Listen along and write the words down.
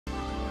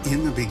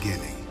In the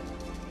beginning,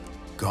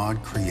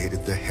 God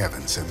created the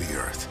heavens and the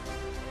earth.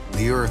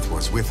 The earth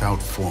was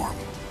without form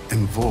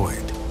and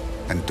void,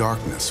 and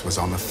darkness was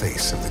on the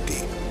face of the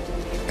deep.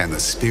 And the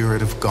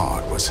Spirit of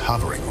God was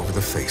hovering over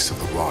the face of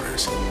the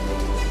waters.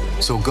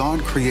 So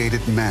God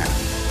created man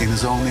in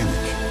his own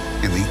image.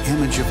 In the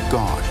image of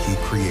God he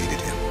created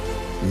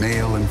him.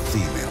 Male and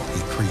female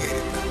he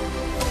created them.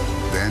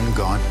 Then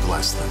God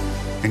blessed them.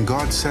 And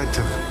God said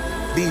to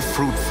them, "Be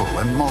fruitful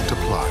and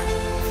multiply.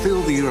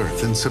 Fill the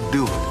earth and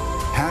subdue it.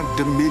 Have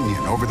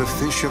dominion over the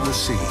fish of the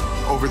sea,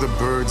 over the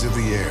birds of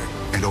the air,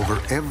 and over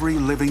every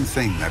living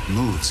thing that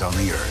moves on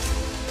the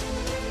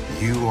earth.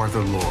 You are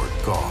the Lord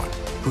God,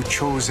 who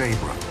chose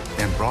Abram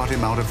and brought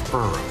him out of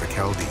Ur of the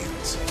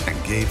Chaldeans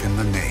and gave him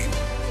the name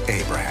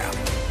Abraham.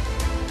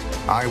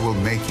 I will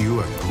make you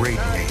a great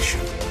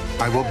nation.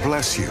 I will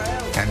bless you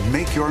and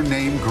make your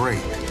name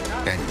great,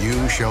 and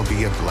you shall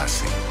be a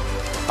blessing.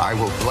 I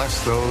will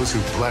bless those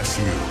who bless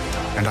you,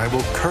 and I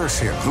will curse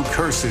him who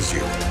curses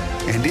you.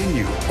 And in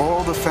you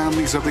all the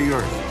families of the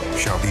earth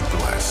shall be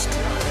blessed.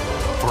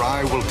 For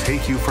I will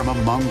take you from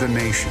among the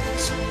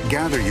nations,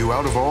 gather you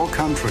out of all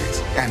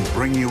countries, and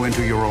bring you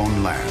into your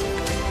own land.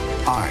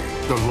 I,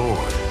 the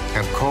Lord,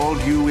 have called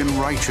you in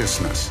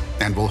righteousness,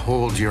 and will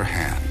hold your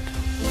hand.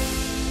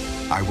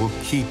 I will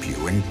keep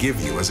you and give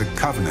you as a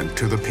covenant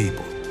to the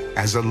people,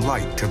 as a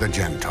light to the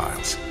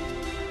Gentiles.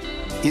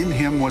 In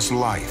him was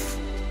life,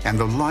 and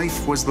the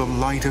life was the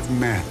light of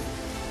men.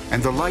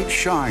 And the light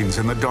shines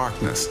in the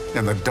darkness,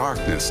 and the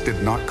darkness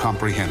did not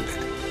comprehend it.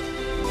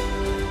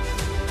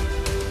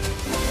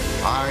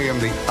 I am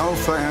the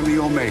Alpha and the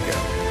Omega,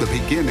 the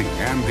beginning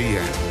and the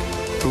end,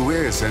 who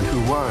is and who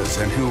was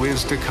and who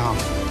is to come,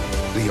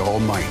 the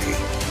Almighty.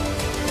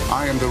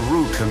 I am the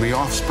root and the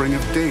offspring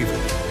of David,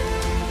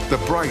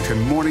 the bright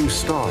and morning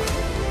star,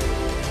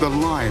 the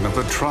Lion of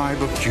the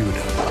tribe of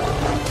Judah.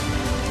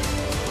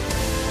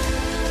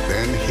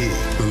 Then he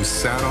who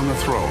sat on the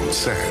throne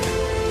said,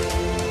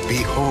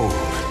 "Behold,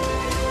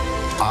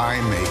 I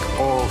make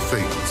all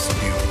things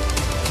new."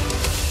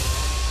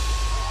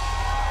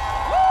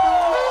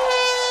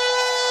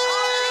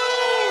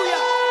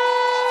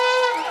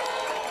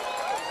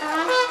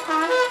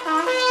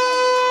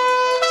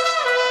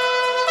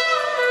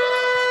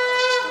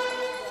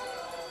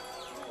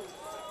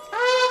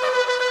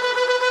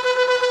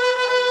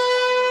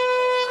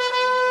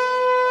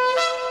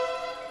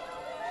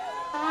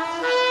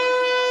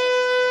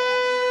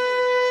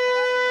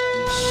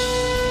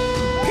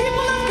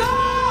 People of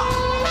God,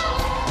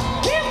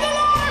 give the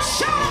Lord a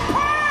shout of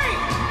praise.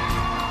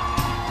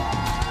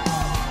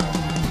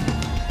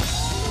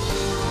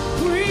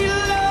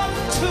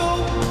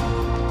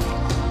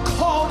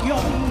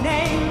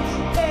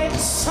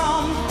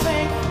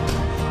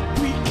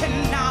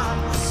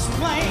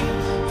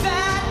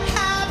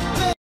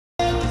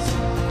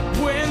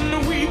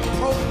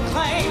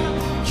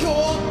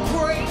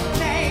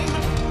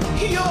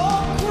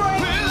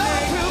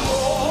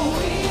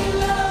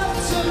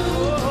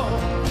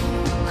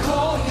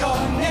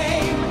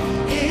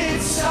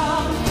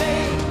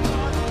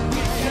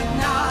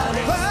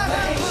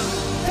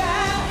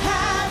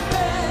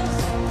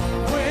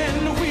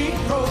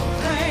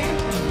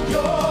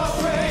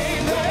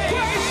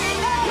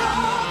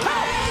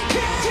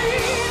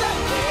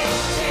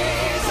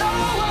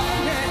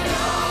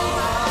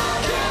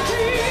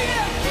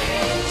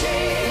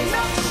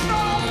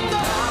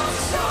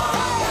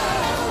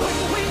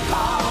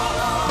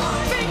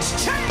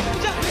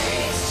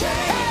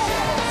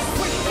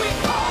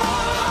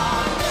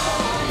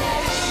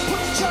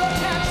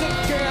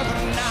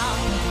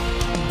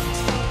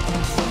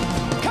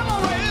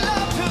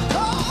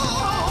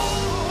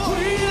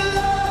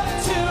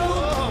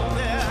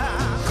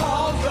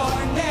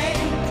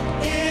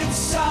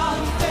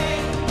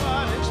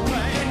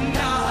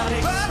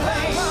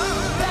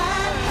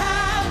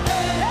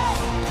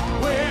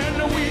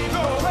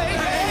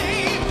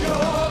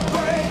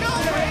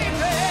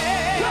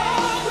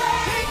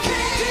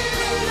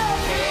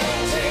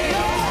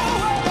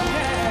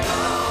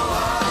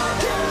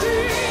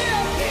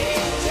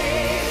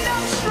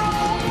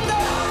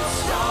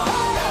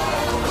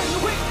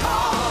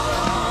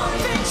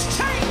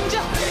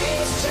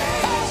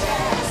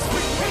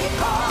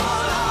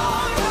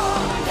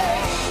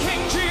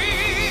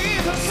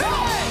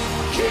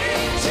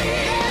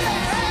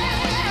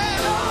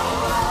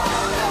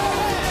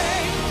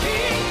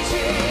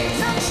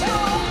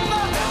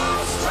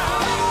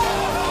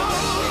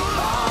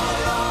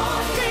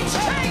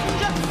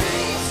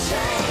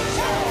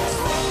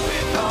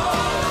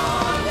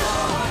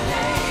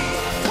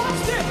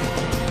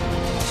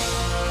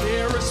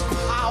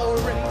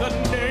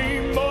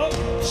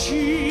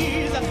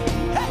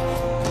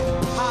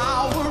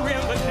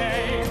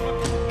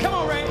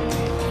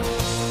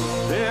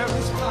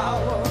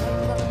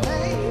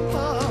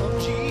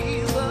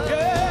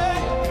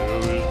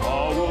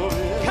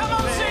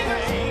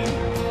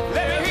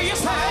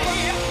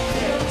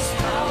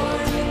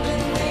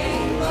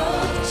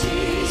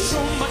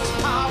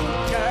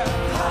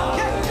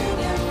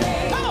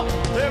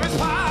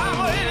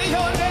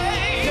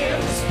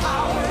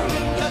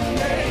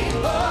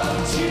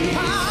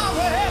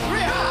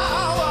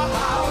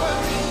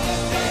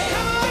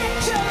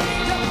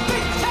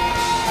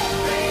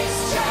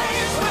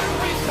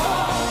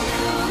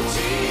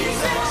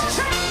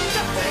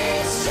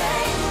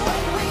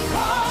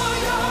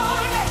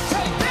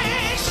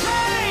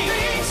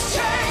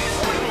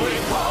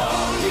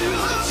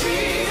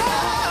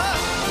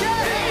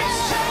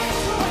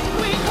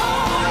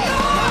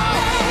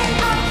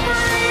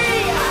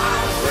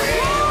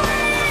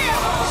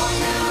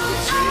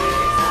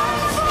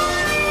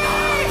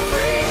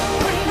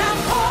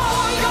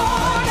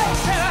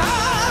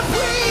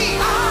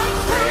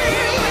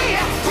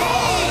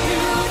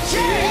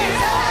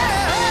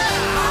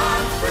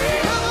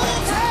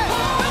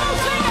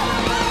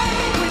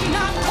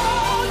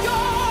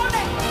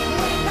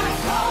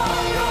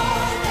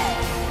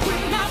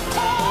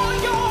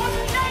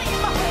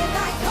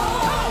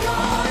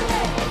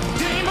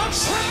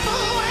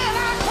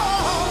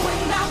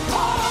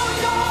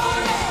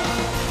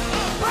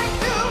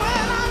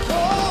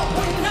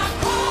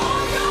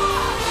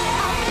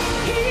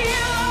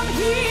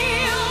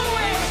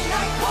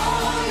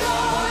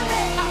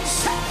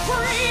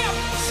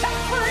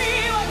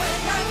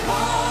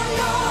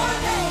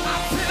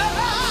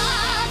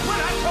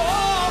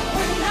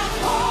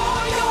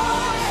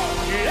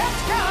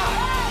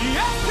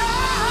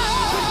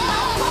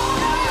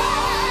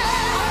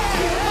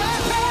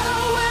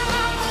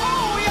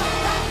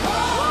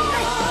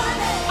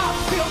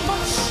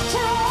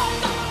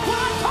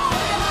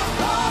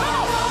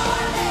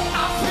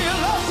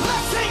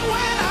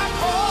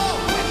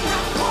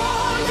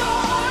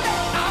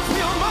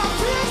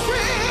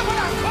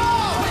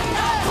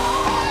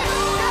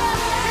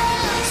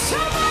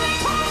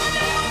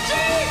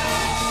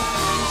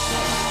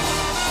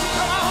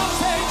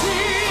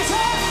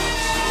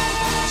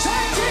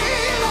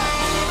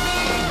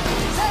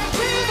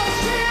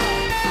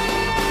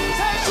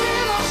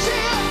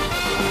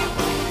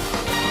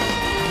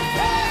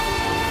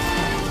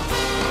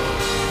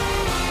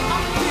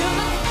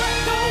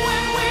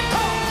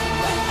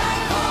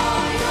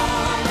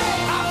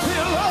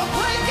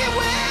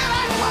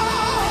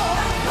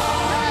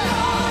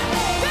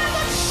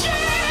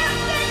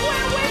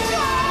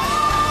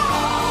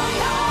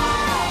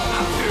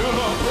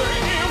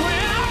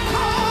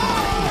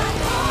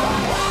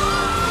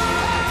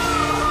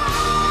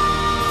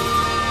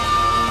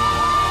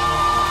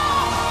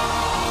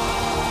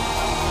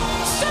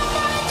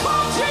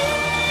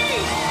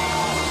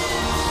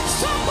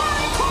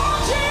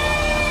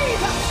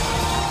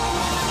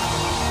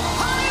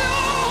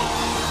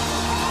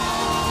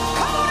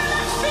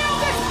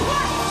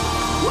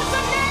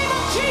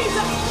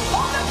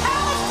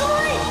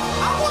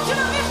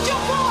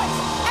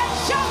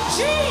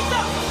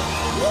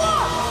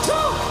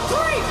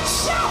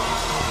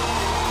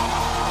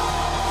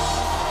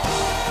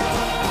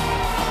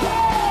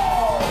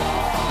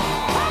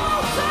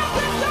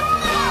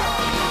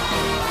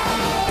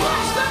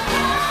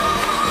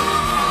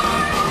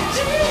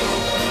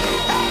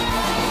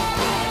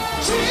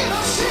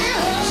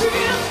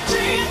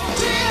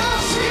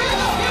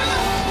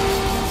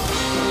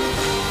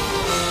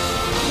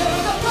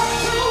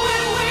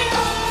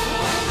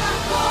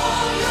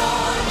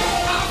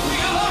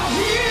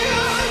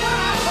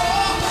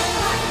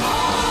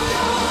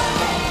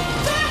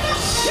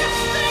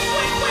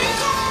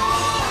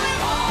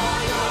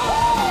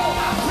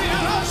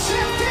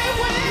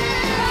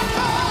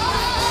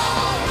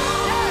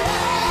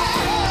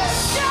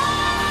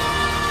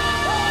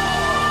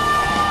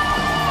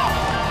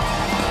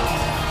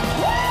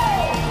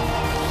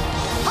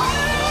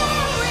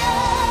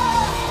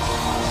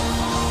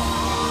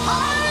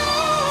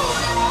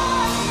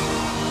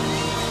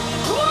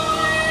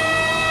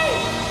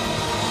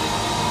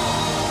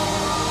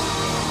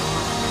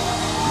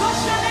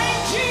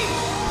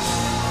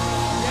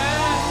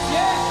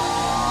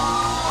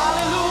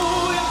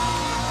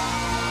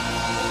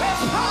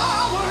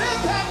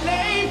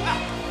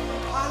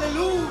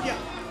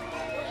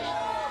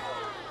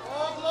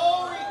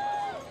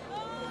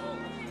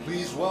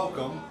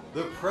 Welcome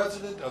the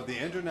President of the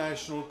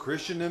International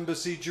Christian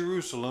Embassy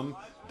Jerusalem,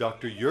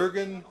 Dr.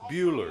 Jürgen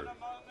Bühler.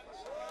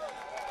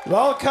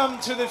 Welcome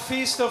to the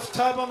Feast of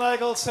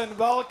Tabernacles and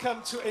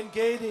welcome to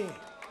Engedi.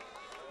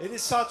 It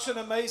is such an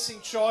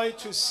amazing joy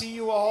to see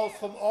you all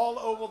from all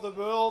over the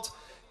world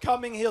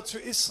coming here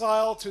to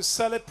Israel to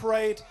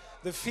celebrate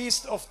the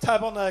Feast of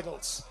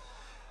Tabernacles.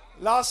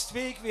 Last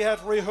week we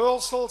had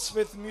rehearsals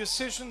with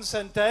musicians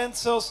and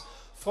dancers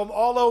from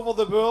all over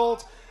the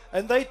world.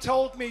 And they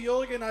told me,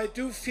 Jürgen, I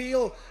do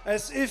feel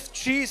as if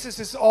Jesus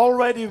is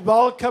already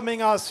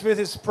welcoming us with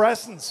his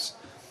presence.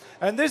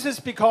 And this is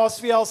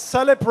because we are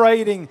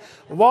celebrating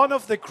one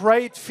of the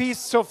great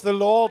feasts of the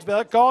Lord,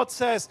 where God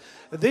says,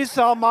 these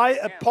are my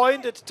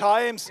appointed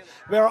times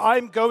where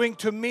I'm going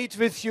to meet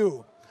with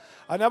you.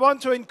 And I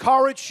want to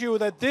encourage you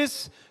that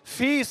this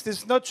feast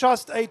is not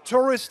just a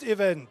tourist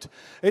event.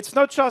 It's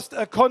not just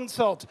a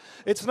concert.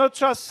 It's not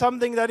just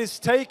something that is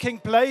taking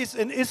place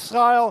in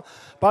Israel,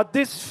 but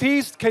this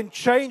feast can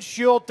change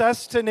your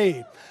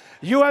destiny.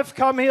 You have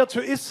come here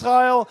to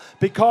Israel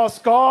because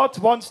God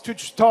wants to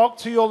talk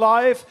to your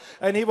life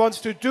and he wants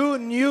to do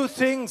new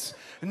things,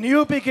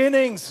 new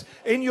beginnings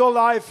in your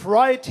life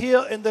right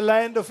here in the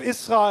land of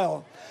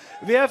Israel.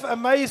 We have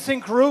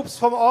amazing groups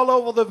from all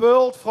over the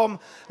world, from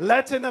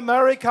Latin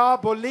America,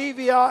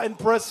 Bolivia and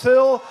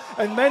Brazil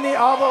and many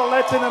other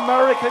Latin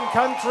American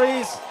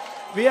countries.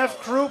 We have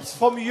groups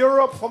from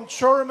Europe, from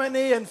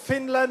Germany and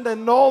Finland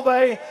and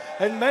Norway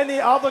and many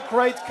other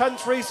great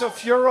countries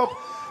of Europe.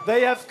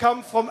 They have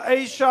come from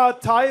Asia,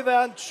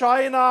 Taiwan,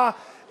 China,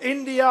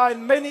 India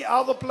and many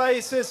other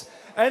places.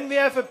 And we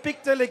have a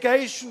big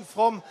delegation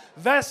from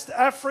West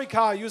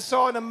Africa. You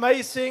saw an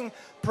amazing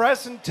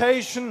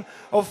presentation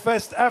of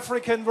West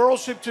African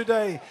worship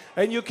today,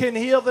 and you can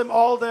hear them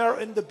all there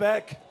in the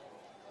back.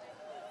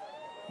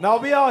 Now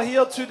we are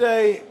here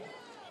today,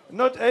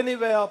 not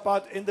anywhere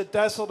but in the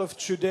desert of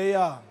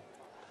Judea.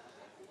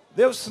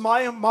 Those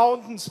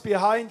mountains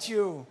behind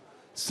you,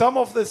 some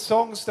of the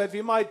songs that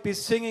we might be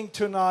singing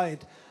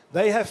tonight,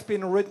 they have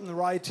been written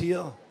right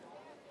here.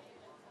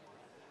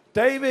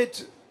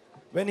 David,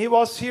 when he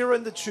was here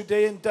in the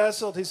Judean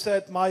desert, he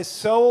said, my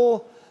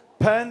soul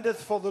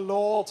panteth for the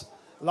Lord,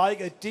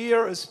 like a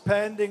deer is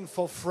panting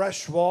for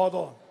fresh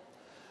water.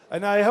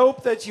 And I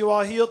hope that you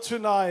are here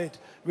tonight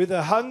with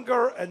a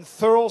hunger and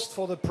thirst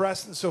for the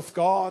presence of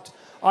God.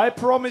 I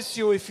promise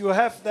you, if you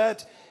have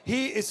that,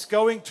 he is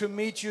going to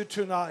meet you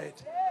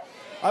tonight.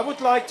 I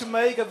would like to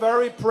make a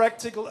very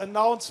practical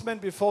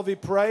announcement before we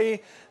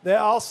pray. There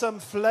are some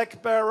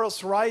flag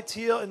bearers right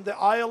here in the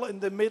aisle in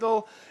the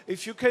middle.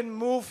 If you can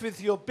move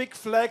with your big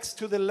flags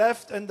to the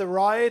left and the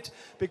right,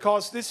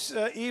 because this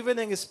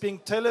evening is being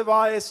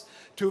televised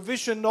to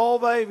Vision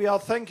Norway. We are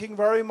thanking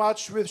very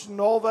much Vision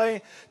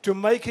Norway to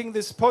making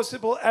this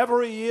possible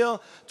every year.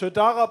 To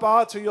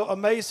Daraba, to your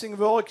amazing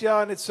work,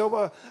 and it's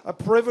so a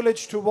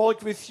privilege to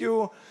work with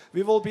you.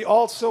 We will be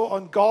also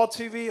on God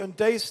TV and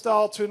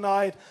Daystar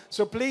tonight.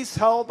 So please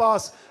help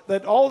us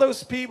that all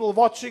those people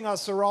watching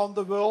us around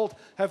the world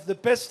have the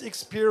best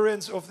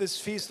experience of this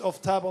Feast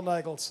of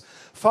Tabernacles.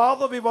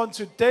 Father, we want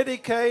to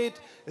dedicate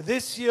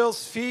this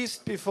year's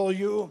feast before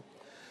you.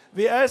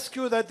 We ask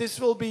you that this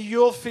will be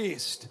your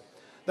feast,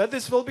 that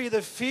this will be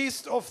the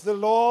feast of the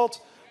Lord,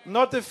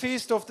 not the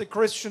feast of the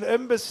Christian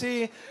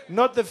Embassy,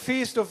 not the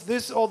feast of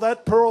this or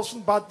that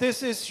person, but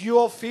this is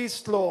your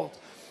feast, Lord.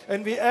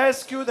 And we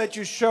ask you that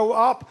you show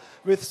up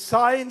with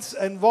signs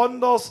and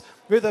wonders,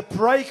 with a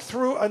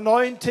breakthrough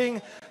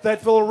anointing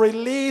that will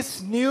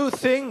release new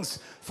things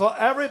for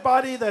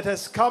everybody that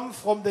has come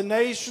from the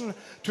nation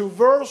to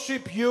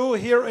worship you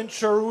here in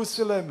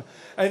Jerusalem.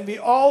 And we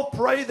all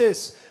pray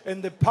this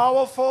in the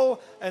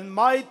powerful and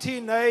mighty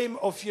name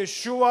of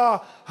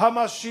Yeshua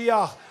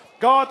HaMashiach.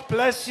 God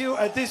bless you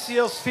at this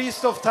year's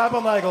Feast of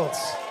Tabernacles.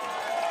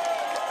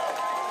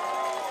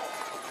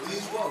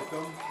 Please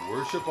welcome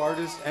worship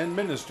artist and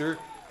minister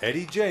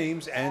Eddie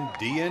James and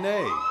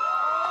DNA.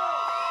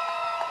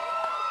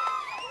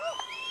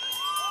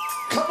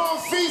 Come on,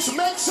 Feast,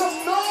 make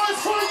some noise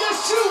for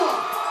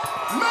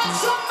Yeshua. Make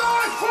some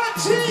noise for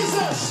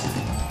Jesus.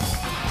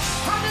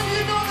 How many of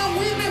you know that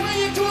weeping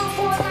may endure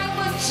for a night,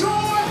 but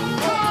joy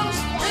comes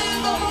in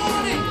the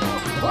morning?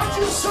 What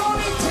you sow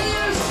in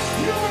tears,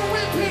 you will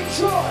reap in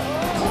joy.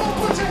 Come on,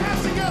 put your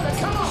hands together.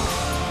 Come on.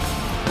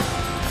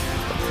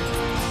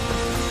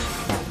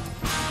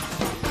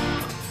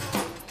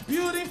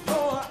 Beauty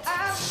for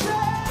ashes,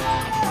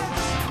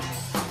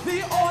 the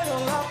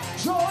oil of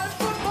joy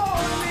for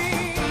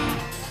mourning,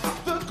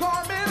 the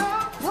garment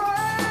of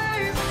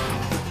praise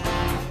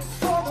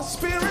for the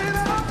spirit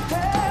of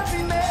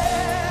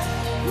heaviness.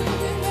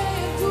 Weeping may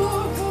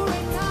endure for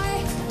a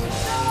night,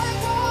 joy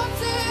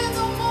comes in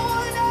the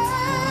morning.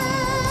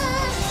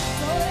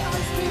 Joy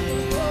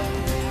unspeakable,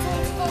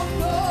 full of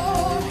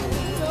glory.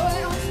 Joy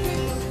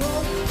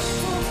unspeakable,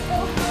 full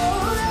of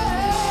glory.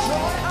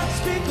 Joy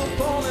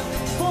unspeakable and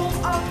full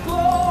of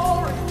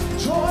glory.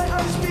 Joy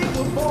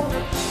unspeakable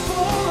and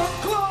full of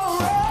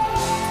glory.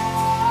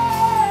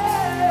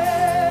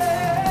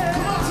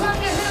 Come on, clap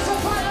your hands up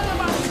high,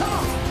 everybody. Come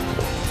on.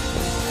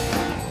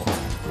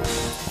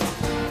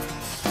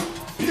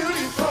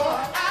 Beauty for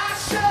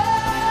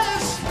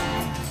ashes,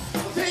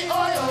 the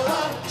oil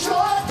of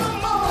joy for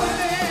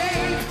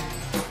mourning,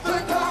 the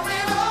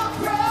garment of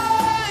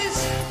praise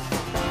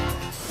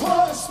for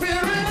the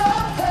spirit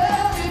of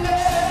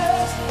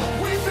heaviness.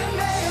 Weeping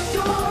may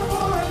endure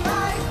for a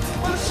night,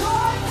 but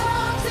joy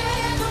comes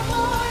in the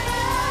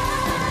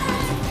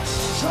morning.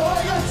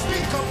 Joy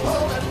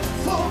unspeakable and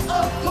full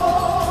of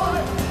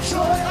glory.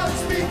 Joy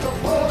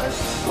unspeakable and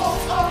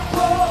full of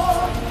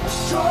glory.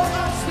 Joy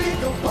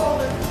unspeakable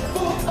and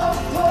full of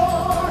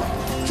glory.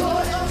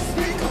 Joy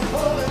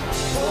unspeakable and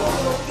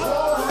full of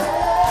glory.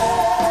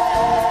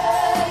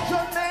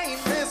 Your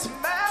name is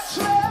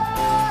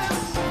matchless,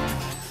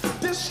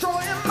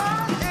 destroying my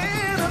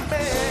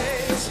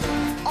enemies.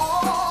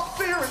 All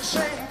fear and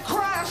shame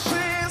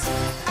crashes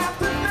at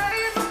the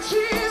name of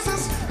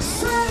Jesus,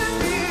 setting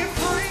me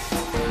free.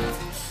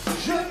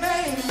 Your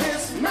name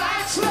is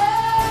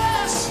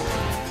matchless,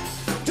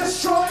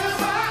 destroying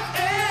my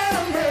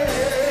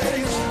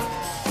enemies.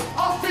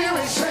 All fear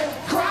and shame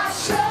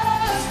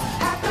crashes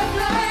at the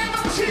name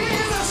of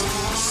Jesus,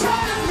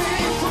 setting me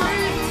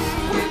free.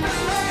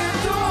 Weeping may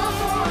endure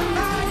for a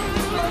night,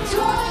 but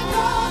joy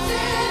comes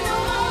in the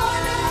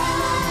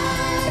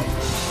morning.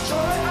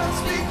 Joy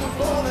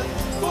unspeakable and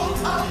full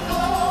of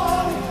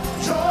glory.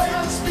 Joy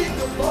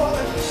unspeakable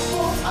and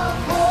full of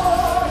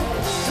glory.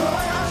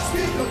 Joy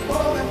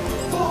unspeakable and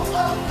full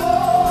of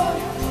glory.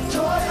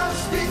 Joy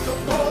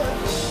unspeakable and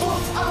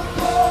full of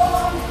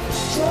glory.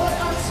 Joy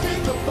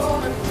unspeakable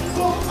and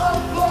full of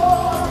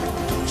glory.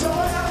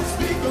 Joy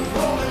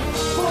unspeakable and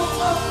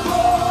full of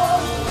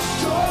glory.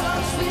 Joy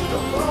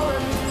unspeakable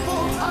and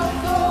full of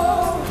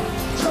glory.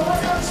 Joy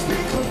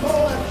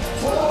unspeakable and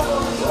full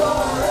of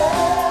glory.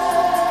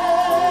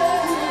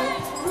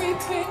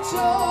 Reaping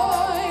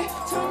joy,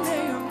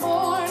 turning your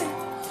mourning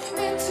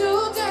into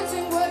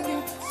dancing. What you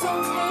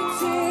sown in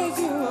tears,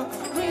 you will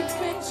reap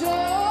in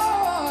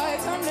joy,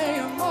 turning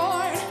your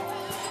mourning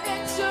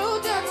into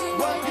dancing.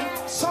 What you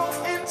sow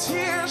in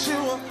tears, you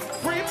will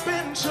reap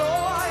in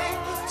joy,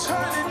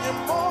 turning your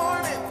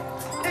mourning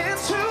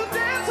into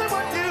dancing.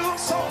 What you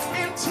sow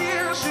in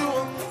tears, you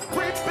will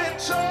reap in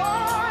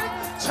joy,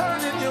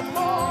 turning your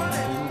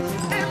mourning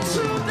into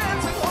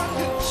dancing. What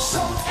you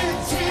sow in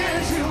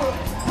tears, you will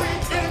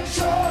reap in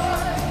joy,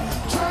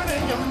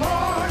 turning your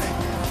mourning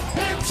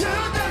into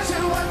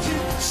dancing. What you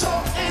sow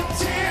in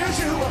tears,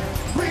 you will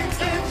reap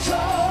in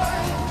joy,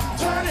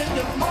 turning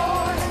your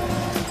mourning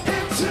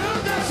into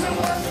dancing.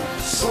 What you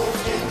sow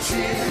in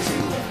tears,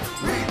 you will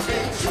reap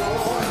in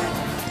joy,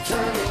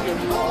 turning your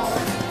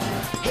mourning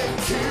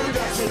into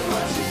dancing.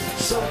 What you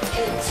sow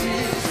in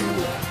tears, you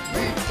will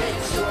reap in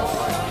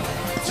joy,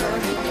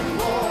 turning your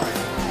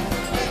mourning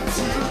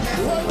into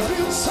dancing. What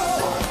you sow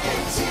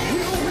in tears,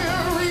 you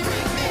will reap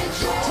in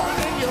joy,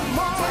 turning your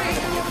mourning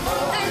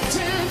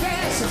into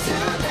dancing.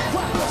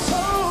 What you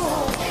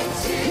sow in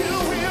tears, you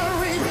will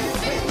reap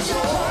in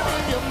joy,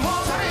 turning your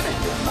mourning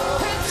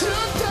into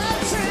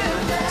dancing.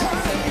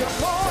 Turning your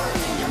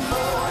mourning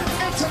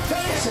into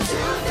dancing.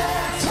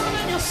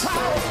 Turning your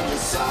sorrow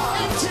into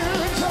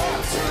joy.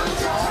 Turning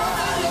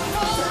your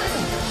mourning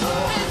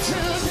into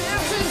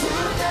dancing.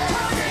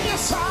 Turning your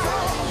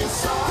sorrow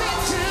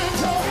into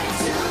joy.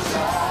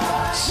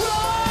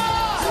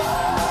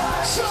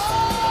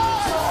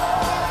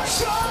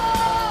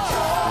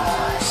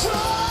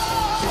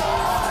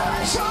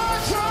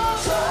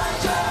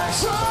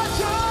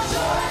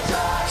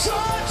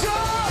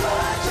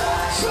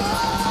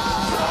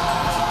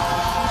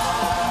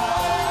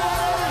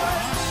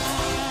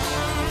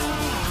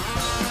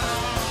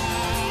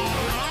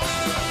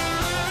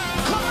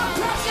 Come on,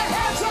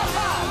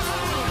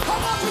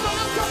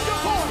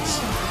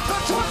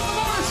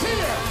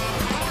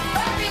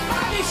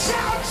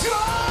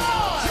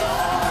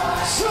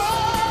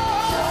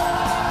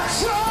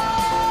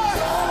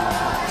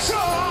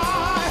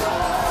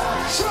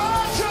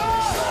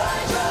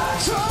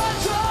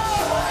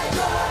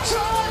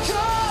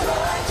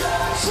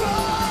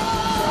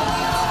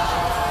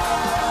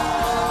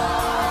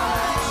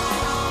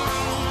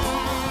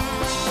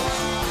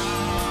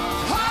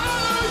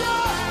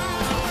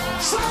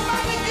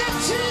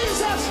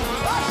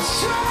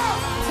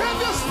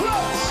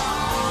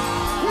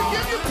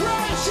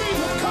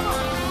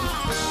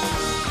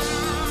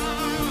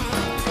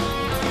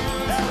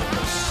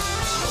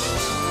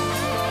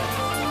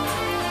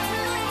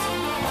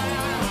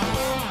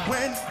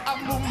 When I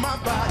move my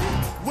body,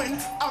 when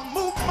I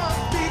move my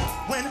feet,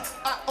 when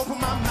I open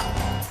my mouth,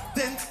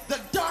 then the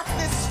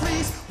darkness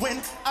flees.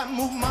 When I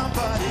move my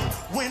body,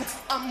 when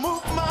I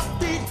move my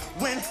feet,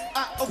 when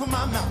I open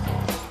my mouth,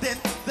 then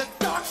the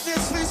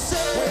darkness flees.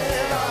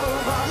 When I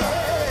move my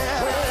body,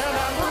 when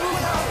I move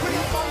my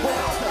feet, when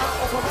I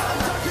open my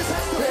mouth, darkness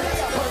has to flee.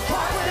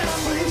 Darkness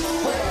flees.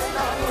 When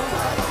I move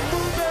my body,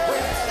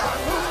 when I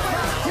move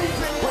my feet,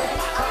 when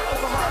I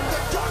open my mouth, the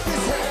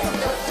darkness has to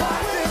flee.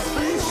 Darkness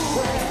flees.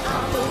 When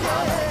I move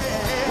my body,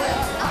 when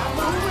I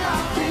move my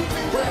feet,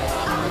 when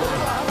I open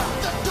my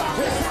mouth, the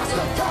darkness has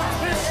to flee.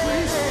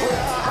 When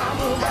I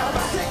move my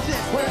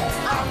sickness, when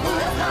I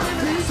move my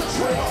peace,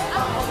 when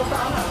I open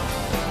my mouth,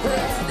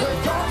 when the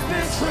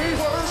darkness flees.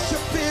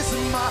 Worship is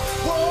my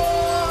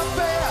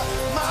warfare.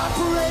 My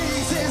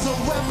praise is a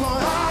weapon.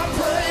 My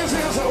praise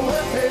is a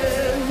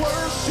weapon.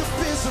 Worship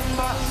is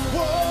my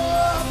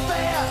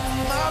warfare.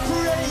 My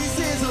praise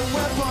is a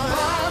weapon.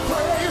 My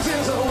praise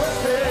is a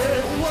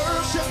weapon.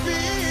 Worship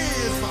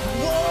is my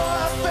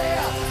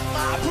warfare.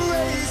 My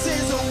praise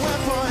is a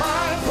weapon.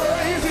 My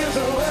praise is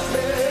a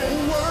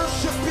weapon.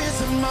 Worship is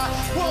my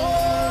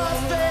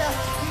warfare.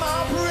 My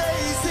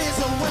praise is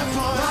a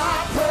weapon.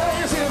 My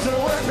praise is a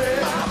weapon.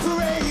 My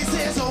praise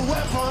is a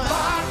weapon. My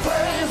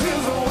praise is a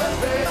weapon. My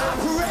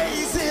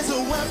praise is a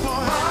weapon.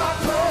 My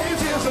praise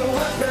is a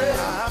weapon.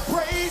 My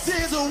praise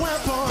is a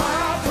weapon.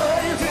 My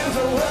praise is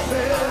a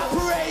weapon. My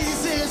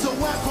praise is a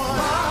weapon.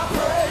 My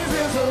praise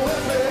is a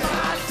weapon.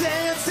 My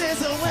dance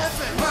is a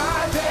weapon.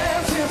 My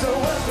dance is a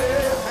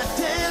weapon. My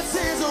dance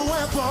is a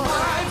weapon.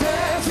 My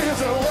dance is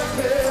a weapon. My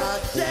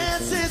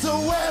dance is a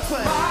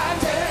weapon. My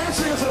dance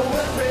is a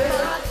weapon.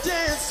 My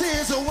dance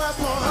is a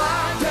weapon.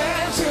 My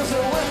dance is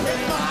a weapon.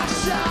 My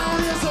shout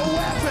is a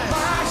weapon.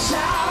 My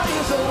shout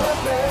is a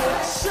weapon.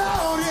 My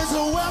shout is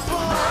a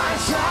weapon. My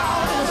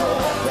shout is a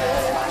weapon.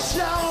 My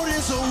shout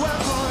is a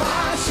weapon.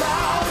 My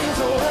shout is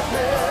a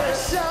weapon. My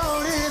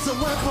shout is a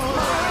weapon.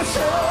 My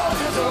shout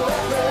is a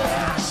weapon.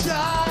 My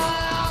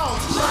shout.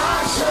 My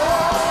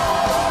shout.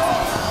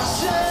 My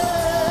shout.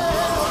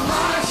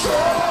 My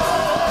shout.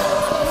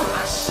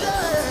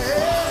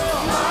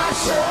 My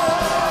shout.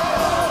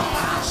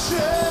 My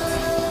shout.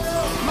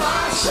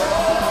 My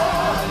shout.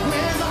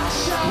 When I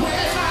shout,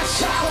 when I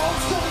shout,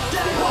 walls come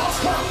down, walls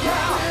come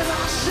down. When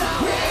I shout,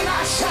 when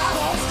I shout,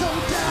 walls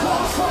come down,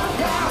 walls come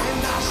down.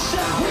 When I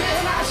shout,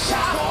 when I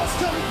shout, walls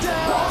come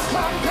down, walls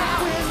come down.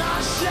 When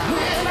I shout,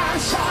 when I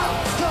shout,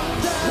 walls come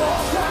down,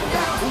 walls come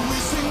down. We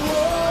sing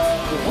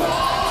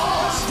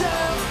walls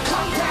down,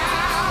 come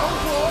down,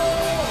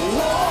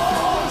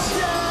 walls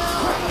down,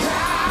 come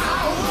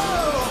down,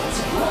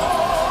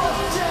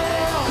 walls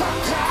down, come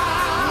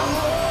down,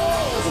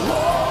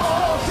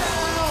 walls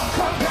down,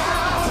 come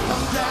down,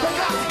 come down. They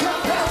got to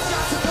come down,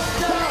 got to come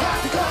down, got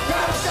to come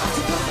down, got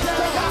to come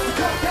down, got to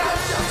come down,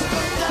 got to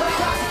come down, they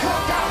got to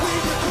come down. We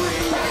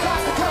decree, they got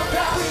to come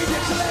down. We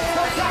declare,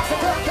 they got to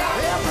come down.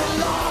 Every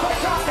law, they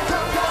got to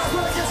come down.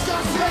 Spirit against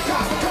God, they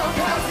got to come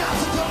down. Got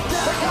to come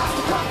down. They got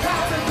to come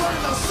down. They burn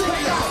the city.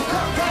 They got to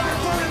come down. They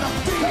burn the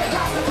feet. They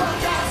got to come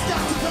down. It's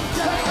got to come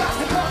down. They got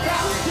to come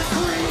down. We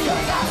decree,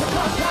 they got to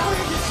come down. We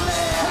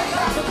declare, they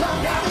got to come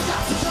down. They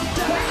got to come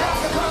down. They got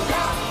to come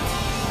down.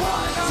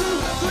 1,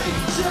 2, 3,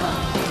 jump.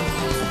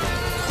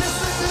 Just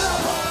lift it up.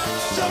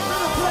 Jump in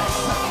the place.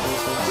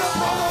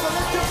 Jump all over.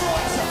 Lift your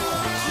voice.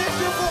 Lift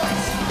your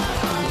voice.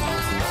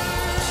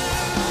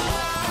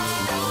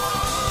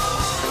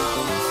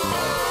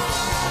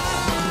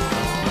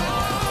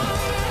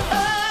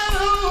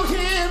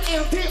 Elohim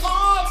is the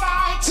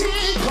Almighty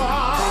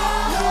God.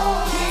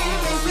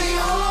 Elohim is the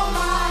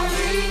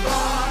Almighty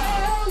God.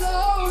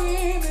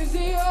 Elohim is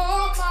the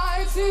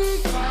Almighty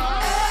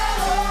God.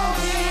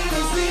 Elohim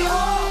is the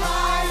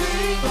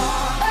Almighty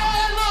God.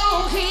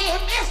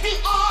 Elohim is the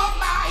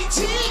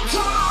Almighty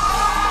God.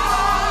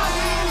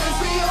 Elohim is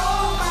the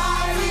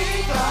Almighty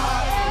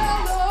God.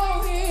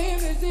 Elohim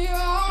is the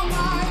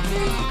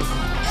Almighty.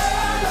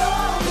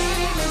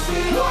 Elohim is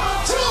the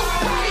 1, 2,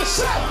 3,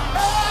 say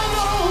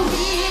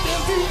Elohim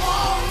is the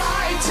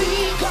Almighty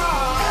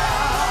God.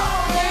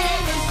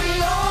 Elohim is the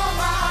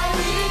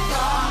Almighty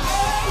God.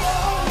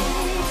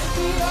 Elohim is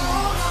the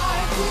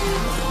Almighty.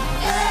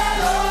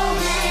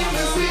 Elohim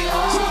is the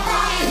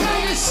Almighty. Hear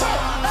you say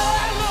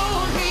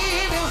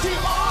Elohim is the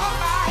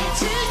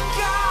Almighty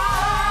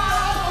God.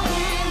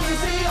 Elohim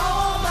is the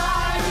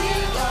Almighty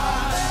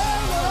God.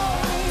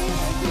 Elohim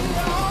is the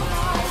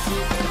Almighty.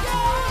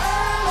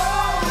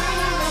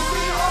 Elohim is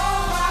the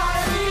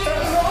Almighty.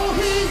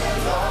 Elohim,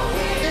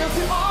 Elohim is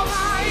the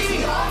Almighty.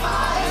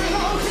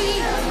 Elohim,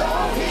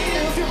 Elohim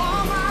is the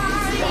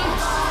Almighty.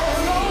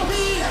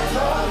 Elohim,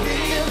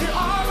 Elohim is the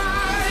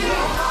Almighty.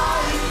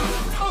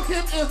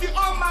 Elohim is the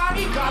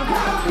Almighty God.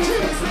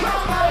 Jesus,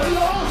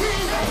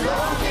 Elohim,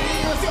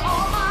 Elohim is the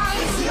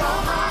Almighty.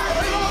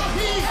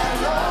 Elohim,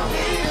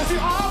 Elohim is the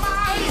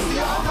Almighty.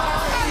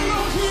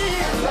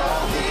 Elohim,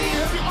 Elohim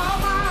is the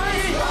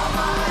Almighty.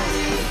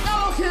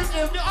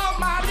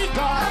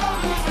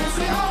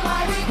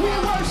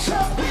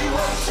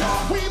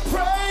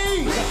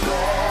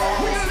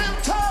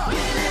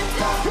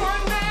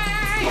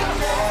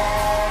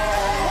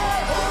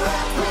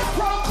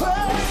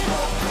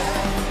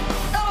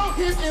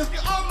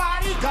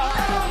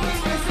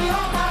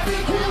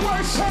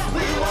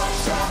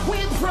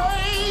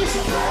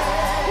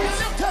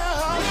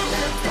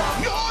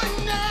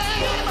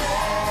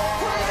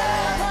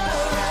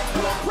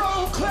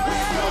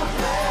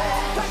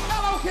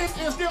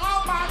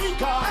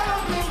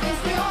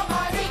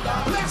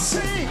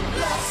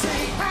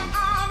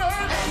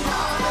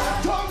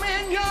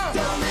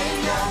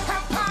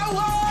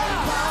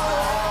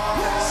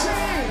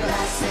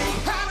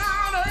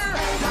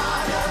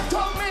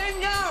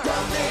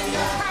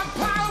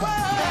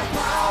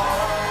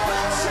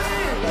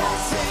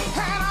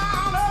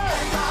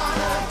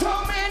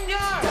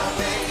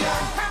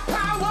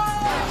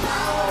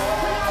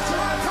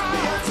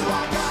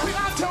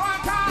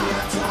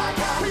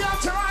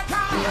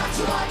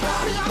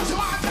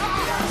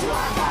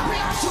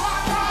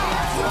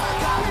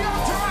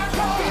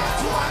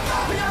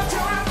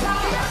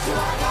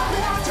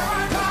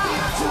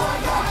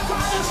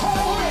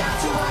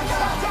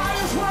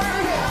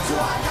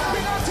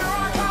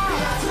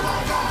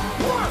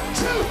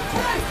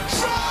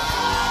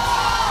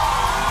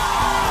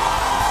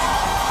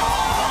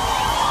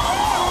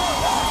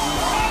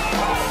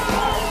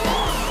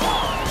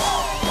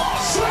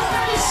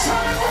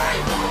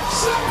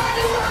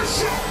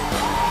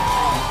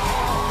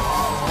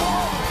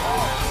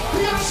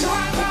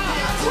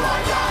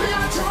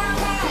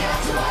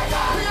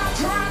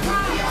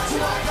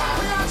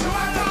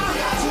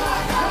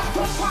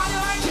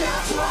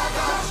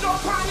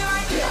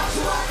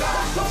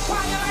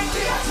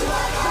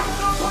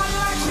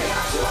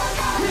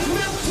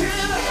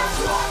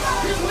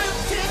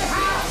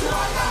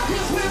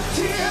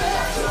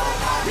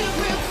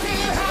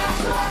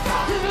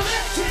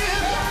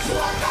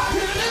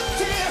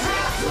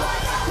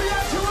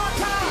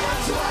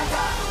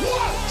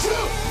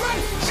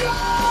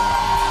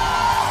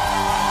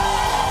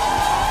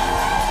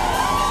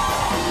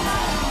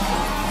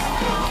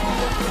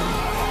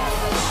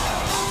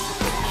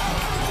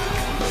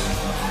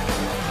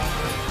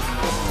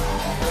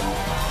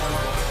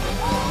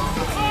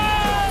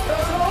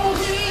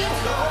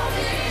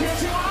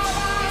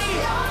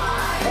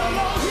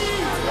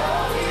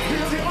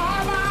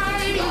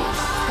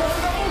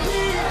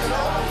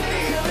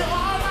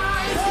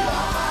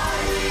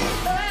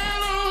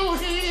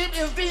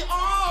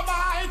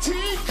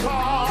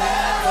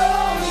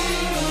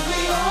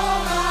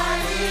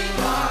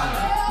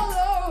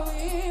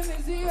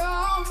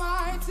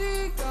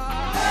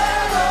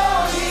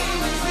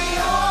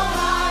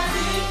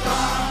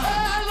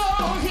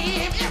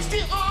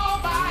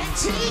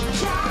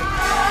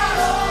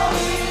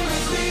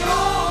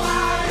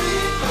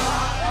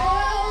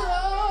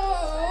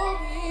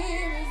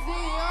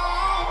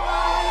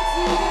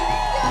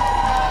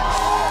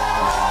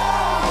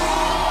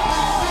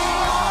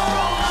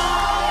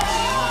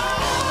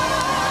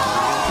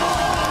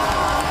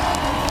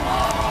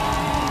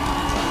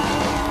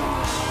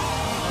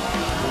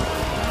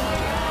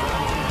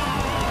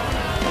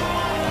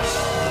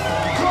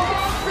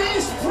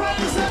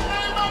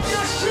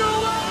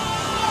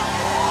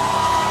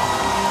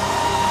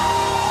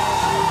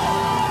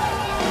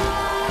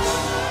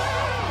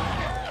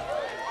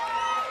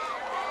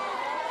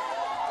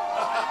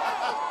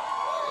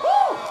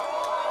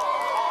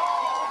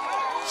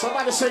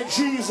 Somebody say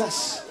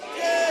Jesus.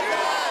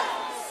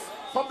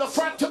 From the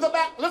front to the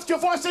back, lift your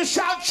voice and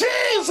shout,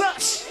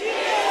 Jesus!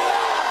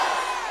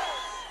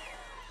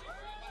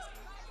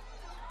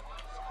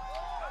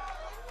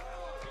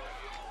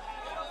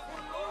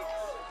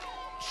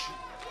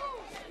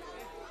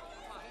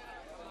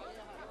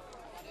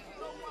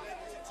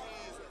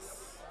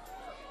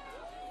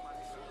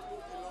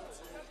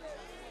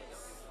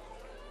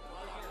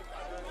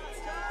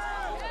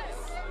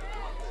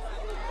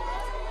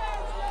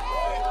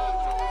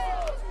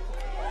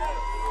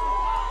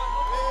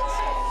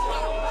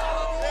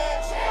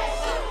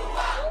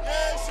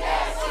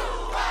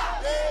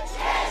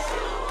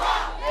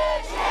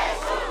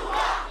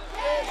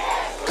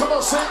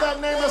 Say that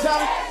name is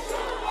out.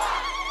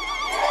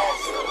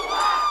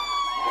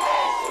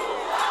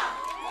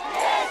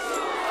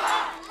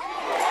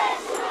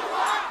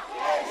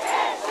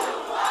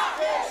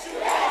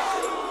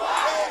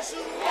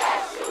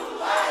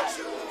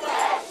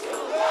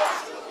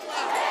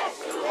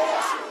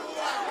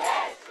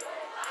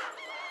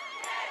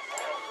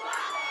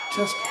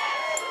 Just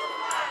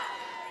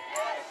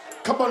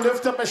come on,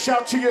 lift up a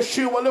shout to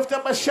Yeshua. Lift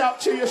up a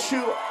shout to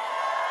Yeshua.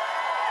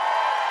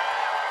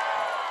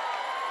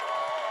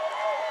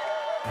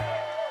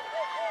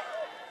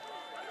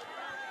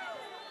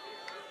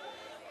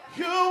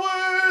 You're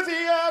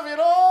worthy of it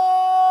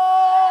all.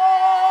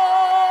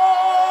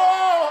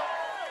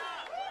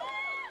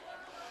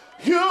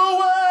 You're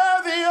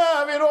worthy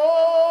of it all.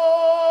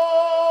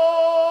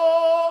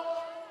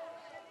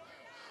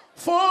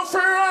 For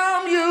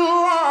from you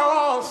are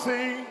all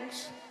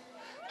things,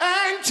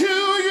 and to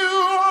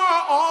you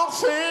are all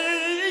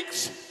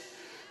things.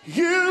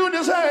 You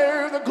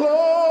deserve the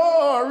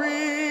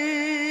glory.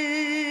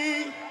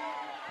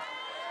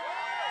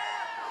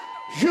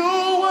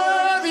 You're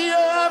worthy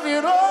of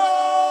it all.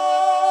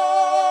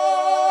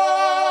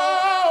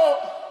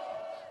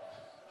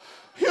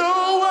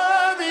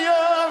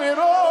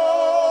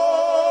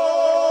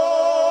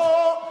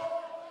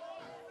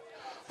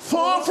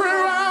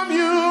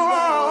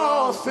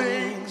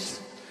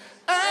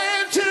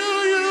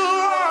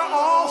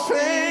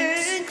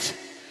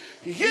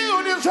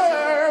 You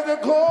deserve the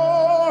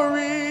glory.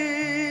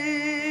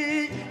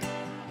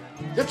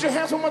 Lift your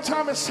hands one more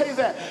time and say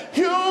that.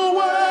 You're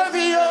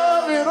worthy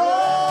of it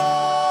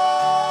all.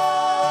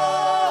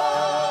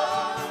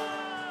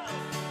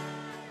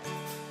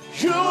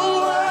 You're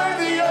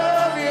worthy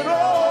of it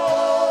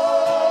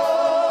all.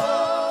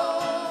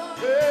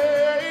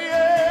 Yeah,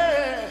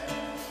 yeah.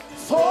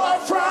 For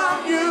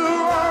from you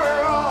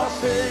are all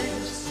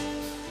things,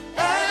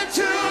 and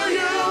to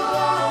you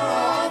are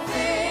all things.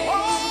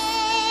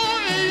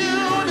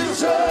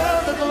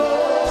 Deserve the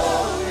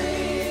glory.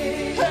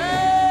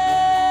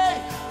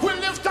 Hey, we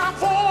lift our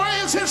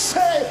voice and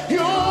say, you're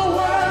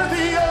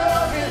worthy of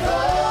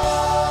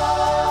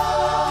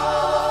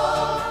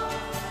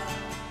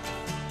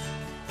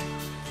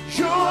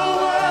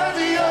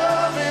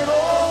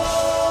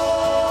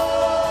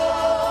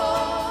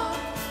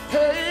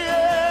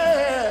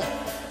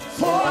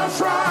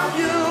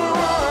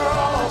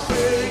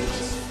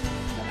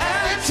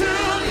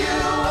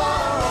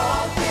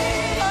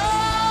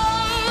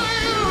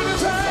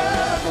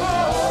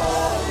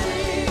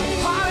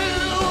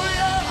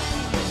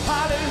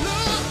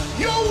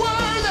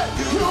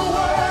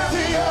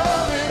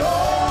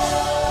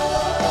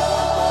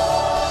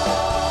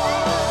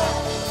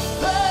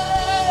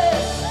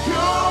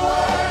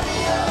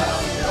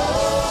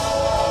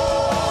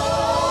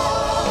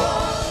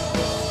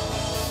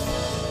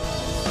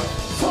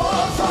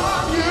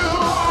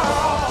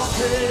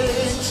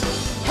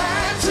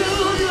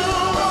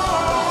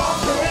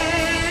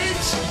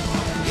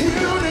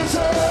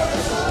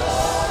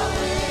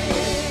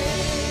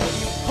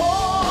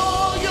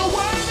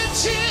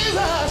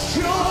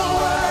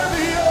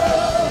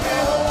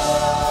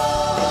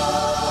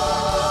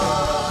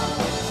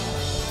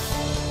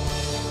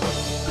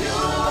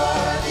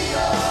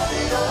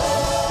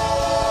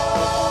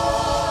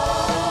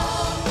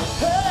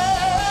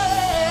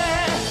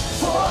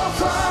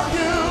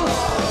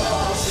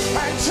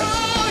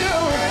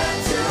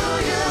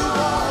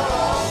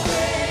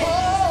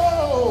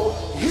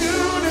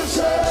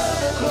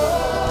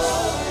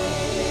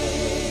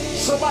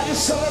Somebody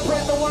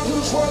celebrate the one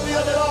who's worthy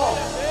of it all.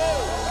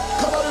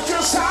 Come on,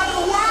 just shout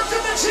and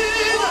worship the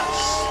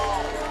Jesus.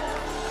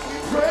 We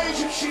praise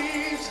you,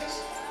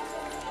 Jesus.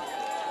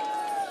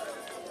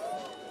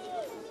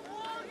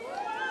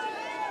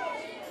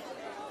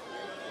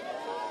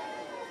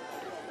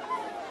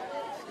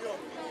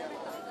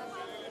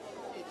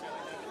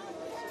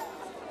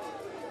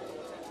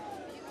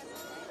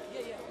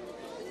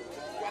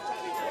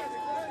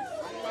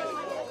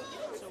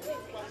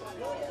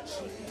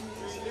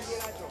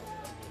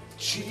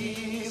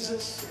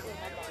 Jesus,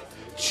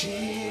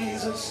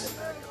 Jesus,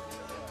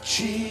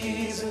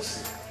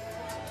 Jesus,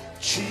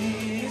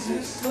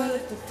 Jesus,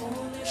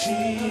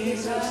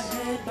 Jesus,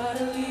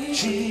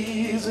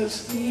 Jesus,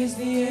 He is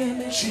the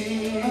image of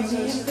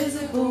the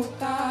invisible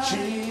God.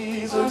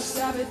 Jesus, our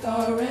Sabbath,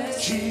 our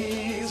rest.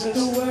 Jesus,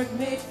 The Word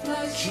made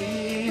flesh.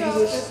 Jesus,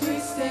 Prophet,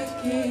 priest, and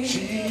king.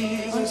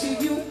 Jesus, unto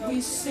you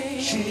we sing.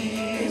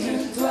 Jesus, in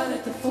you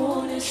dwelleth the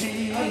fullness of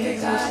the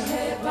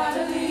Godhead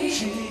bodily.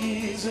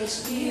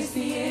 Jesus, He is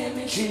the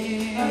image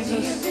Jesus, of the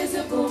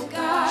invisible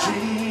God.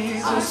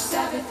 Jesus, our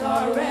Sabbath,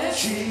 our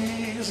rest.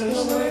 Jesus,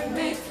 The Word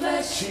made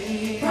flesh.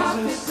 Jesus,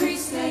 Prophet,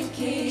 priest, and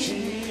king.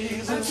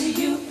 Jesus, unto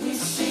you we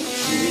sing.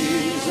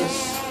 Jesus,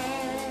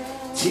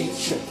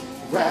 teacher,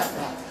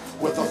 rabbi,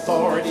 with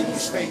authority he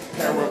spake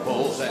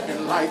parables that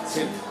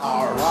enlighten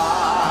our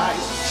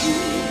eyes.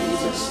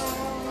 Jesus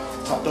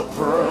taught the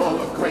pearl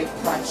of great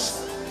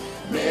price,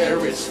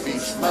 Mary's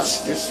feast,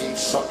 mustard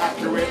seeds, so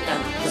accurate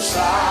and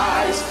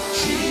precise.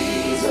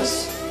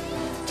 Jesus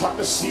taught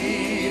the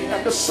seed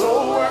and the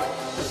sower,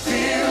 the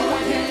field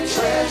with hidden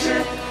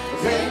treasure,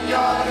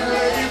 vineyard and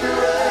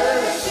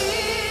laborer.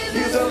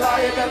 He's the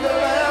lion and the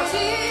lamb.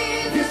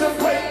 He's the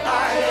great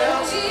I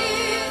am.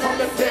 From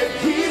the dead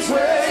he's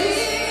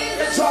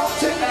raised,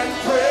 exalted and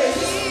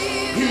praised.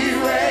 He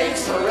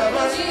reigns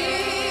forever.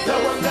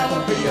 There will never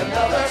be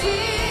another.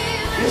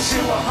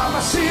 Yeshua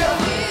HaMashiach,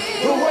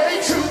 the way,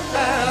 truth,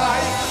 and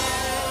life.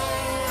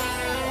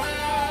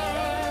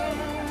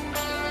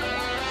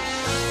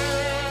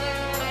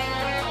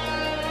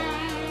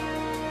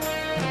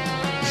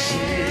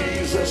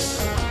 Jesus,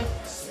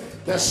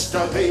 blessed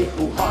are they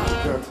who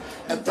hunger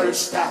and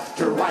thirst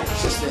after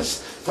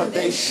righteousness, for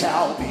they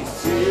shall be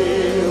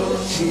filled.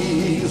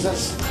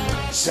 Jesus,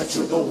 set to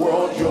the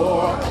world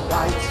your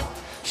light,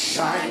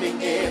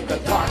 shining in the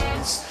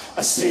darkness,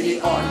 a city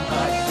on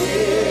a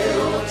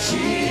hill.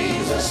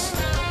 Jesus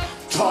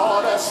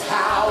taught us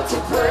how to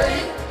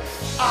pray.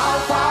 Our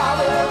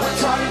Father,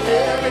 which art in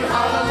heaven,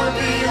 hallowed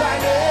be thy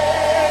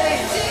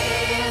name.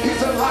 He's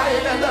the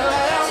lion and the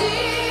lamb.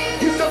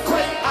 He's the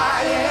great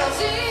I am.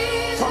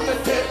 From the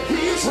dead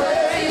he's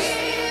raised,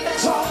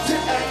 exalted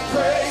and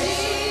praised.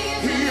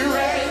 He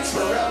reigns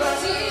forever.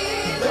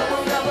 There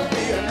will never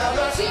be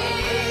another.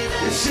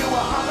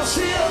 Yeshua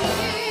HaMashiach,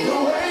 the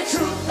way,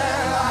 truth,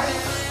 and life.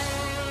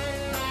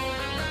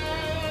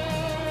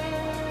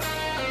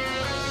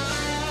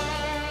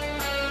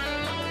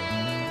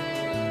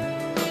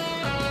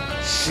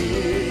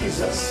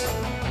 Jesus,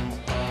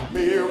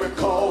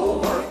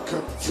 miracle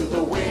worker, to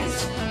the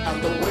winds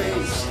and the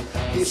waves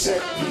he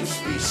said, peace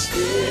be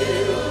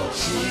still.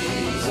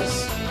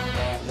 Jesus,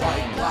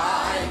 white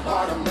blind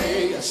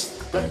Bartimaeus,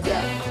 the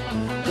deaf,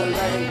 the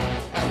lame,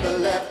 and the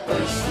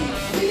lepers he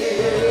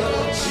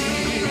healed.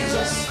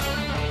 Jesus,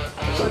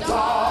 the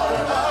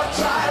daughter of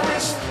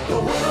Jairus, the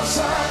widow's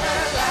son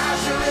and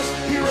Lazarus,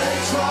 he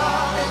raised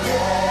from the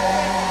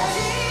dead.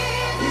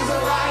 He's the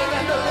lion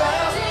and the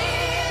lamb.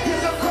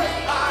 He's the great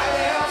I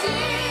am.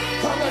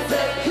 From the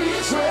dead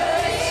he's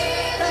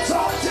raised,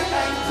 exalted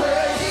and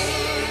praised.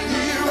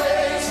 He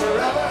reigns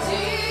forever.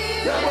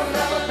 There will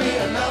never be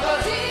another.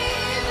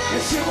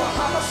 Yeshua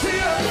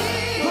HaMashiach,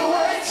 the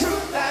way,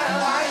 truth, and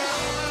life.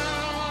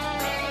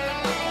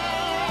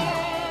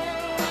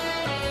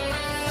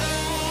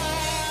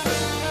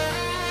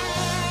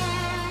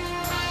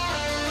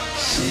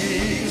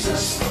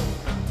 Jesus,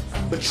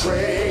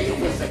 betrayed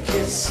with a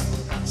kiss,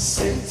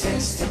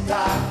 sentenced to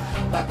die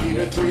by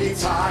Peter 3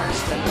 times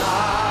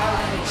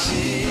denied.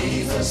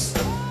 Jesus,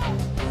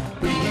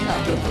 beaten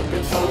at the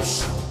whipping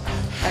post,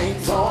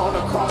 hanged on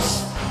a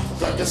cross.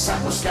 The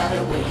disciples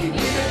scattered when he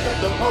needed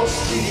them the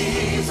most.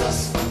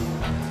 Jesus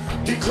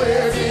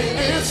declared it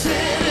is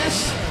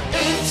finished.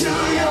 Into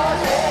your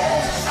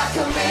hands I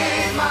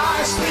commend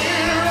my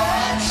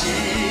spirit.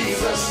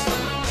 Jesus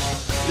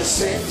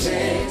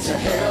descending to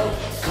hell,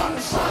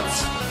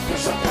 confronts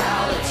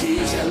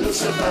principalities and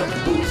Lucifer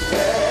who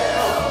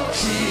fell.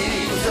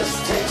 Jesus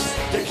takes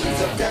the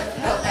keys of death,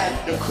 hell, and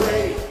the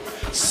grave,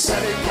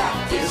 setting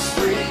captives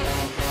free,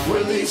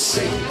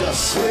 releasing the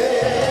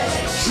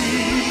slave.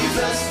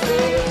 Jesus,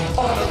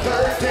 on the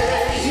third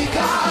day, he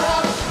got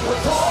up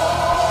with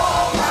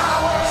all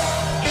power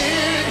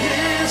in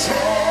his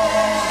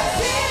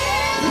hand.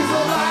 He's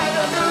the light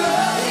of the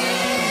love.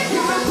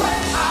 He's the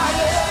great I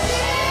am.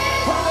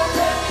 From the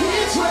dead,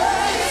 he's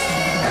raised,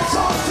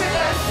 exalted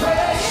and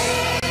praised.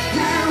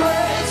 He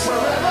reigns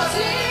forever.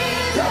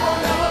 There will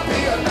never be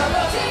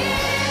another.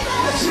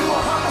 Yeshua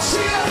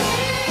HaMashiach,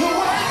 the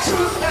way,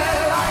 truth,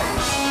 and life.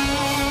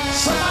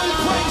 Somebody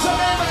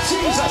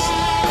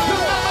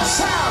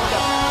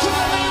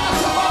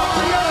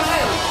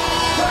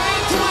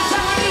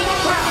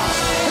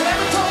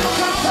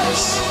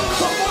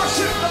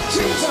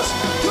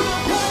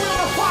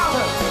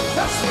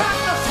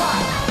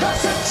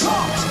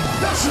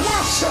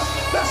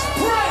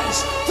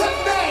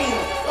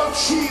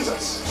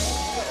Jesus.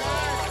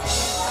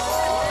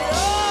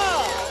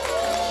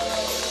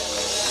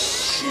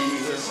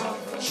 Jesus,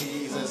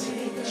 Jesus,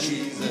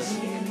 Jesus,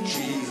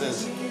 Jesus,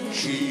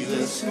 Jesus,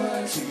 Jesus,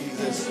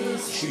 Jesus,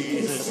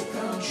 Jesus,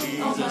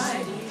 Jesus,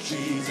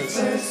 Jesus,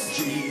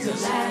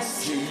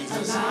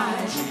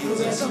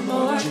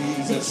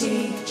 Jesus,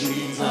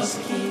 Jesus,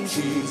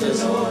 Jesus,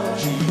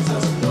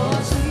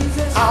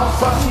 Jesus,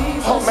 Alpha,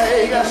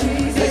 Omega,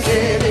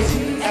 beginning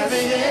and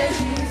the end,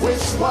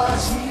 which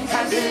was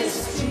and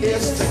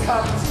is to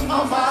come,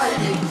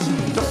 Almighty,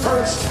 the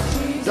first,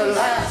 the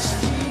last,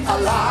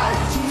 alive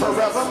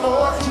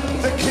forevermore,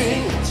 the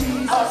King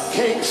of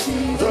kings,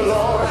 the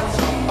Lord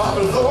of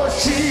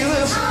lords.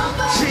 Jesus,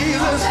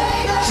 Jesus,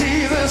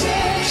 Jesus,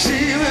 Jesus,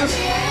 Jesus,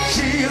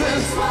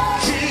 Jesus,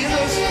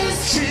 Jesus,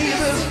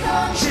 Jesus,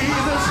 Jesus,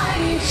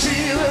 Jesus,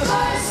 Jesus,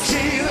 Jesus,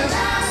 Jesus,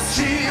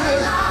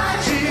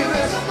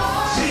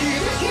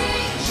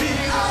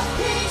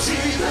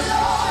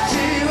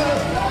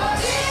 Jesus,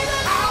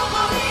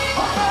 Alpha,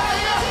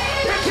 Omega,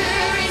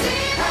 beginning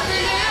and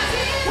the end,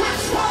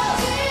 which was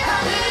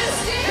and is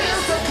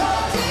to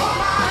come,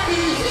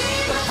 Almighty,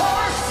 the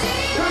first,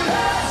 the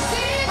last,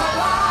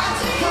 alive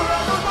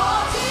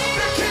forevermore,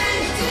 the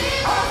King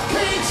of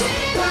kings,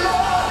 the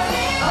Lord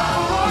of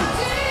lords.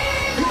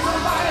 He's the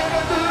lion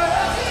of the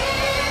lamb.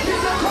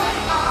 He's the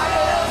great I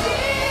am.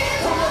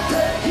 From the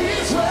dead he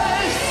is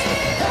raised,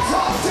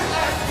 exalted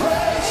and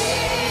praised.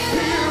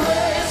 He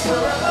reigns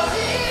forever.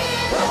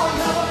 There will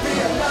never be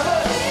another.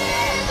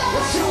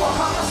 Yeshua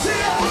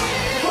HaMashiach,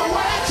 the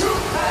way,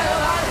 truth, and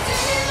life.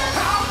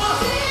 Alpha,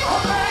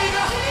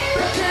 Omega,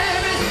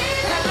 beginning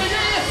and the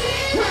end,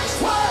 which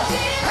was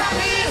and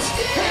is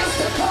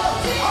to come,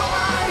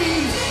 Almighty,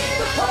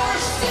 the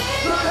first,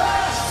 the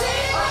last,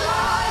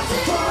 alive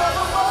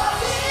forevermore,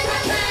 the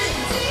King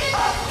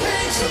of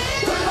kings,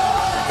 the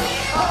Lord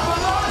of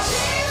lords.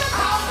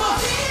 Alpha,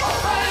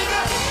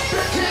 Omega,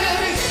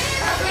 beginning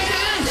and the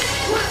end,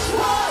 which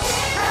was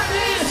and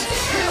is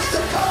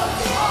to come,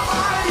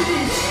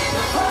 Almighty,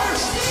 the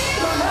first,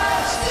 the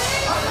last,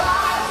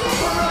 alive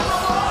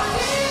forevermore,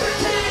 the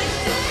King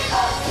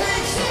of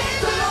kings,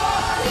 the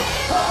Lord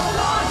of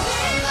lords.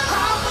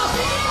 Alpha,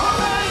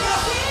 Omega,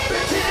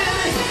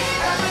 beginning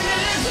and the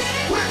end,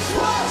 which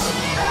was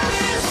and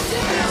is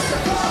to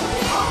come,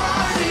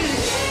 Almighty,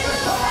 the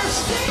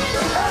first,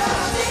 the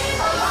last,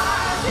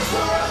 alive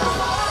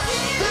forevermore,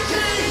 the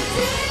King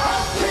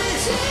of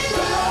kings,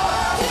 the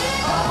Lord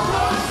of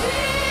lords.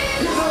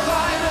 He's the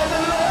lion of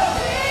the lamb.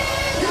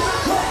 He's the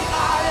great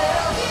I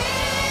am.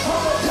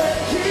 From the dead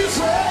he is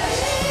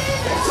raised,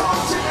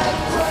 exalted and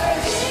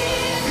praised.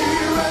 He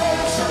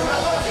reigns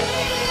forever.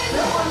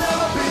 There will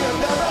never be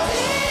another.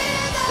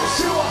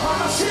 Yeshua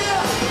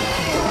HaMashiach,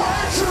 the way,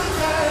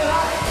 truth, and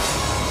life.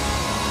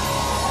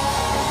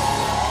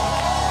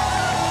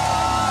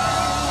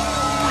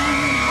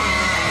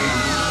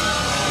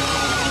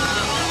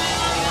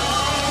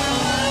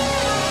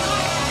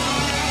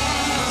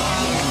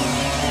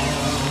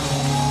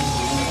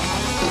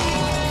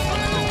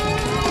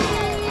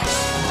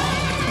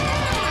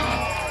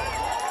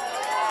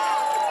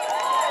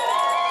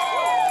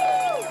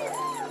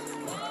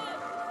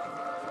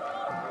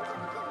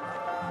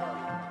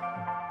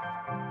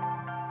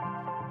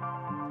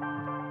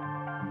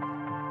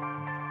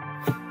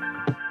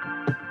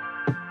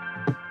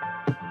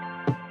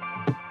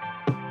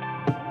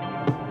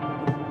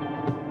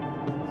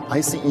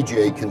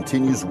 ICEJ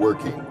continues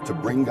working to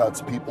bring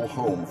God's people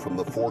home from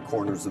the four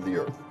corners of the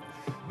earth.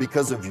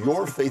 Because of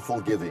your faithful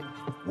giving,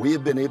 we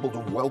have been able to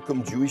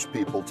welcome Jewish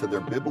people to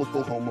their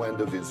biblical homeland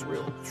of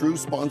Israel through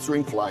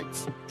sponsoring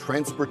flights,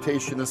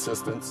 transportation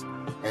assistance,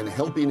 and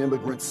helping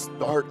immigrants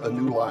start a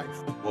new life.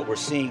 What we're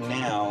seeing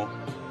now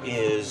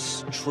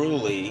is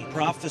truly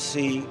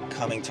prophecy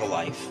coming to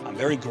life. I'm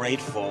very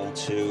grateful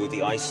to the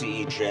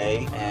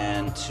ICEJ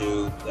and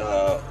to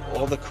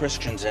all the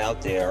Christians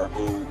out there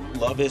who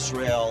love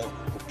Israel,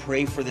 who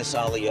pray for this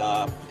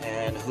Aliyah,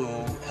 and who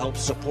help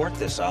support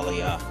this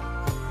Aliyah.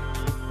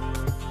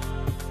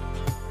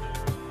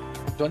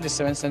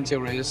 27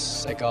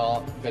 centuries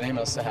ago,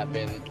 Benimus had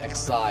been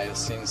exiled.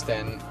 Since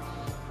then,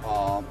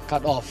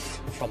 cut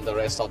off from the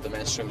rest of the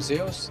mainstream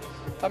Jews.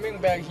 Coming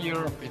back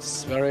here,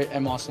 it's very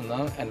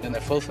emotional, and then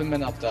the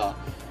fulfillment of the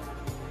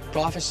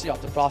prophecy of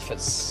the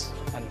prophets,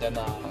 and then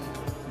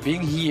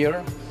being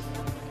here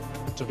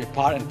to be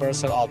part and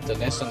parcel of the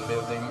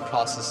nation-building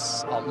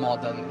process of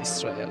modern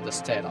Israel, the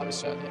state of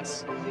Israel. Yes.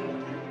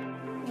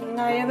 እና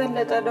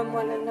የበለጠ ደግሞ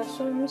ለነሱ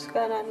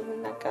ምስጋና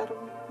የምናቀርብ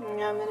እኛ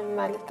ምንም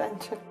ማለት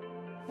አንችልም።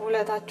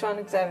 ውለታቸውን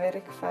እግዚአብሔር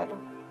ይክፈለው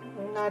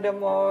እና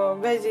ደግሞ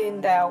በዚህ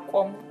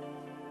እንዳያቆሙ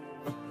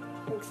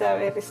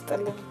እግዚአብሔር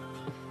ይስጥልን።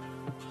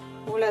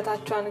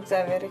 ውለታቸውን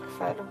እግዚአብሔር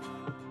ይክፈለው።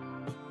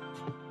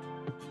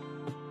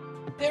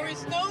 There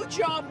is no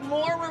job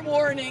more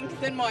rewarding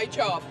than my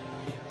job.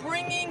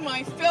 Bringing my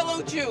fellow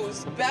Jews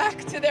back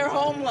to their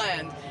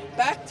homeland,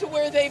 back to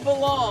where they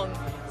belong,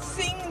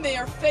 seeing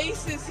their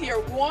faces here,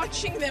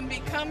 watching them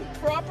become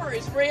proper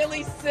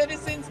Israeli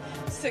citizens,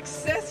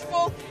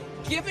 successful,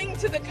 giving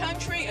to the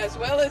country as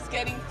well as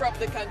getting from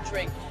the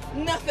country.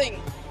 Nothing,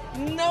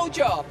 no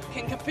job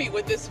can compete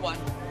with this one.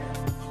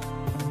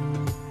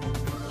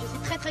 Je suis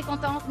très très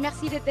contente.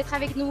 Merci d'être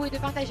avec nous et de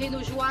partager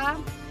nos joies.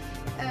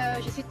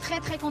 Je suis très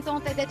très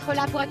contente d'être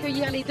là pour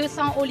accueillir les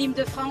 200 Olim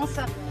de France.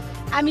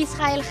 Am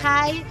Israël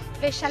Chai,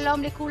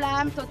 Veshalom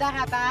Lekulam, Toda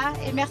Rabba,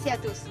 et merci à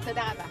tous.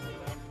 Toda Rabba.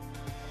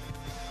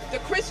 The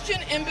Christian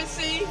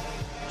Embassy,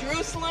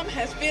 Jerusalem,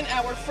 has been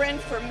our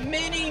friend for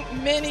many,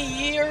 many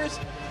years.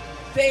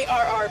 They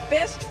are our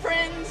best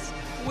friends.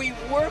 We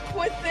work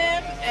with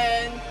them,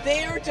 and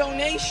their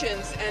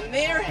donations and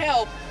their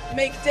help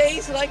make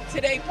days like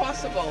today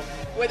possible.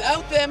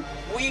 Without them,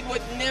 we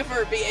would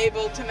never be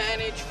able to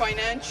manage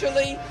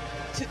financially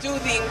to do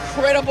the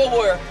incredible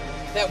work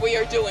that we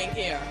are doing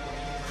here.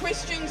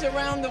 Christians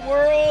around the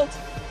world,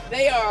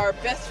 they are our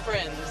best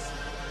friends.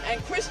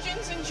 And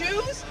Christians and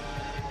Jews,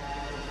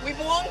 we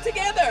belong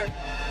together.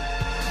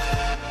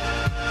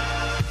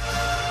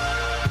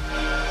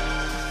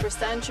 For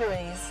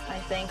centuries, I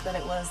think that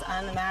it was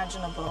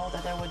unimaginable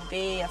that there would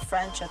be a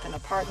friendship and a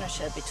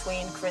partnership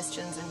between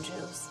Christians and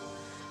Jews.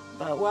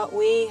 But what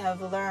we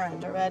have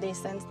learned already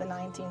since the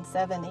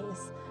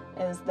 1970s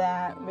is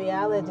that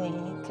reality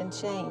can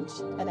change,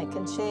 and it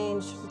can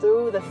change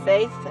through the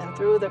faith and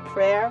through the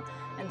prayer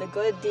and the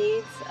good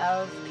deeds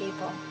of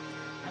people.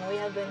 And we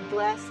have been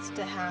blessed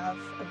to have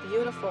a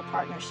beautiful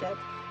partnership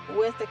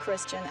with the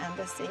Christian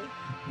Embassy,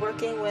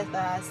 working with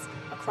us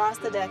across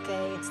the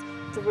decades,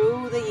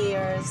 through the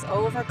years,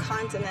 over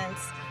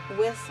continents,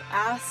 with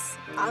us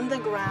on the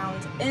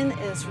ground in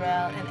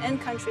Israel and in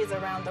countries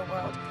around the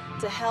world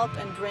to help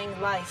and bring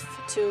life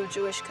to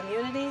Jewish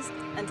communities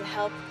and to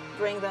help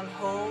bring them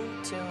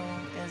home to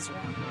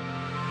Israel.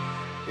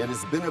 It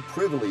has been a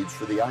privilege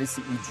for the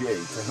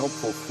ICEJ to help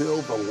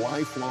fulfill the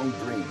lifelong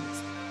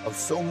dreams of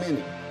so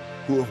many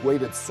who have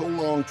waited so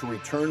long to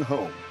return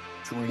home,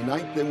 to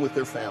reunite them with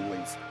their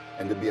families,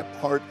 and to be a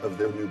part of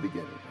their new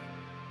beginning.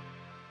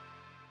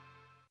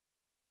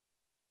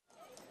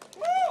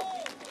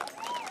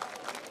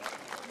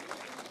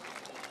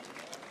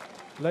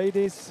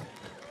 Ladies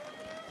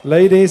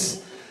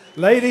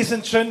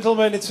and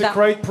gentlemen, it's a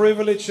great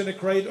privilege and a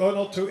great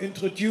honor to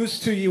introduce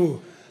to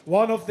you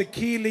one of the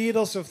key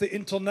leaders of the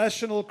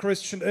International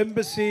Christian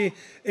Embassy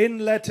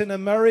in Latin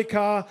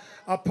America,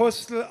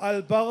 Apostle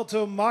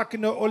Alberto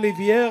Magno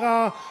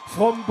Oliveira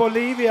from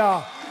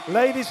Bolivia.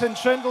 Ladies and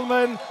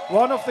gentlemen,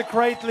 one of the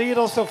great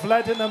leaders of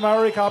Latin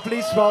America,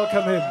 please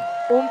welcome him.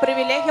 Un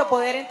privilegio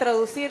poder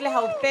introducirles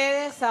a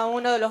ustedes a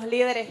uno de los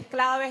líderes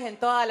claves en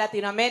toda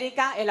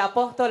Latinoamérica, el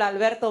apóstol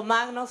Alberto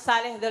Magno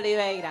Sales de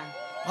Oliveira.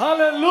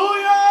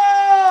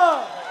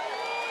 ¡Aleluya!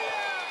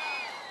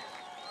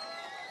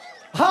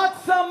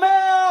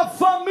 ¡Haxamea,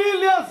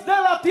 familias de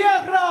la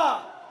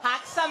tierra!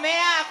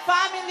 Haxamea,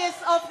 families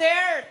of the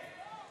earth.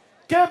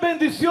 ¡Qué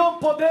bendición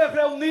poder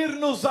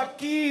reunirnos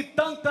aquí,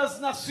 tantas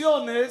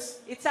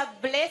naciones! It's a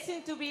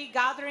blessing to be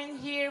gathering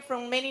here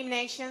from many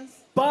nations.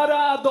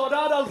 Para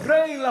adorar al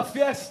Rey en la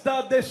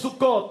fiesta de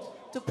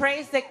Sukkot. To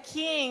praise the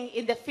King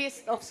in the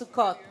feast of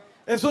Sukkot.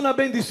 Es una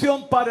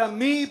bendición para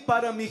mí,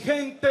 para mi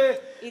gente,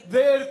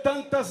 ver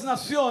tantas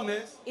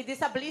naciones. It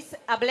is a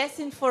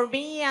blessing for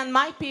me and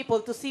my people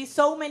to see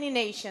so many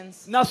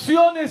nations.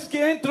 Naciones que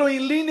entran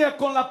en línea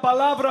con la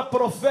palabra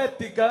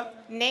profética.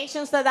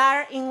 Nations that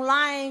are in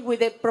line with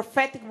the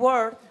prophetic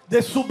word.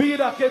 De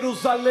subir a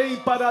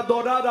Jerusalén para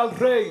adorar al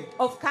Rey.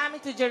 Of coming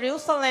to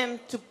Jerusalem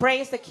to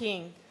praise the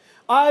King.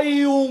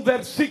 Hay un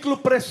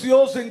versículo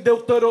precioso en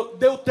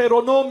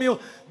Deuteronomio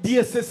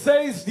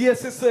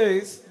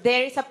 16:16.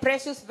 There is a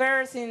precious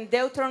verse in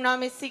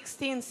Deuteronomy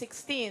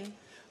 16:16.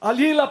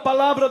 Allí la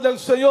palabra del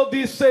Señor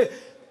dice,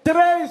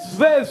 3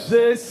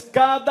 veces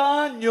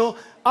cada año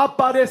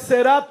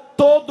aparecerá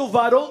todo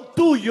varón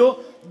tuyo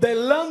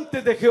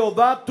delante de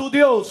Jehová tu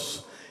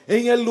Dios,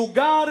 en el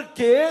lugar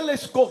que Él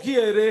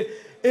escogiere,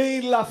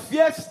 en la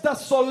fiesta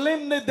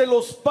solemne de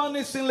los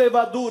panes sin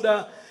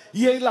levadura,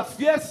 y en la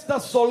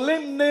fiesta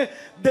solemne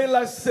de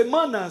las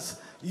semanas,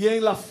 y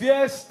en la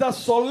fiesta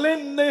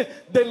solemne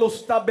de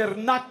los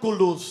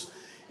tabernáculos.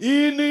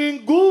 Y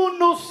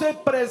ninguno se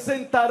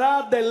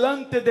presentará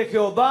delante de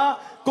Jehová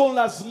con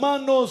las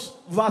manos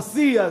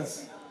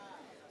vacías.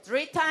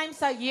 3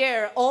 times a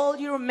year all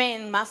your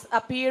men must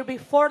appear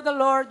before the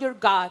Lord your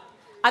God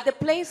at the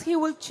place he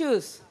will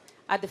choose,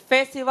 at the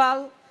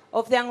festival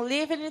of the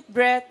unleavened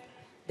bread,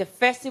 the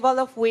festival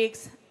of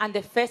weeks, and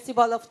the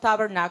festival of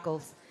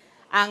tabernacles.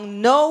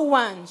 And no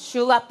one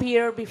should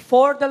appear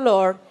before the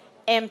Lord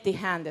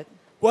empty-handed.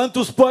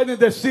 ¿Cuántos pueden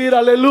decir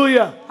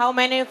aleluya? How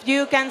many of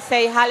you can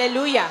say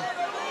hallelujah?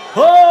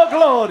 Oh,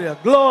 gloria,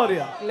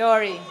 gloria.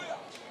 Glory.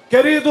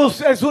 Queridos,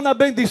 es una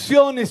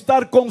bendición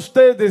estar con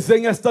ustedes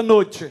en esta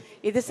noche.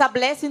 It is a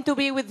blessing to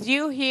be with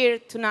you here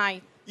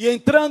tonight. Y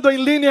entrando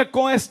en línea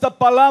con esta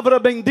palabra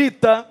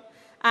bendita.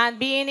 And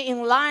being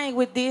in line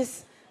with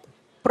this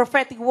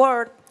prophetic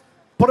word.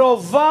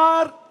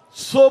 Probar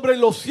sobre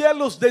los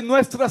cielos de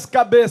nuestras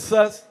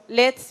cabezas,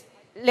 let's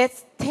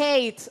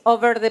state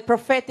over the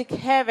prophetic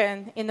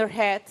heaven in our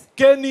heads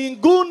que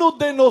ninguno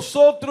de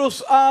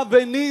nosotros ha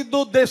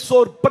venido de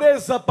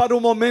sorpresa para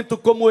un momento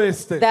como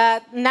este.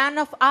 that none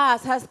of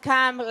us has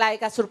come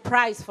like a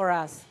surprise for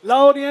us.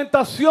 La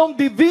orientación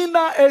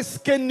divina es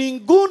que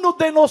ninguno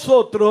de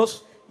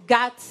nosotros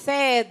God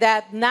said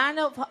that none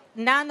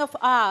of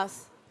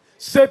us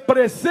se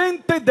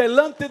presente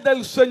delante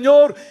del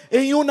Señor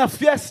en una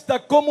fiesta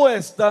como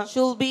esta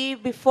should be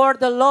before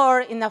the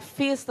Lord in a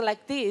feast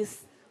like this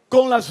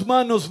con las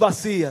manos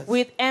vacías.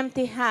 with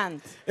empty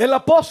hands. El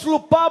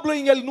apóstol Pablo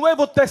en el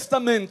Nuevo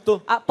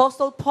Testamento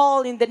Apostle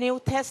Paul in the New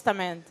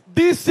Testament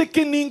dice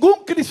que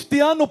ningún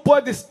cristiano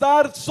puede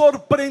estar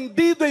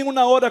sorprendido en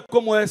una hora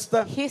como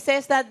esta, he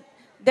says that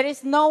there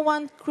is no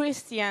one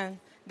Christian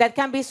that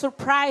can be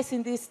surprised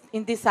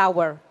in this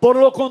hour. por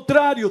lo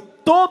contrario,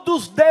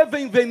 todos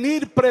deben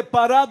venir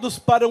preparados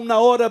para una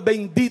hora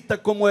bendita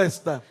como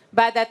esta.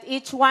 But that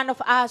each one of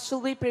us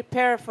should be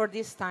prepared for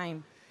this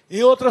time.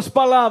 En otras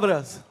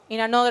palabras, In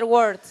other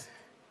words,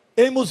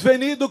 hemos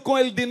venido con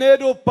el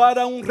dinero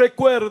para un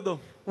recuerdo.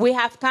 we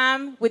have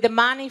come with the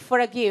money for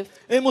a gift.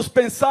 Hemos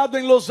pensado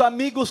en los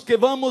amigos que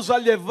vamos a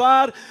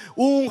llevar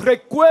un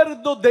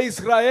recuerdo de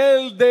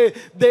Israel,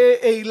 de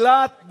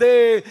Eilat,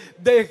 de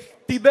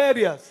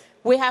Tiberias.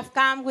 We have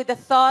come with the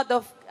thought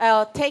of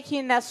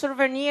taking a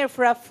souvenir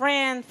for a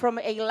friend from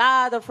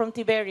Eilat or from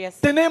Tiberias.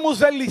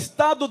 Tenemos el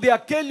listado de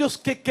aquellos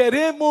que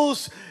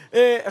queremos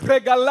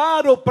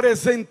regalar o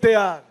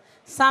presentear.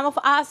 Some of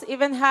us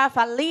even have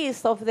a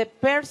list of the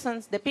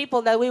persons, the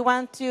people that we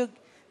want to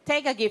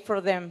take a gift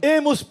for them.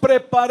 Hemos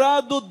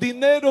preparado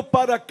dinero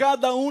para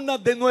cada una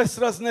de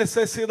nuestras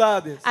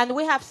necesidades. And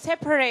we have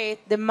separated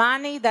the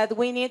money that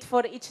we need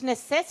for each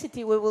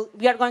necessity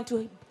we are going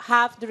to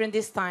have during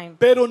this time.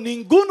 Pero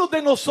ninguno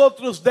de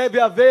nosotros debe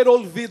haber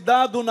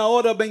olvidado una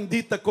hora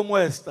bendita como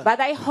esta.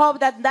 But I hope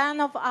that none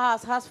of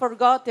us has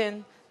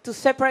forgotten to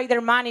separate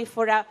their money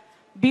for a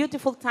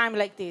beautiful time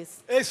like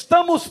this.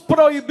 Estamos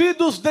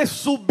prohibidos de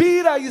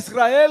subir a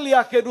Israel y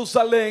a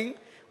Jerusalén.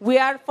 We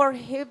are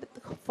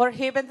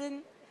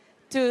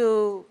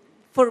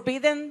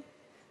forbidden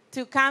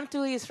to come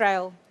to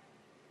Israel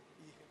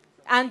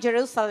and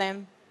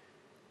Jerusalem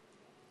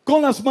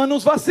Con las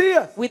manos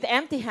vacías. with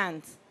empty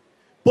hands.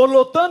 Por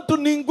lo tanto,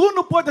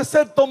 ninguno puede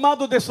ser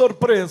tomado de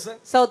sorpresa.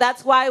 So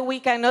that's why we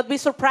cannot be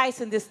surprised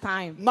in this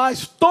time.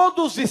 Mas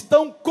todos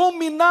estão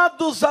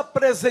combinados a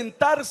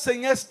apresentar-se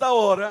em esta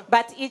hora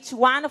But each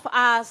one of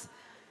us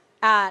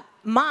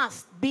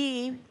must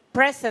be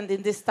present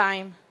in this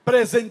time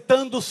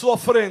presentando sua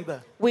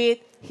ofrenda. with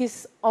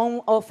his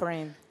own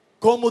offering.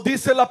 Como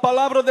dice la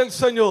palabra del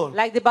Señor,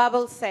 Like the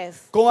Bible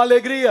says, con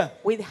alegría,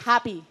 with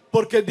happy.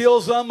 porque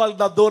Deus ama al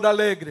dador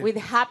alegre. With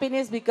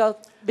happiness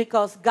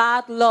because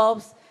God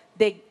loves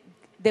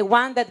the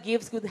one that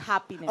gives good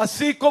happiness.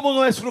 Así como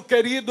nuestro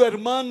querido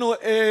hermano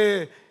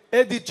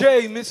Eddie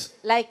James,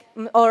 Like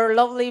our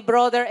lovely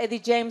brother Eddie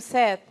James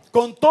said,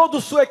 con todo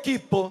su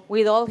equipo,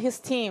 with all his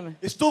team,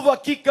 estuvo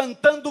aquí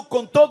cantando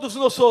con todos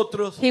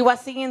nosotros. he was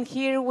singing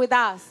here with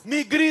us.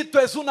 Mi grito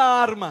es una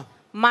arma.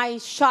 My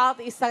shout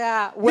is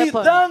a Mi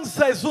weapon.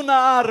 danza es una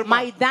arma.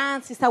 My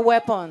dance is a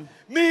weapon.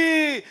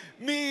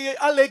 Mi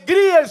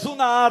alegría es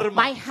una arma.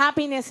 My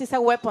happiness is a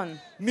weapon.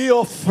 Mi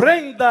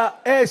ofrenda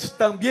es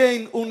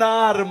también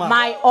una arma.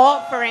 My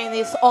offering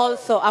is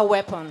also a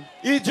weapon.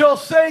 Y yo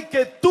sé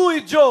que tú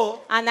y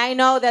yo And I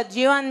know that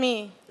you and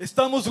me,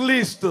 estamos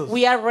listos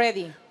we are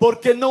ready.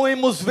 porque no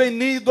hemos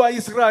venido a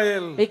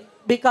Israel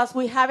Because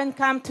we haven't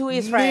come to ni a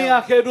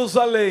Israel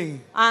Jerusalén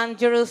and con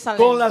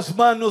Jerusalem las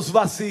manos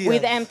vacías.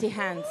 with empty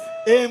hands.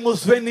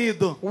 Hemos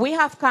venido We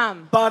have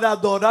come para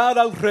adorar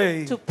al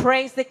Rey to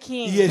praise the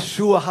King,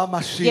 Yeshua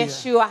HaMashiach.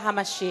 Yeshua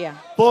HaMashiach.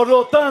 Por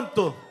lo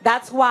tanto,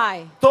 That's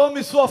why,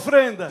 tome su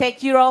ofrenda.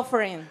 take your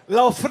offering.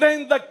 La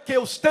ofrenda que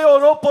usted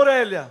oró por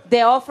ella,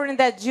 The offering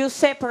that you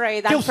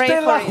separate que and pray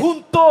usted for la it,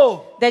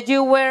 juntó that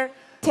you were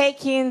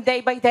taking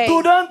day by day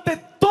durante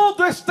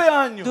todo este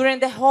año during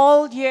the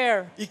whole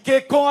year, y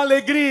que con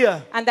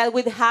alegría and that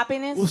with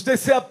happiness usted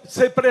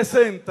se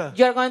presenta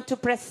you're going to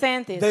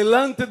present it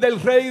delante del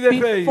Rey de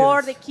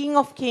before the Reyes, King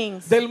of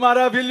Kings, del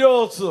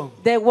maravilloso,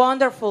 the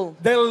wonderful,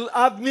 del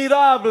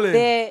admirable,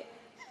 the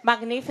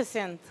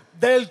magnificent,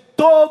 del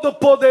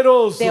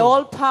todopoderoso, the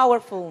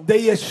all-powerful,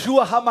 de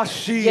Yeshua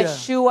HaMashiach.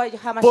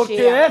 Yeshua Porque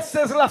HaMashiach.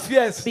 esa es la Because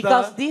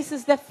fiesta this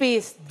is the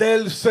feast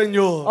del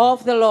Señor.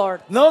 of the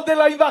Lord. No de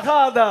la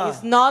embajada,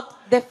 It's not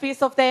the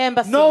feast of the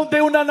embassy. no de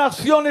una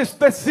nación It's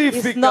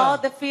específica,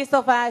 not the feast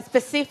of a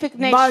specific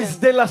mas nation.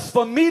 de las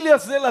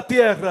familias de la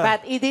tierra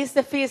But it is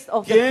the feast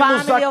of que the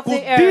hemos family of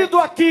the earth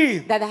acudido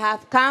aquí that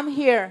have come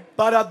here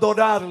para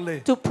adorarle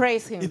to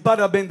praise y Him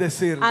para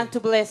bendecirle. and to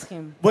bless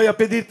Him. Voy a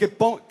pedir que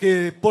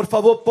por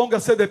favor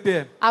póngase de pie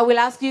I will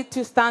ask you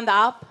to stand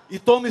up y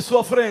tome su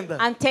ofrenda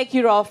and take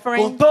your con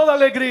offering toda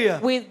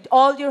alegría, with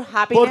all your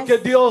happiness, porque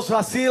Dios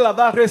así la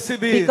va a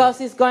recibir. because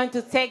He's going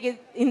to take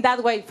it in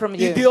that way from Y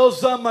you.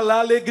 Dios ama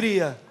la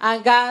alegría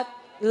And God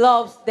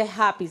loves the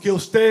happiness. que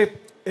usted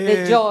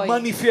the joy,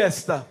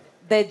 manifiesta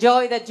the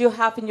joy that you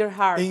have in your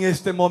heart en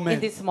este in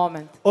momento. this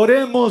moment.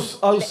 Oremos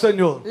al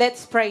Señor.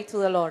 Let's pray to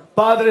the Lord.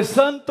 Padre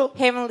Santo,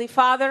 Heavenly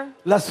Father,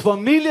 las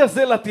familias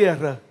de la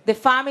tierra the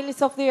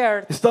families of the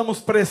earth estamos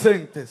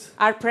presentes,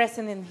 are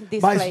present in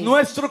this mas place.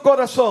 nuestro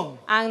corazón,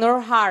 And our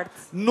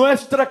hearts,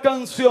 nuestra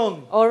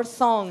canción, our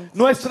songs,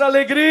 nuestra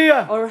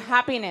alegría, our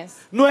happiness,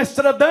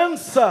 nuestra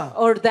danza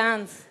our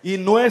dance, y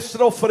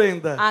nuestra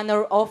ofrenda and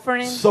our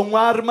offerings son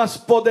armas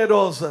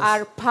poderosas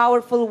are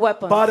powerful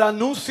weapons para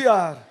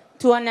anunciar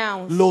to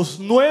announce los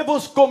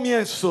nuevos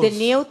comienzos the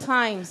new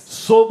times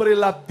sobre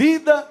la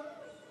vida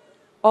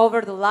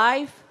over the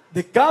life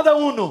de cada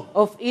uno,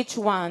 of each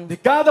one, de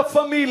cada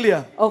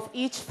familia, of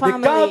each de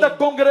family, cada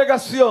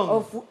congregación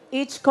of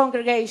each y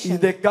congregation,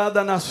 de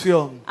cada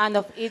nación. and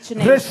of each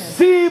nation.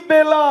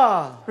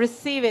 Recíbela,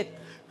 Receive it,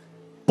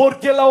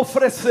 porque la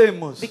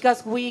ofrecemos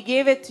because we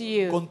give it to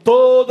you con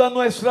toda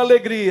nuestra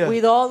alegría,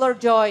 with all our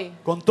joy,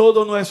 con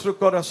todo nuestro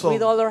corazón,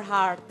 with all our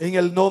heart, en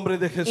el nombre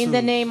de Jesús. in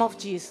the name of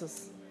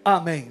Jesus.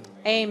 Amén.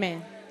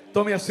 Amen.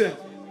 Tome asiento.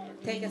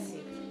 Take a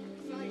seat.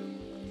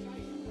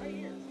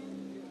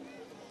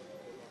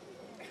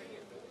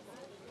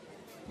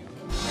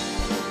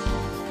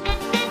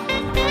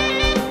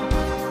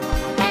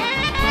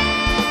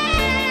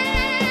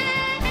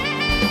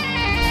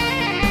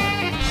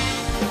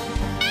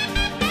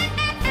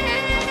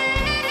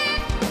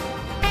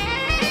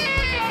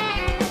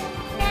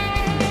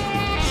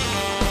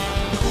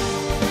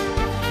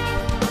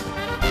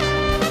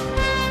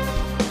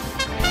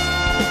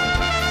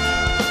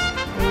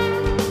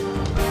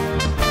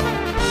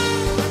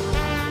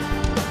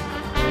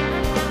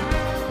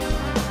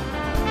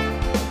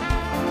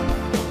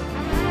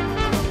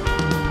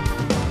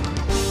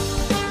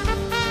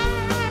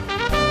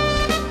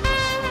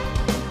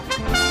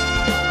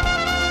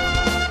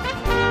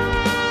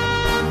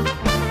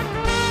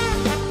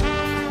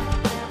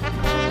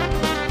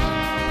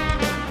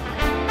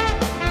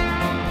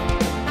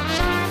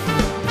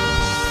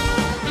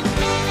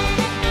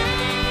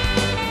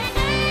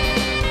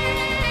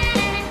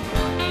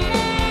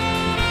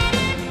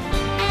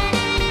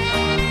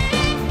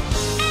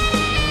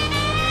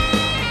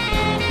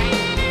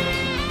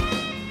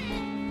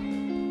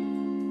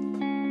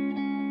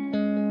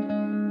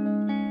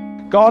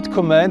 God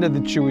commanded the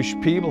Jewish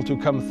people to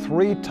come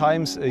 3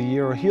 times a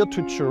year here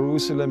to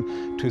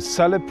Jerusalem to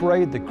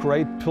celebrate the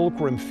great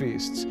pilgrim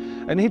feasts.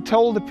 And he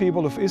told the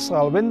people of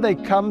Israel, when they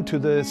come to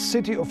the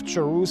city of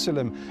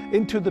Jerusalem,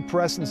 into the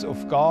presence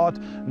of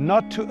God,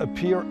 not to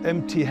appear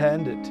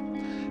empty-handed.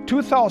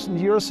 2,000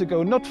 years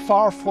ago, not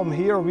far from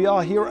here, we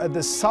are here at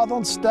the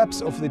southern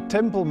steps of the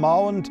Temple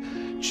Mount.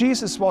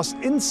 Jesus was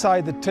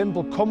inside the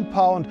temple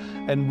compound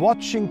and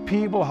watching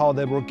people how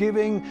they were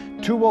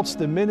giving towards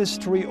the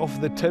ministry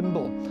of the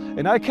temple.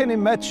 And I can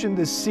imagine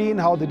the scene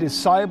how the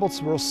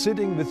disciples were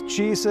sitting with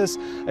Jesus,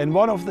 and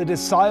one of the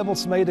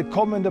disciples made a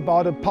comment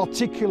about a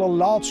particular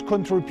large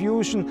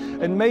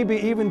contribution, and maybe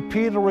even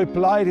Peter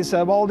replied, he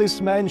said, well, this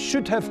man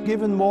should have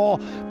given more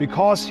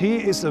because he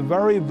is a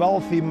very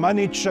wealthy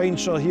money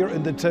changer here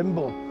in the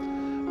temple.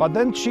 But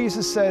then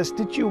Jesus says,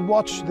 did you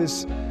watch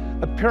this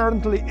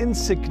apparently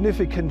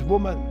insignificant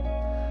woman?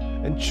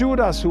 And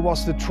Judas, who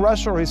was the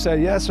treasurer, he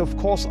said, yes, of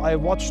course, I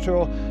watched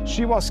her.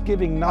 She was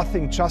giving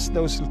nothing, just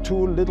those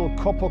 2 little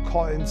copper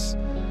coins.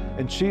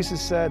 And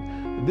Jesus said,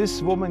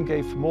 this woman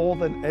gave more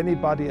than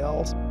anybody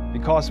else,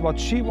 because what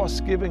she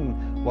was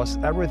giving was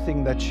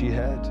everything that she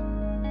had.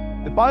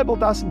 The Bible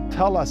doesn't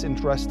tell us,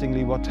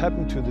 interestingly, what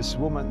happened to this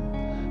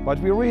woman. But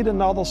we read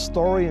another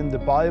story in the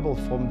Bible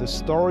from the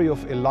story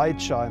of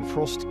Elijah in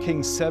 1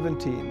 Kings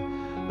 17.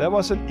 There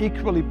was an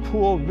equally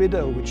poor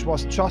widow which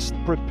was just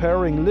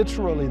preparing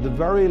literally the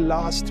very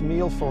last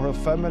meal for her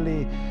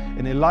family,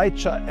 and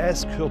Elijah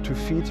asked her to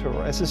feed her.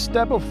 As a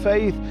step of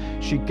faith,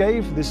 she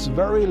gave this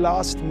very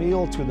last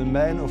meal to the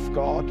man of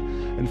God,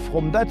 and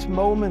from that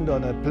moment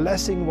on, a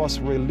blessing was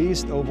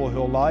released over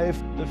her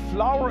life. The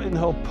flour in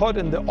her pot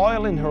and the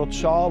oil in her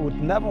jar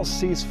would never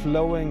cease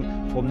flowing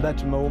from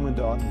that moment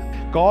on.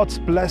 God's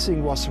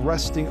blessing was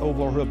resting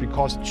over her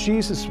because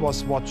Jesus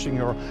was watching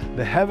her.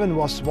 The heaven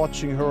was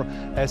watching her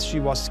as she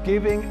was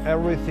giving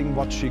everything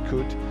what she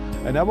could.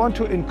 And I want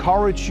to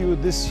encourage you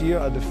this year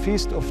at the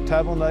Feast of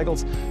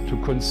Tabernacles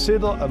to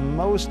consider a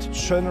most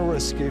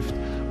generous gift.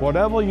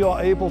 Whatever you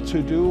are able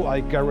to do, I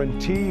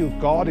guarantee you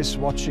God is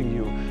watching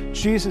you.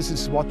 Jesus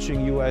is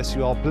watching you as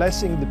you are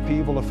blessing the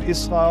people of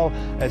Israel,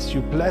 as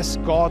you bless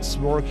God's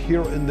work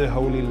here in the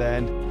Holy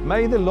Land.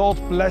 May the Lord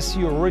bless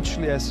you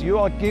richly as you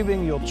are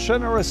giving your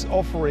generous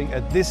offering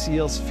at this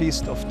year's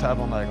Feast of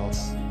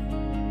Tabernacles.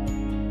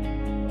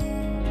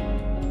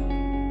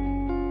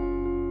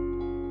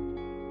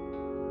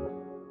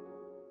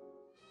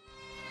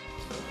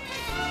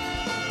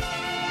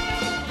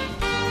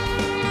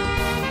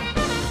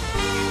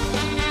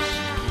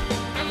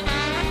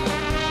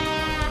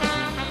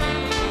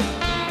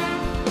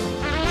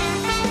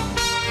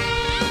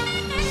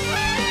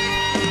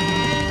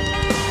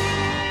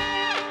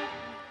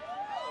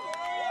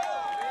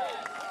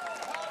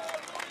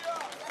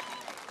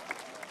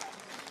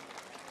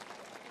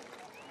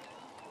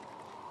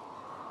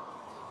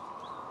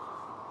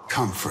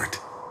 comfort,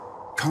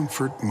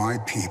 comfort my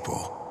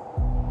people.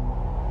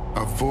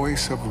 A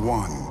voice of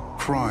one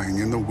crying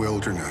in the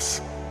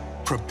wilderness,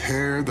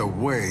 prepare the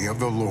way of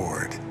the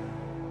Lord.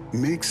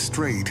 Make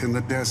straight in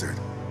the desert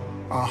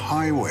a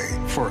highway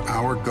for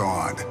our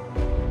God.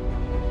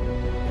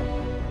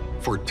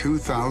 For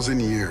 2,000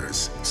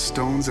 years,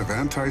 stones of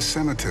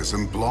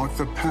anti-Semitism blocked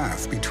the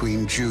path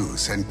between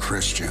Jews and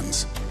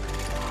Christians.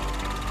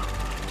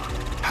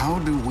 How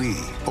do we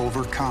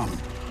overcome?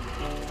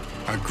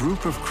 A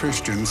group of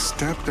Christians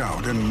stepped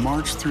out and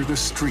marched through the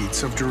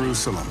streets of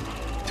Jerusalem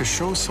to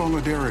show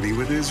solidarity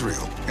with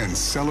Israel and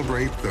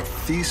celebrate the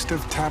Feast of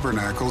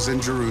Tabernacles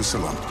in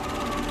Jerusalem.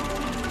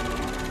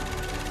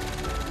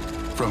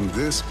 From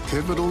this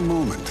pivotal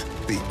moment,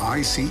 the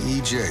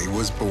ICEJ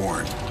was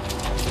born.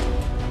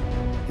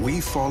 We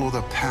follow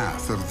the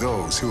path of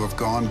those who have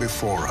gone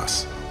before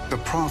us. The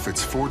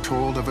prophets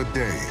foretold of a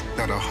day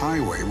that a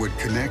highway would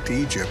connect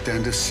Egypt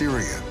and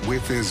Assyria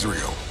with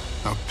Israel,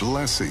 a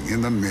blessing in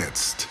the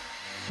midst.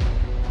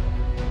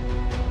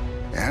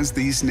 As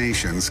these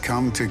nations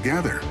come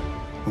together,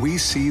 we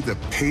see the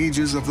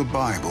pages of the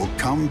Bible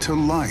come to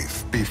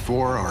life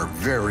before our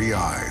very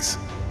eyes.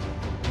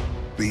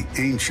 The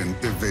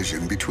ancient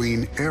division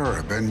between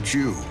Arab and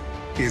Jew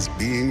is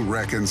being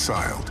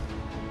reconciled.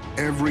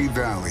 Every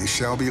valley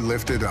shall be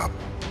lifted up,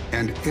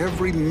 and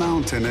every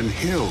mountain and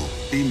hill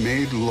be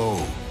made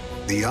low.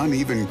 The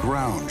uneven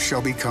ground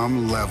shall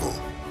become level,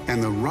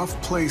 and the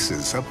rough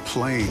places a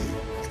plain,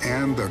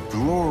 and the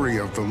glory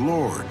of the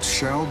Lord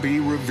shall be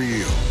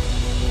revealed.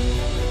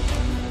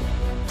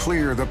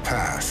 Clear the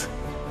path.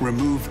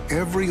 Remove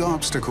every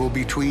obstacle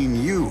between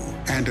you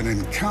and an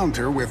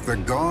encounter with the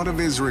God of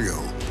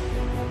Israel.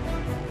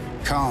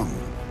 Come,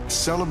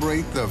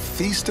 celebrate the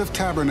Feast of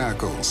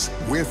Tabernacles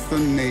with the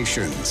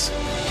nations.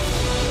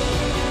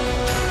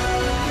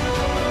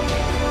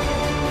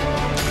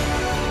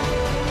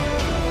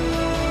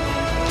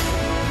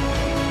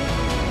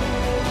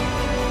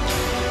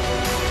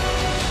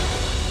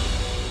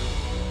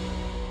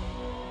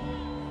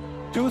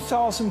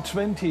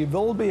 2020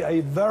 will be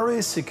a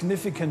very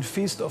significant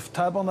Feast of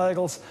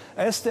Tabernacles,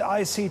 as the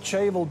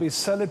ICJ will be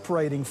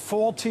celebrating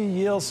 40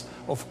 years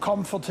of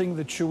comforting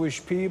the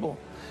Jewish people.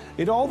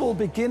 It all will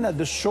begin at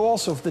the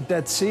shores of the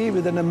Dead Sea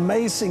with an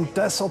amazing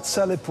desert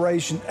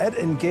celebration at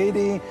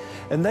En-Gedi,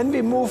 and then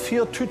we move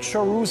here to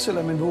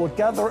Jerusalem and we'll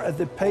gather at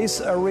the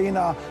Pace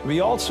Arena. We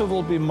also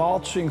will be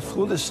marching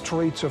through the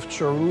streets of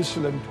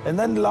Jerusalem, and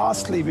then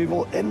lastly we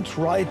will end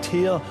right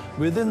here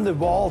within the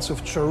walls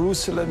of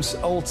Jerusalem's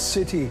old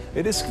city.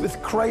 It is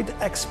with great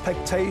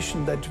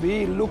expectation that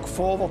we look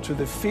forward to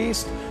the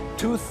feast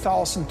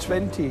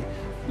 2020.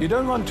 You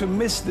don't want to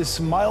miss this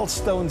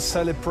milestone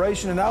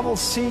celebration, and I will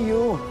see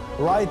you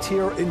right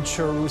here in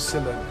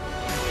Jerusalem.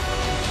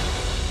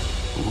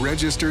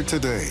 Register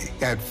today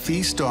at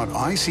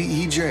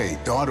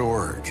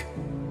feast.icej.org.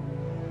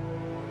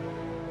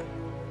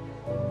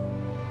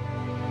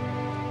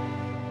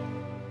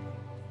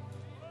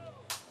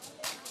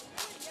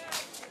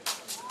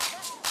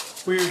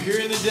 We are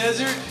here in the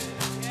desert,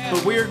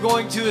 but we are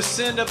going to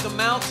ascend up the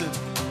mountain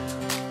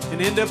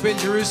and end up in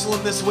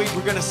Jerusalem this week.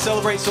 We're going to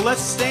celebrate. So let's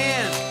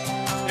stand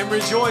and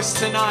rejoice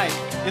tonight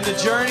in the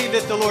journey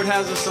that the Lord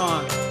has us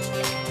on.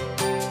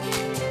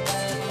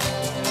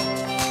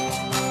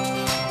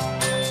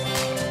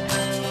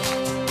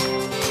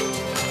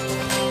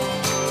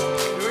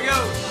 Here we go.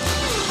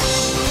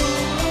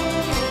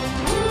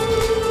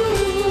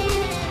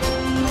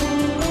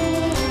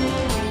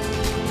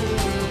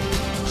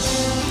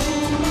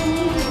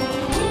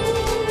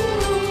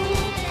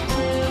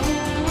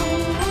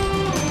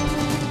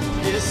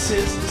 This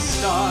is the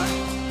start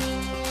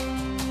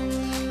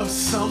of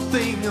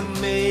something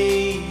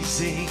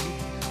amazing,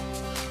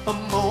 a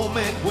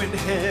moment when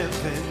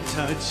heaven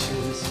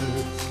touches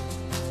earth.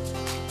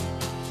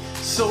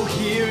 So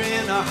here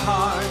in our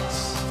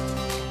hearts,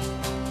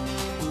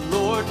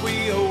 Lord,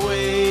 we are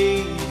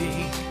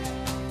waiting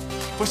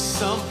for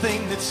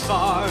something that's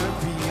far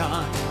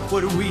beyond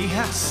what we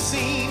have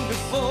seen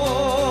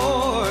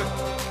before.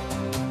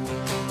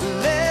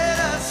 Let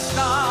us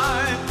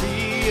start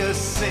the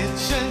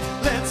ascension.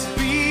 Let's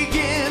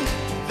begin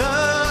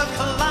the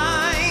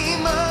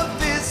climb of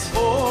this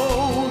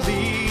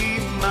holy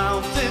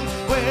mountain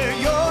where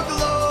your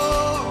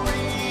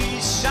glory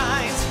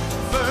shines.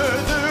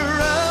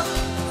 Further up,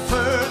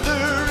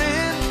 further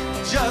in,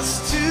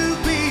 just to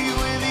be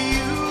with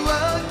you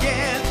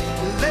again.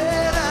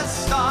 Let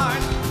us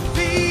start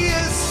the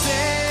ascension.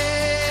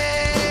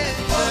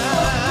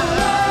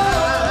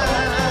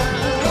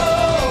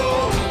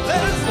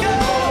 Let us go.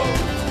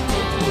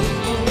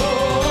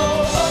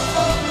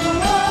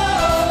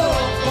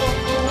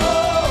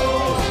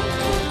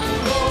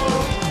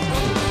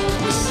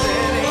 We're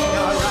setting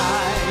our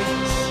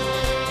eyes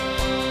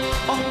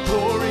on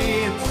glory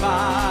and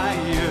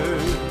fire,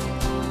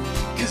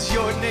 'cause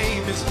your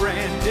name is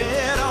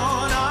branded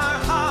on our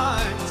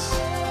hearts.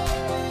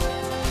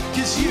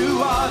 'Cause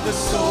you are the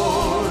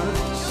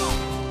source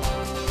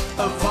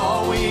of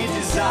all we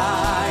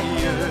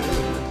desire.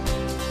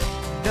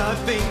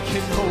 nothing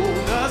can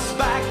hold us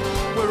back.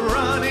 We're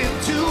running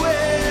to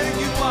where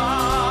you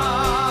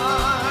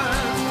are.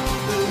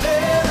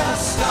 Let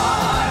us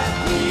start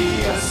the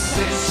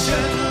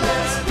ascension.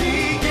 Let's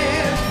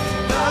begin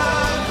the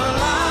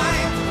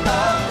climb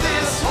of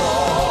this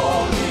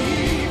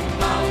holy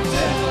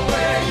mountain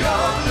where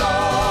your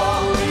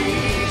glory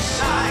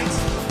shines.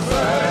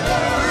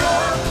 Further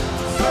up,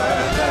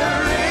 further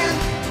in,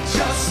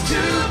 just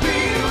to be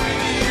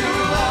with you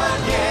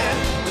again.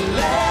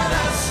 Let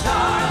us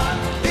start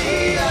the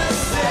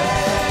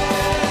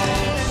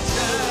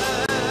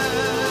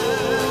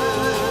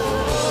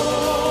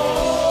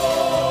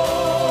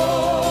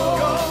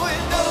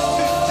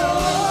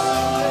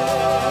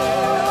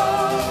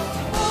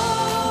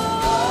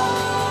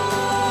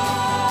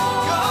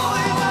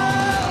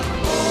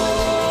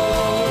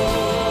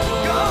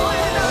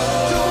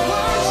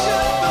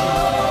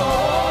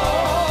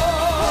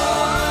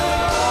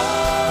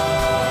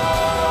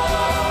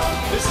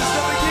This is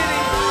the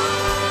beginning.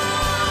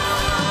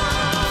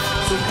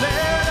 So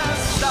let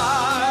us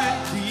start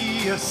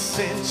the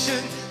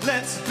ascension.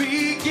 Let's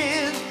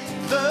begin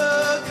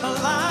the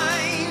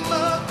climb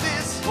of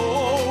this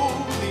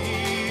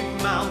holy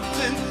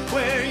mountain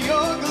where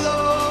your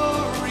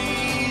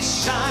glory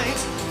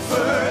shines.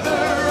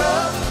 Further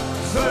up,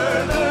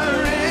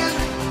 further in,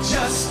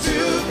 just to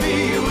be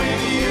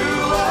with you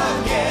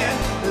again.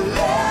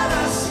 Let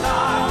us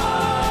start.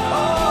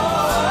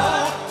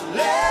 Oh,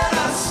 let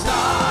us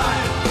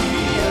start the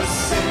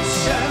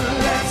ascension.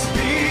 Let's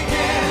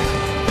begin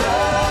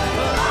the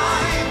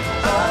climb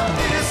of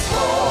this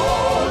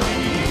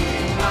holy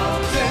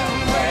mountain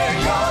where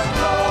your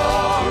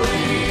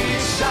glory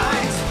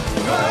shines.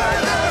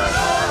 Further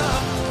up,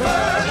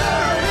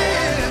 further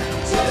in,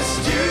 just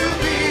to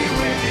be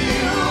with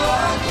you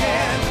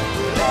again.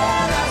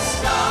 Let us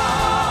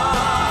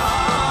start.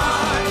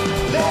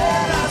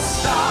 Let us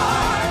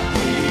start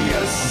the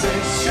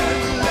ascension.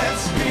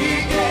 Let's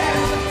begin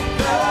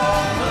the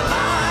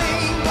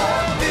climb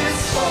of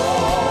this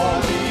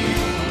holy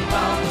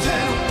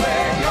mountain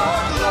where your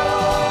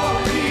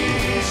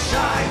glory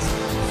shines.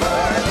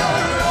 Further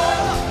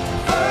up,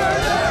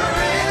 further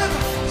in,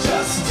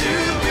 just to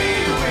be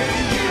with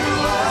you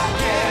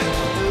again.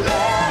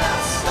 Let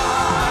us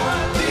start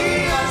the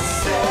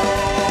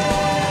ascension.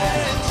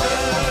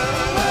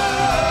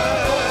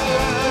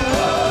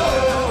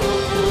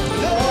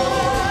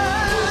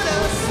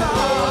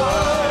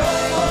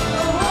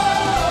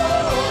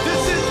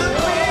 This is the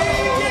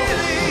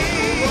beginning.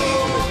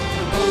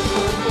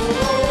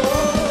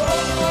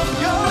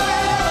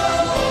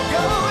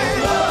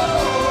 Going up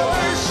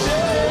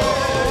worship.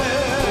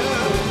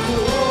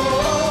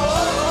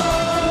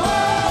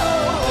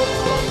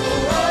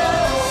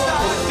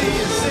 Start the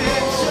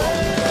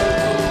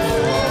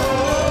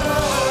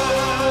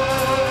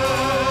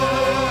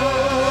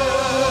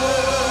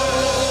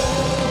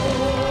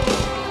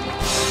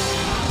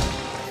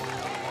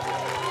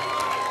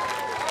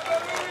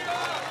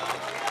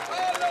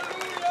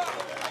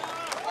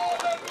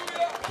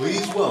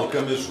Please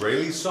welcome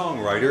Israeli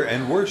songwriter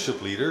and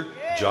worship leader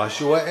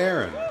Joshua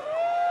Aaron.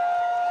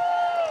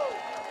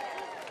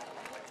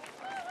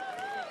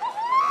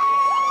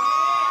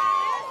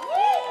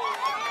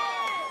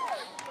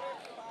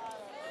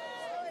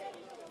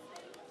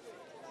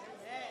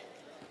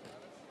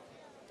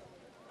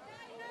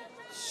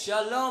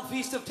 Shalom,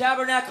 Feast of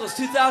Tabernacles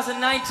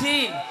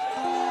 2019.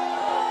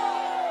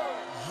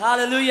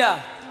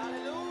 Hallelujah.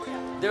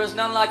 There is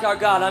none like our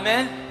God.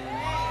 Amen.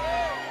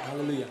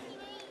 Hallelujah.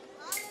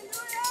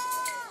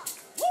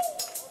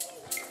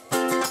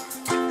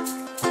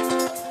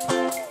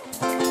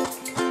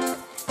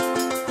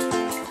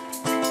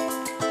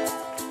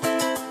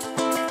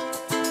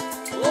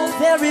 Oh,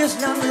 there is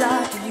none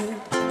like you.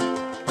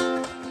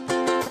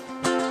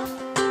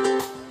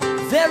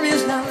 There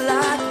is none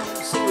like you.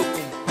 Sing with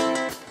me.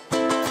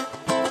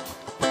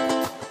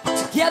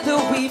 Together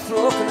we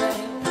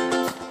proclaim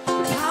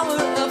the power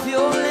of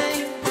your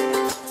name.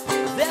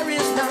 There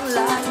is none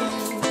like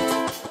you.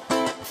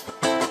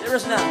 There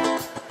is none.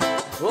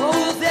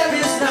 Oh, there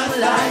is none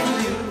like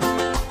you.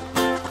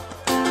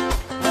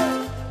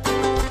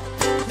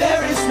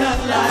 There is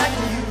none like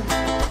you.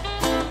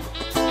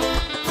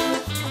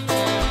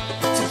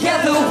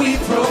 Together we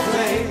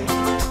proclaim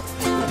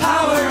the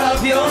power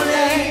of your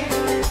name.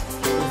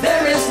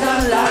 There is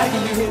none like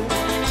you.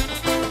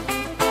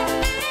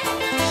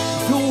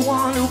 The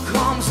one who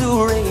calms the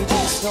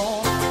raging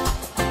storm,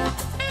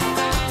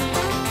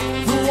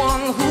 the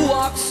one who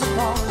walks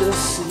upon the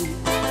sea.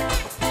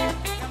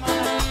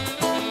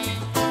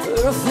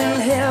 Earth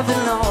and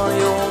heaven are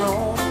your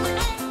own,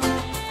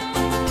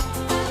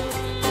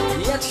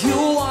 yet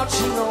you're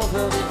watching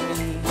over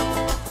me.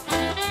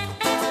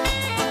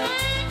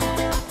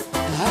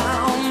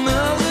 How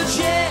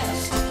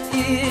majestic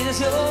is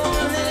your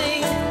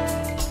name.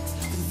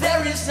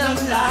 There is none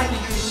like you.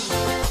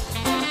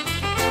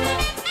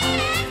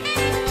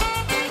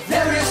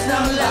 There is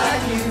none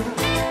like you.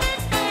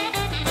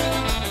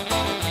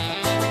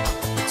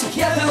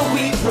 Together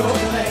we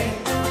proclaim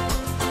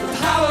the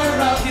power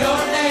of your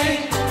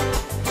name.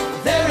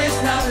 There is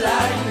none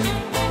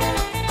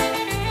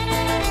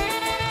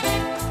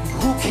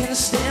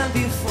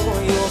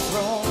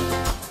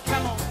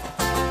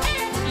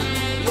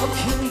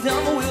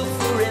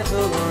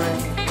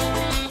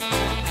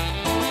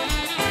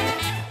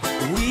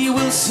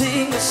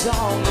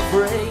song of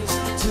praise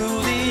to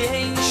the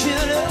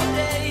Ancient of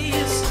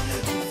Days.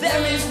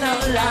 There is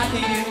none like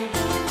you.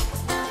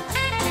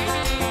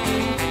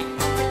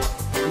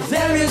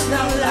 There is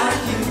none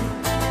like you.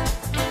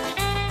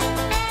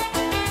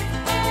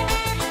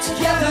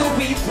 Together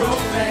we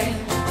proclaim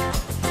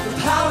the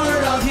power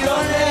of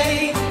your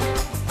name.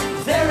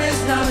 There is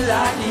none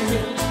like you.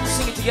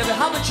 Sing it together.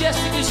 How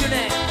majestic is your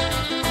name?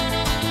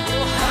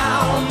 Oh,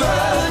 how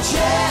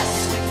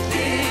majestic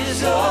is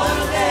your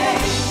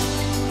name.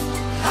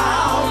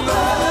 How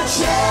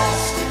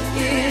majestic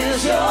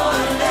is your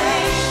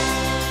name.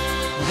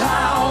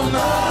 How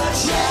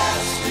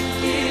majestic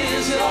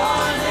is your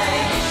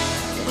name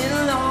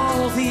in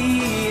all the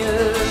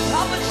earth.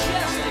 How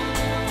majestic.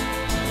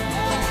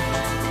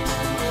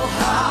 Oh,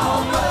 how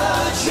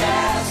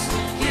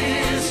majestic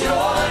is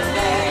your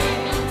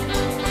name.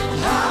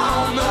 How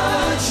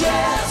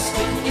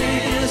majestic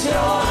is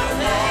your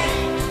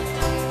name.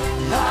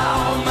 How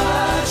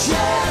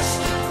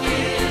majestic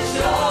is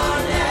your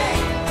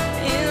name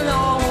in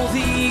all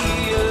the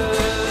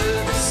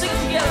earth. Sing it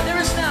together. There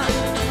is none.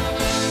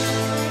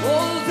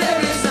 Oh,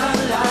 there is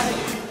none like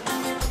you.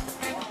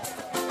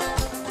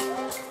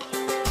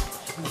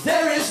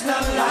 There is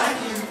none like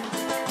you.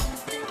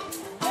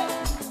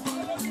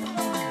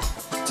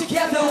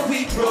 Together we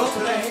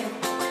proclaim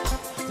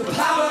the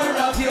power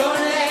of your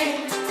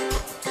name.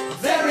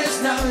 There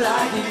is none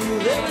like you.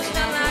 There is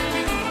none like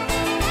you.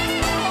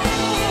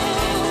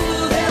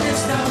 Oh, there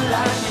is none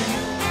like you.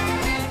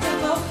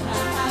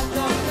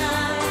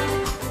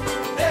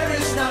 There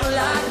is none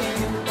like you.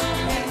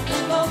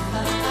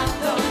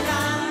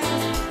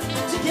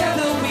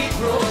 Together we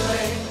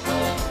proclaim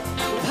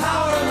the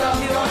power of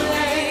your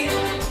name.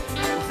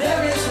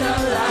 There is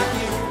none like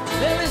you.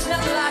 There is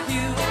none like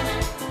you.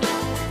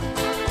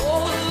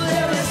 Oh,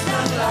 there is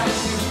none like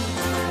you.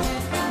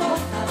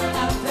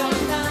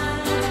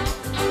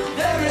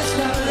 There is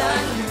none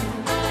like you.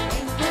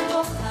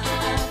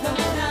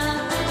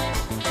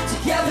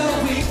 Together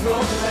we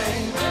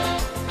proclaim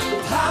the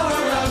power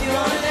of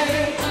your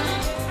name.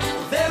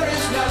 There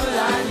is none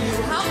like you.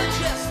 How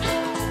majestic.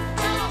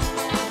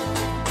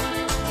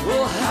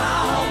 Oh,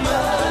 how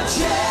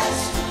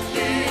majestic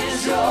is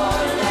your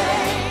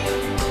name.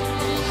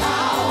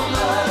 How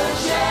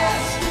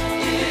majestic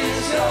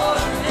is your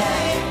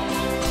name.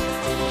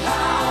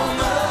 How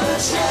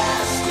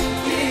majestic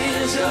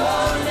is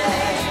your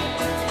name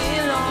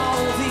in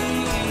all the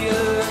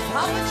earth.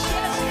 How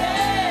majestic.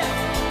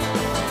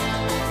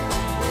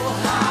 Oh,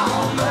 how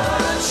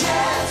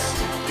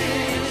majestic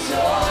is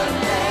your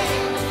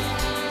name.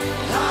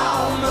 How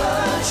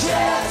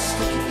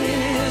majestic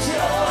is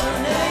your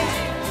name.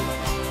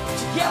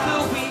 Together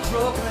we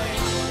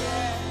proclaim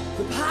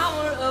the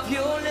power of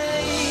your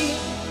name.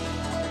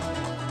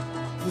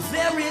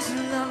 There is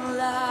none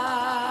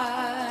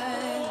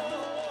like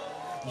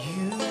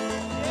you.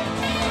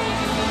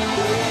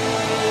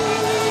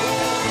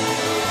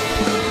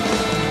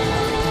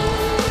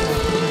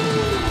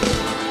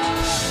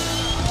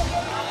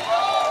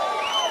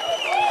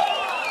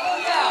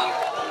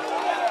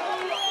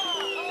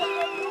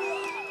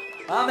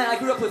 Amen. I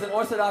grew up with an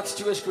Orthodox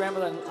Jewish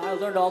grandmother and I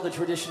learned all the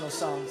traditional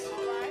songs.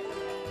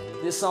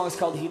 This song is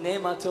called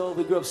Hine Mato.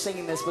 We grew up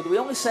singing this, but we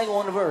only sang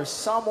one verse.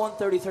 Psalm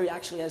 133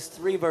 actually has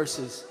 3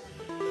 verses.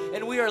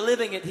 And we are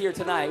living it here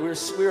tonight.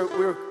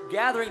 We're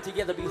gathering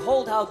together.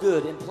 Behold how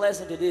good and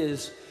pleasant it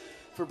is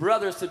for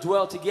brothers to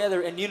dwell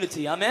together in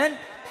unity. Amen?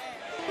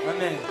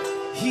 Amen.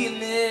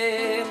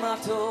 Hine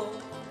Mato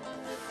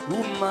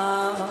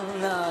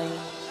Umanai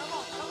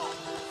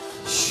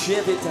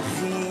Shevet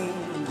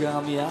Achim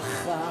Gam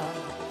Yachad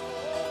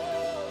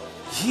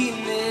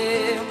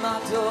Hine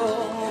Mato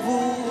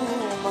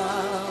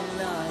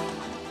Umanai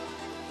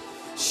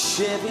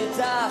Shevet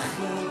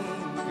Achim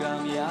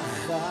Gam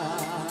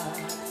Yachad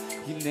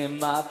Hine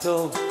Mato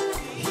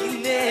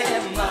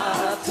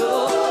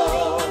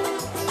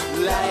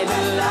Lai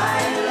lai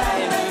lai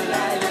lai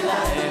lai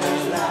lai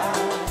lai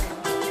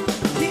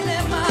Hine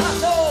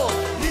Mato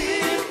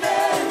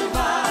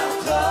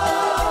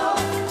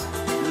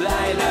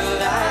Lai lai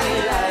lai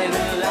lai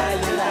lai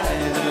lai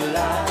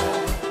lai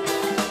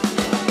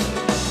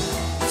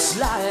It's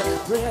like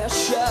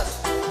precious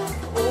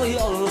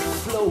oil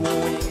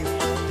flowing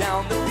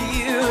down the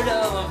beard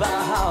of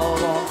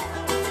our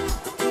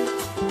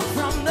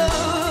from the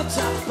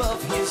top of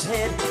his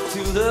head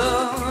to the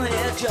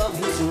edge of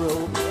his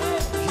robe.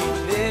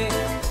 Hine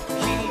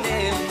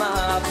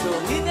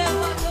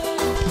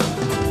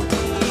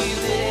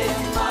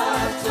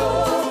mato,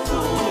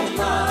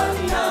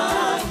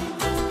 umanai,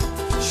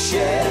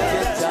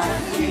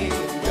 shetachim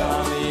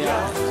gam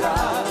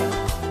yachad.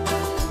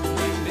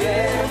 Hine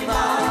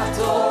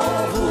mato,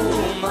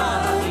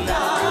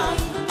 umanai,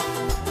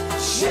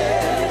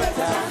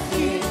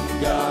 shetachim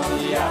gam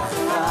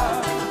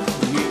yachad.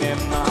 Hine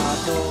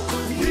mato,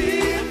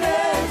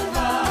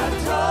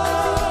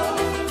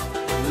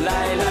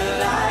 lai lai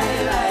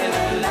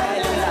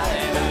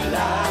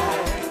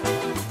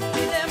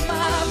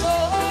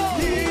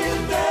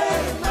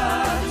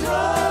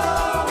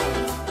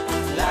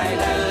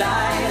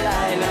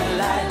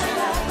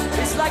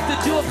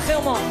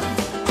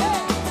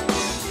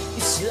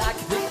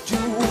the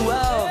dew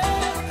of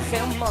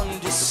Hermon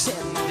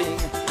descending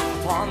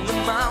upon the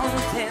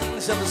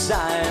mountains of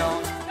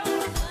Zion.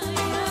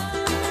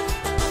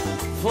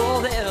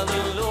 For there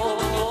the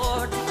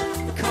Lord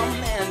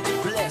commanded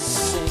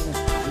blessing,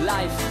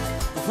 life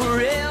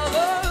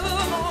forever.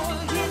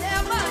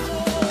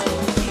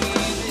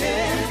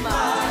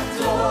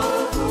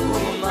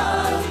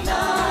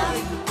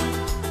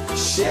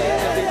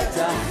 שבת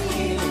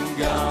אחים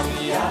גם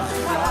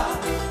יחד,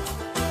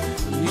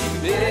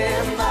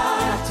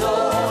 מה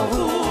טוב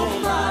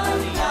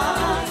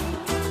ומעניין.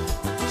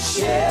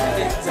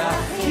 שבת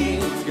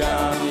אחים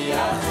גם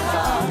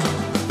יחד,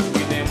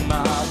 הנה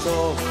מה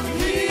טוב,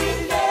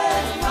 הנה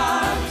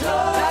מה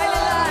טוב.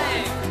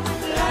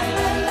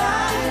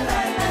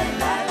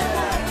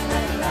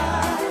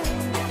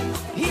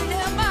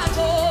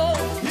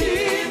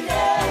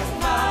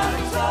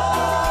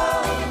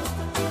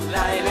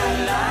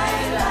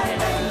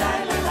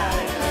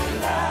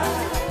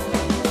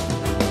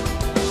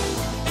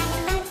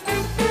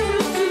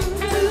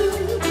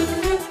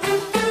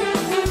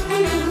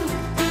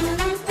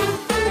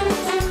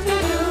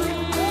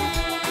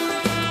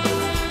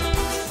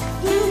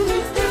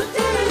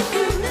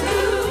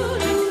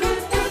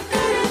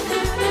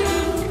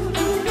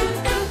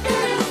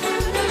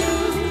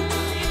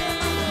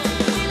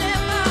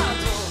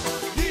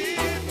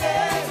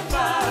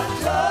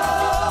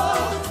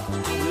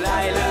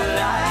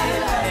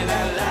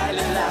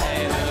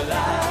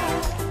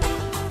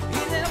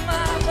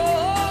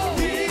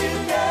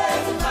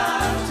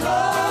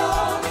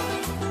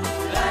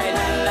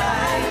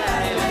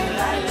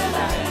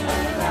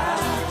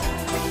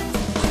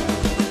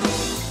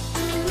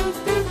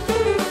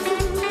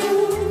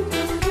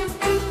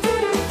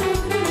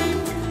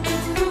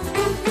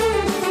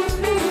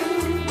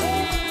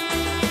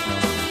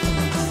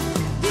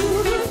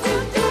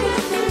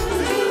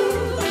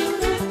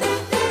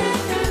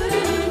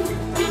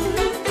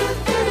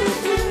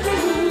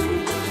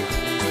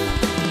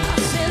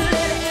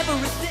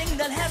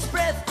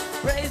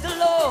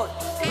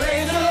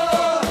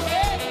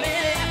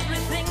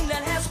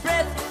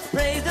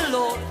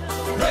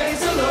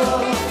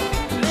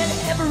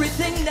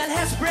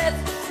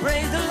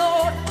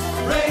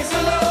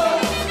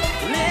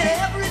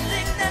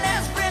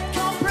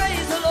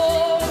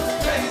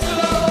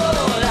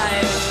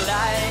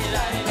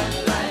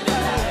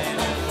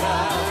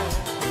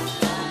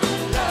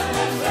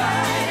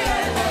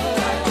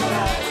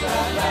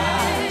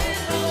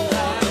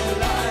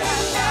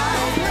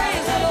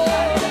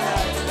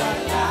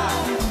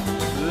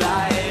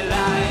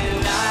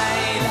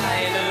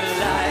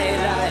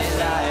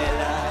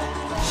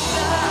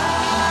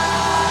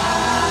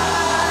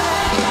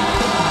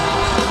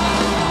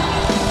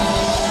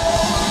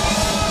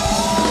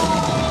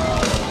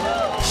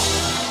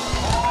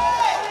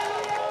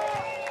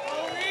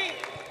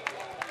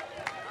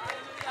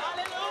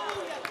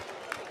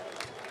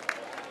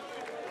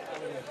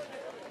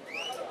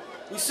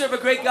 We serve a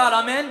great God,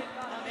 amen?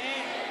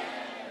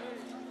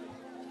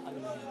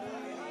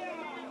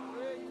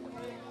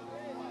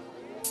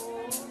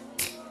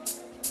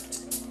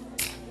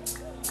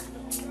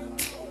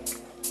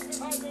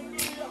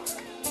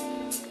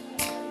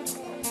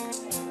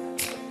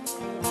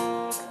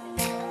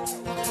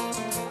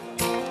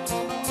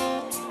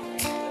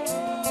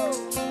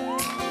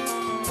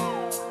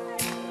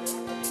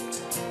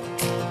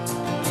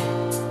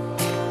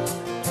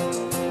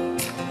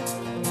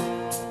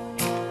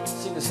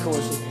 Sing this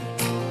chorus with me.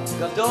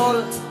 Gadol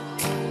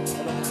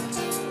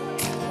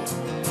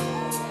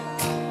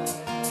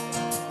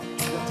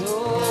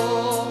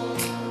Gadol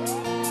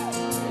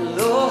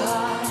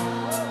Elohai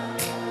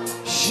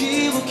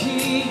Shivuki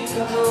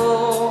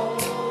Gadol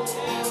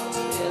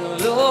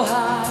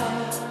Elohai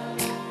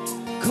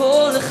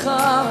Kol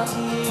echad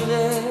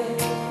yireh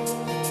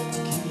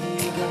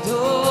Ki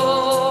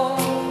Gadol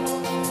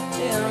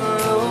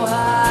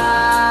Elohai.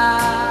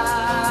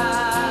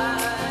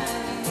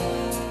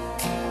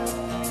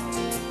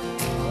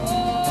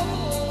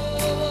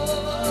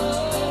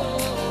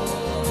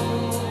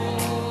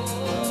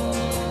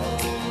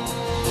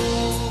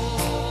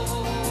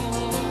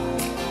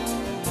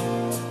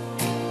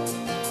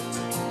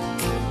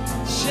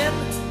 שם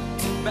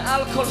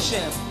מעל כל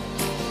שם,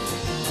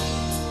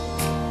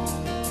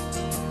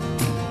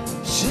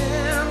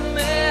 שם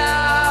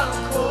מעל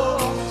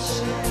כל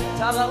שם.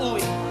 אתה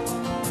ראוי,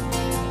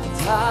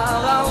 אתה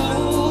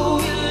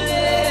ראוי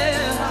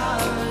להלל.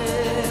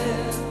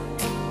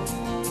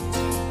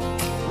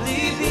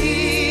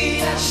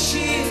 ליבי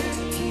ישיר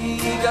כי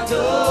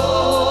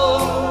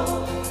גדול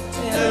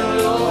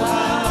אלוהי.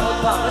 עוד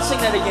פעם, let's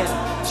sing that again.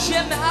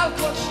 שם מעל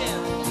כל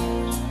שם.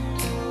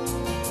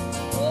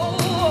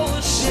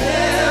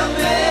 שם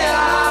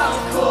מעל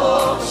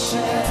כל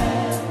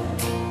שם,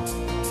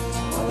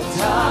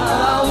 אתה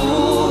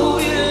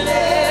ראוי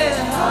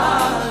להלל.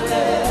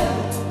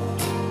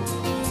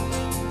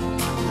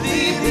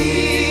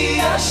 ליבי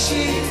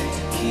ישיר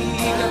כי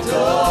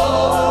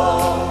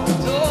גדול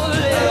גדול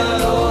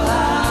אלוהי.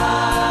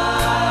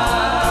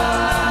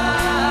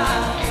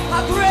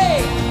 How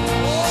great,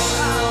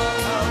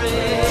 how great.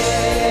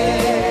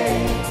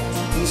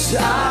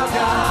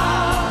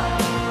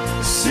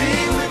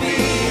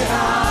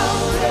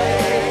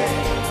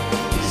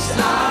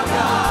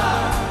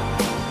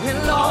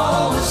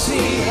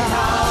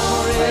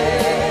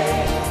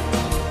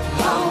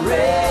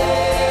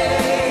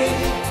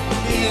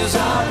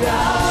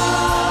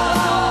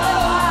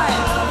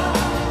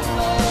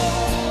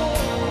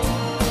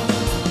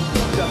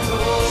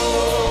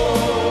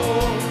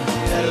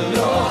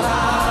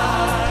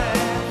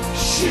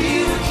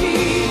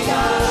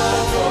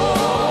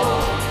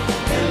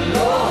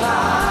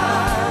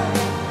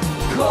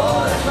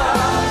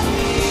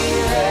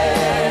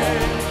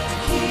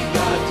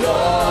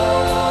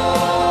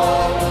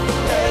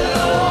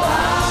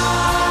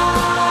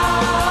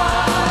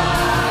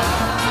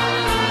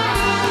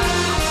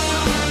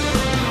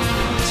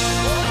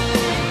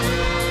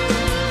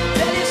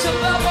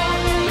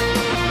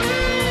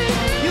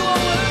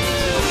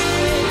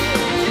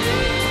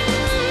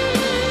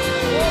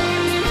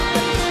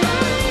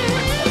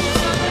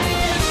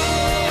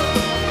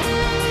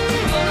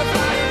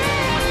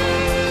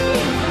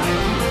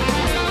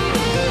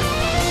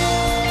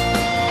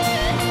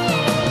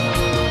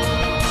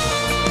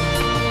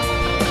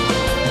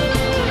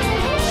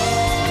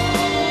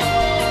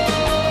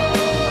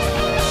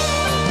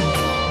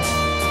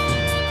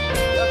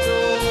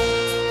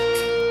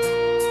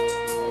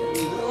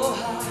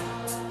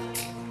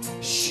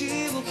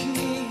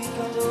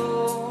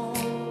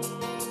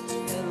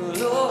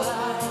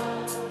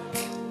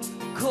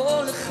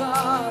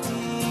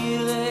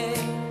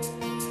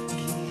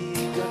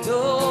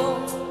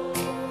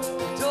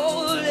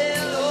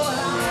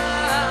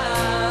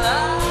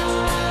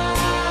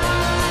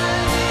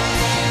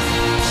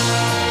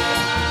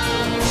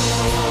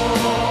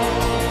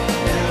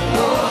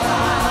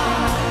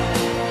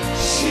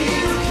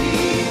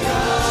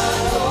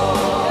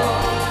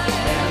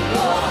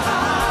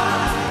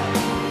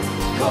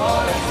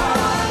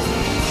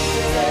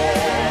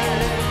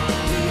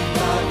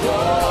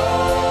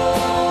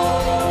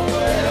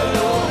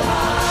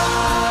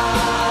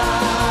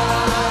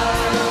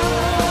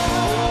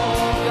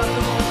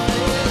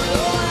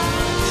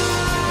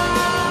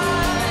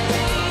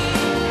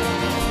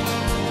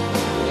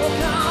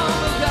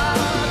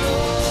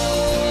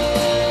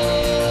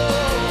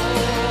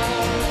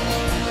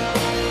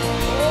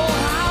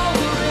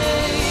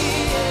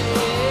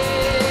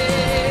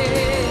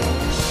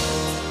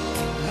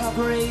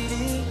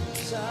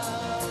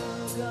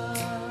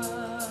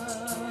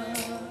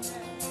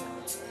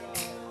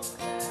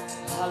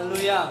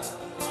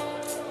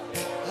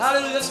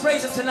 Hallelujah. Let's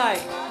praise him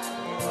tonight.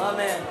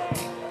 Amen.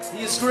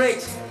 He is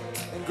great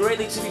and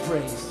greatly to be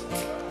praised.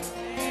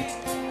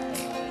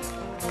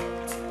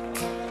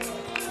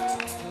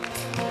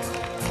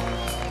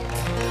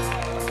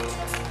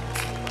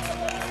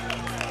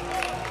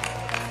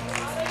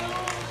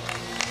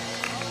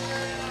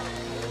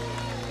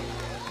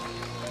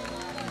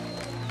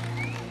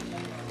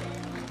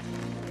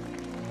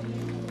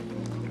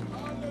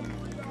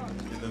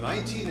 In the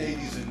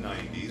 1980s and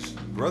 90s,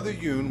 Brother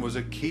Yun was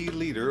a key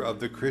leader of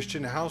the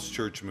Christian house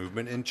church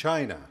movement in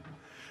China.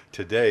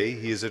 Today,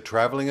 he is a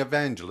traveling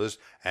evangelist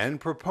and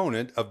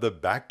proponent of the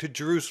Back to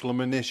Jerusalem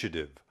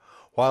initiative,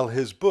 while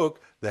his book,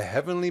 The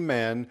Heavenly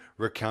Man,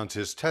 recounts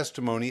his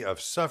testimony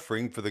of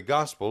suffering for the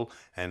gospel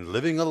and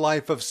living a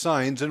life of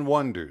signs and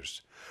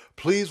wonders.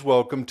 Please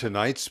welcome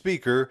tonight's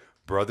speaker,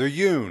 Brother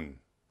Yun.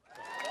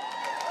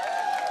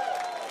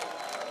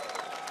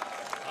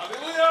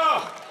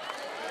 Hallelujah!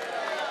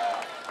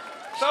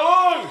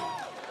 Shalom!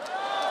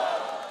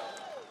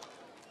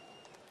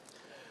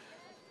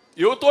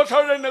 有多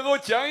少人能够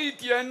讲一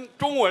点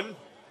中文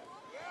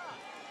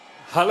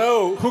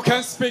Hello, who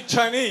can speak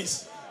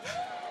Chinese?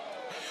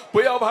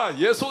 不要怕，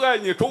耶稣爱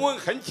你。中文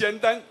很简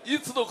单，一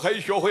次都可以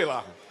学会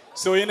了。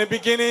 So in the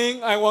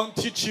beginning, I want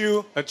to teach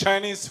you a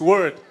Chinese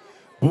word.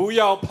 不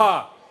要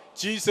怕,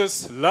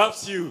 Jesus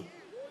loves you.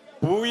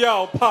 不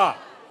要怕.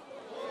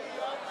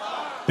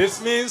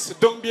 This means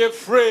don't be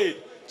afraid.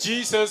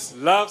 Jesus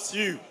loves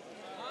you.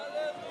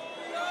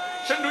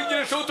 伸出你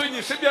的手，对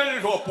你身边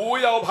人说：“不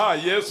要怕，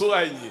耶稣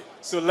爱你。”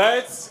 So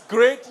let's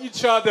greet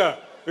each other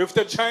with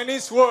the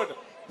Chinese word.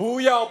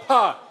 不要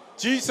怕,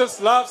 Jesus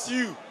loves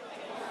you.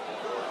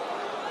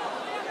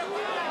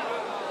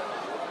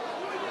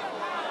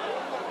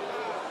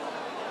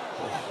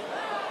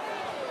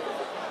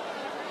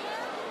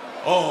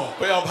 哦，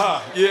不要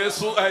怕，耶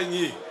稣爱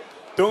你。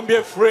 Don't be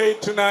afraid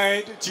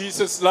tonight.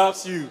 Jesus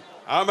loves you.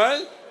 阿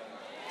门。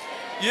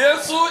耶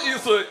稣意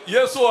思，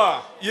耶稣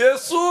啊，耶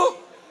稣。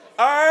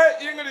I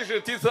English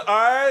this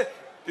I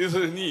this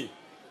is me.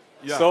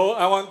 Yeah. So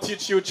I want to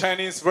teach you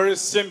Chinese very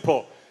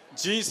simple.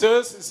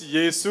 Jesus is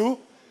Yesu.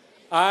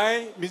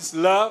 I means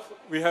love.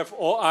 We have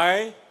all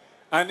I.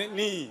 And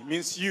ni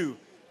means you.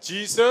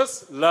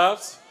 Jesus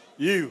loves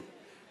you.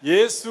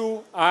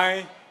 Yesu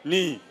I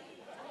ni.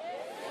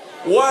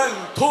 1,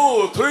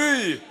 2,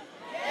 3.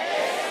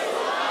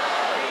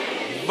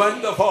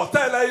 Wonderful.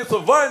 再来一次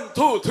 1,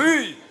 2,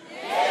 3.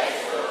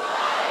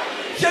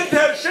 现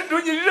在伸出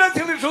你热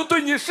情的手，对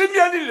你身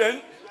边的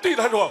人，对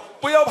他说：“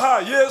不要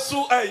怕，耶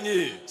稣爱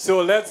你。”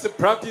 So let's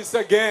practice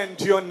again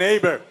to your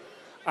neighbor,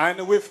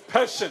 and with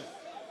passion,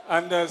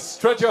 and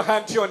stretch your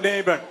hand to your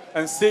neighbor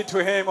and say to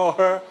him or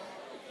her,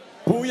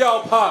 不要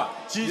怕,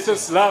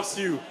 Jesus loves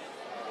you.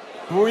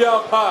 不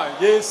要怕,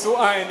 耶稣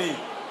爱你.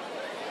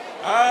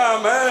 阿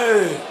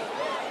门。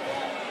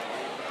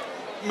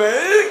每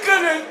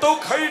个人都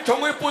可以成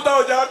为布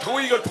道家，成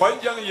为一个传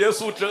讲耶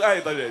稣之爱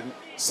的人。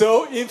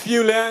 So if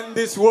you learn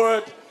this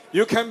word,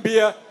 you can be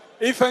an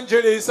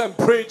evangelist and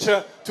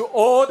preacher to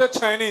all the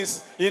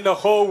Chinese in the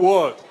whole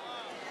world.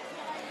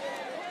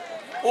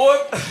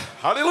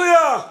 哈利路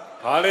亚，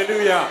哈利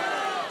路亚。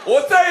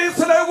我再一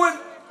次来问，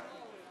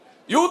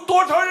有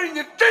多少人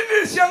你真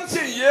正相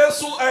信耶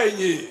稣爱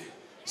你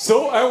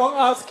So I want to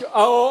ask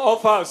all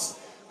of us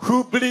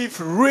who believe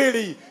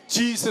really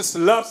Jesus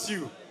loves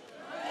you.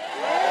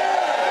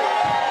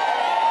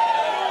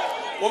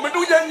 我们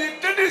中间，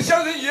你真正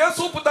相信耶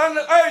稣不单是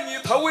爱你，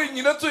他为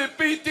你的罪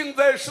被钉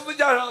在十字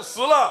架上死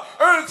了，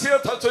而且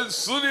他从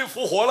死里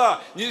复活了，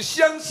你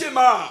相信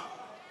吗？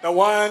 The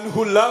one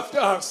who loved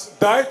us,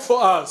 died for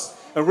us,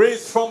 and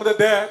raised from the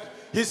dead,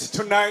 he's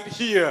tonight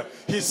here.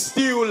 He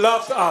still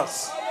loves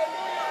us.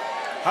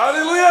 哈利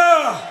路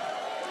亚！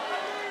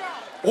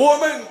我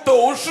们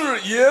都是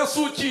耶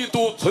稣基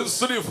督从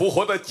死里复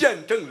活的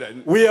见证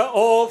人。 We are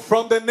all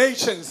from the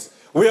nations.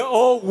 We are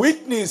all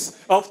witness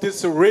of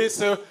this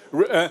raised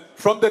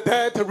from the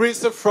dead,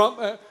 raised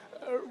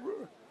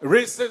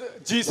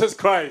Jesus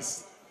Christ.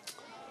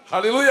 哈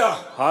利路亚！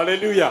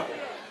 Hallelujah.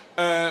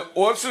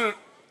 我是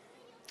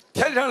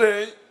天上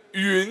人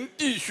云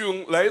弟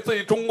兄，来自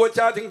于中国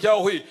家庭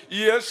教会，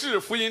也是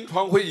福音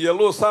传会耶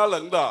路撒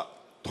冷的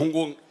同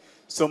工。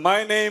 So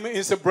my name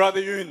is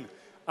Brother Yun.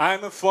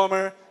 I'm a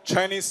former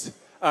Chinese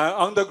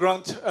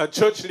underground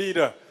church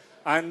leader,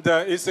 and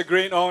it's a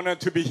great honor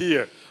to be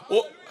here.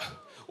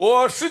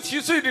 我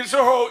17岁的时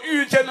候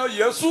遇见了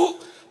耶稣，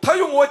他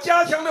用我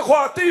家乡的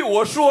话对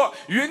我说：“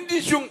云弟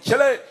兄，起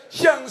来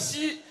向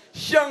西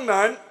向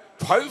南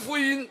传福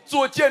音，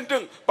做见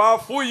证，把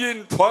福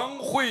音传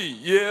回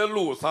耶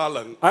路撒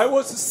冷。” I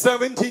was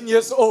 17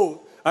 years old,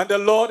 and the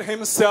Lord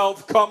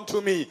Himself come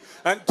to me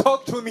and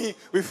talk to me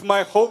with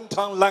my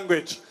hometown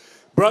language.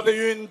 Brother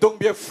Yun, don't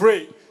be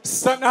afraid.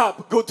 Stand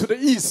up, go to the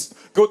east,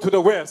 go to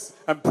the west,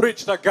 and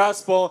preach the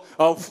gospel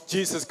of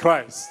Jesus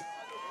Christ.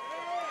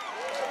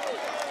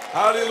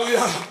 哈利路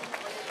亚！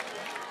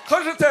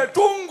可是在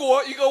中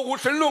国一个无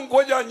神论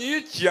国家，你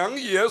讲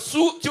耶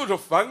稣就是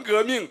反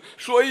革命，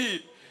所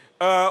以，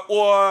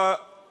我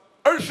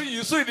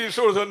21岁的时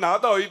候，就拿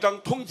到一张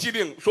通缉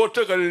令，说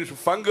这个人是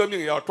反革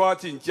命，要抓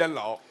进监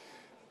牢。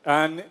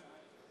And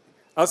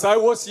as I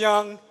was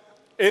young,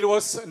 it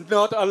was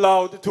not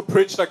allowed to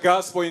preach the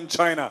gospel in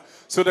China.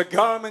 So the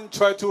government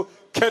tried to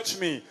catch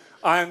me,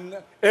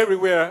 and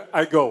everywhere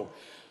I go.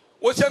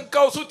 我想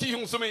告诉弟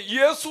兄姊妹，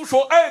耶稣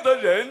所爱的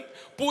人，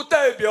不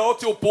代表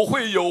就不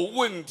会有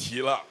问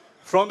题了。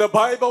From the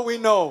Bible we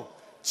know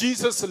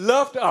Jesus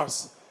loved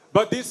us,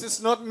 but this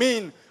does not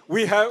mean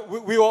we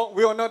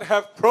will not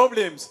have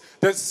problems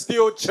that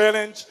still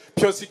challenge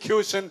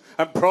persecution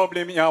and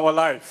problem in our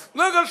life.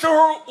 那个时候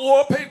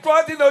我被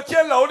抓进到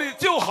监牢里，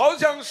就好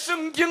像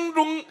圣经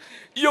中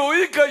有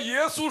一个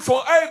耶稣所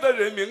爱的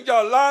人，名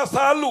叫拉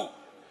撒路，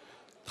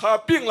他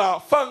病了，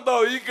放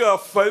到一个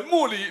坟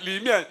墓里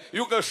面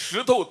有个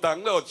石头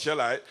挡了起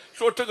来，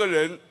说这个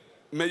人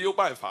没有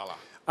办法了。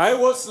I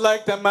was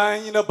like the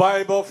man in the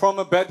Bible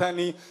from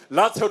Bethany,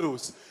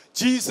 Lazarus.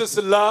 Jesus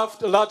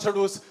loved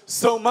Lazarus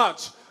so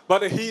much,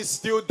 but he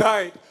still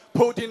died,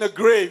 put in a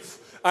grave,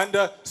 and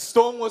the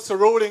stone was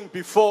rolling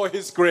before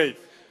his grave.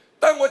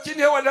 但我今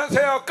天晚上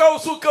才要告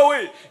诉各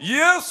位，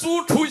耶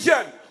稣出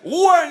现，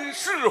万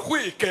事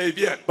会改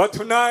变。But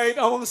tonight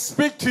I want to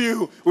speak to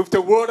you with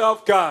the word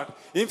of God.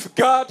 If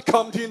God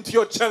comes into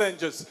your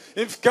challenges,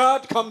 if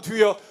God come to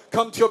your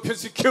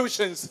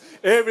persecutions,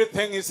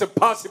 everything is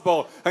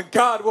possible, and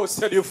God will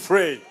set you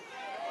free.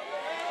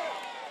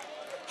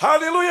 哈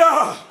利路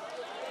亚！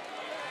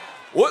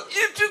我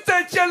一直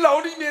在监牢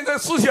里面在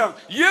思想，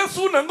耶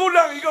稣能够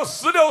让一个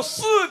死了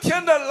4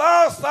天的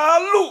拉撒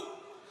路，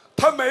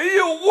他没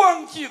有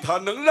忘记他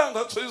能让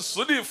他从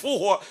死里复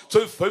活，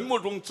从坟墓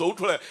中走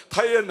出来，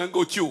他也能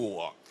够救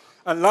我。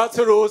And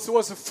Lazarus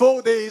was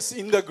 4 days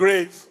in the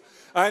grave,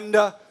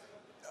 and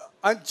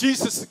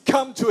Jesus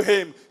come to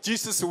him.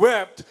 Jesus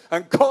wept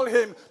and called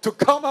him to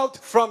come out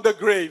from the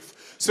grave.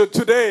 So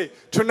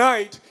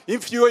tonight,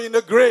 if you are in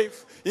the grave,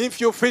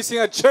 if you're facing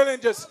a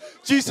challenges,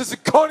 Jesus is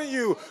calling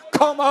you,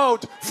 come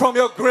out from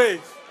your grave.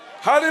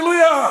 哈利路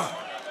亚！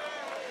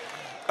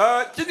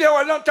今天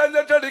晚上站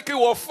在这里给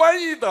我翻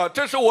译的，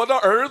这是我的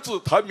儿子，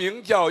他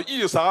名叫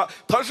以撒，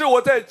他是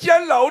我在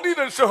监牢里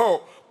的时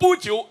候，不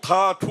久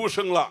他出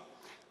生了。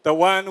The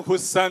one who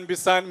stand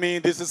beside me,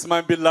 this is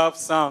my beloved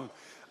son.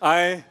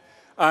 I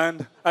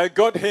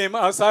got him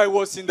as I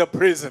was in the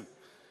prison.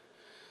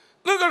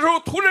 那个时候，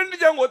突然之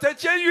间，我在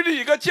监狱里，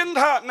一个警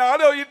察拿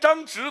了一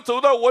张纸，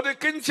走到我的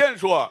跟前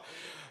说：“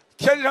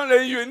天上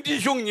人云弟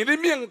兄，你的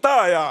命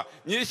大呀！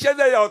你现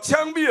在要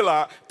枪毙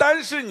了，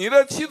但是你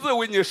的妻子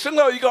为你生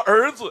了一个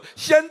儿子，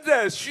现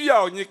在需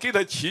要你给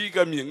他起一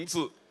个名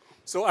字。”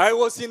 So I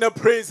was in the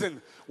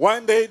prison.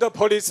 One day the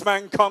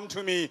policeman come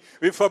to me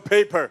with a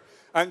paper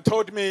and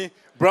told me,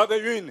 Brother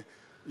Yun,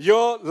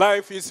 your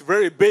life is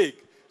very big,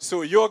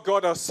 so you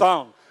got a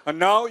son, and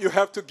now you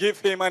have to give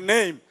him a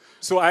name.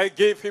 So I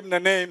gave him the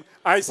name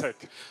Isaac.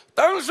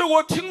 当时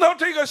我听到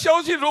这个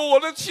消息说，我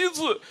的妻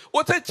子，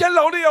我在监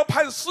牢里要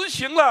判死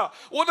刑了。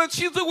我的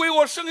妻子为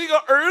我生一个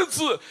儿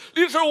子，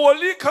那时候我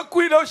立刻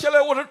跪了下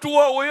来，我说主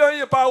啊，我愿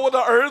意把我的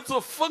儿子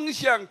奉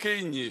献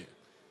给你。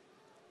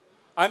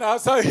And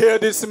as I hear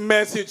this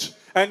message,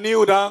 I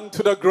kneel down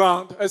to the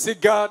ground. I say,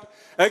 God,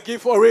 I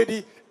give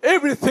already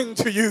everything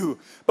to you.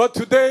 But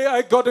today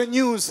I got the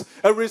news.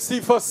 I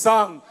received a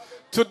son.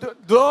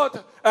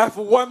 Lord, I have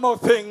one more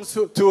thing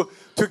to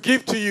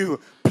give to you.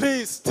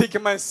 Please take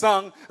my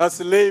son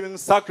as a living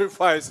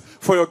sacrifice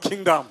for your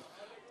kingdom.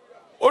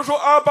 我说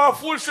阿爸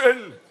父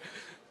神，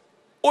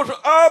我说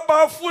阿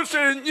爸父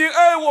神，你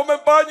爱我们，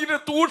把你的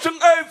独生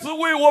爱子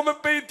为我们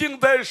被钉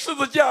在十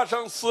字架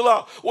上死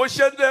了。我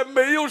现在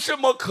没有什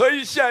么可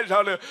以献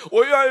上的，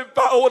我愿意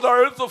把我的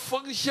儿子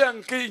奉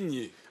献给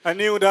你。I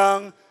kneel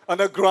down on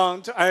the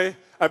ground.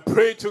 I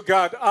pray to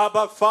God,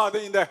 Abba, Father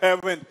in the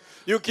heaven.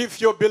 You give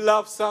your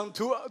beloved son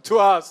to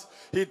us.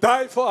 He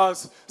died for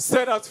us,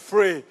 set us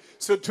free.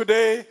 So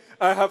today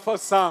I have a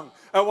son.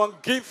 I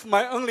want to give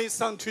my only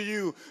son to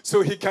you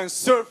so he can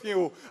serve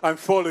you and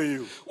follow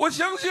you. 我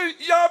相信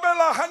亚伯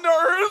拉罕的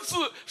儿子，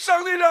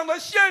上帝让他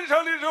献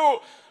上的时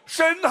候，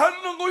神他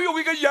能够用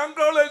一个羊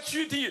羔来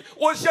取替。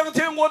我相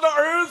信我的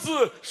儿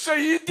子，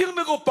神一定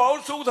能够保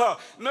守他，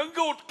能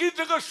够给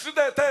这个时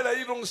代带来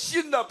一种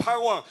新的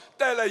盼望，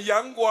带来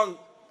阳光。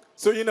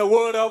So in the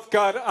word of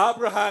God,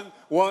 Abraham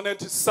wanted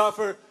to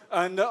suffer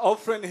and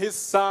offering his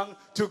son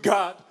to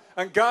God.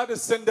 And God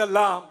sent the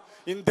lamb.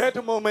 In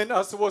that moment,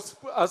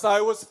 as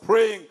I was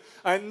praying,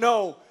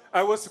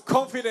 I was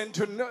confident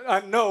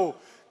I know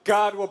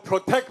God will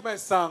protect my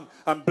son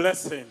and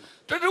bless him.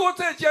 这是我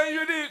在监狱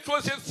里所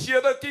写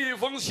的第一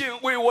封信，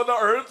为我的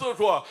儿子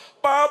说：“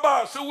爸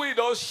爸是为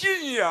了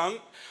信仰，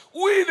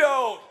为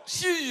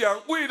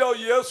了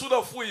耶稣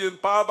的福音，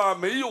爸爸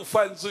没有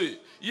犯罪。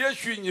也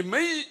许你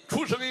没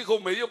出生以后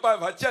没有办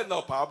法见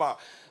到爸爸，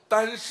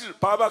但是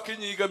爸爸给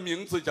你一个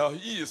名字叫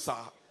以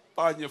撒。”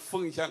 把你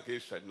奉献给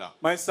神了。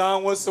My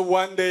son was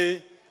one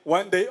day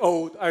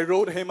old. I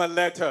wrote him a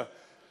letter.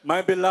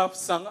 My beloved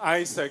son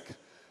Isaac,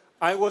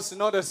 I was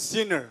not a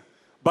sinner,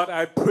 but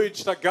I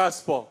preached the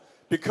gospel.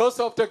 Because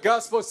of the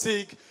gospel's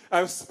sake,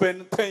 I've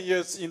spent 10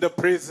 years in the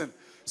prison.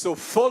 So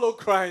follow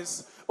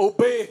Christ,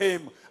 obey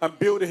him, and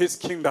build his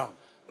kingdom.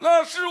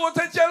 那时我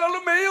在监牢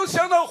里没有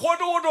想到活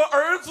着我的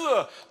儿子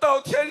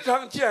到天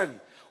上见。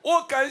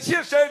我感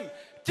谢神，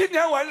今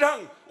天晚上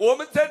我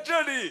们在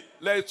这里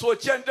来做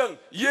见证，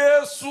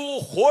耶稣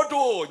活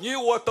着，你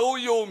我都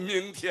有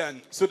明天。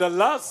So the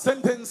last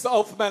sentence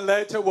of my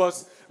letter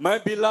was, "My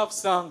beloved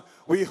son,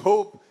 we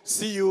hope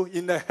see you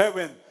in the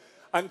heaven."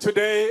 And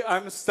today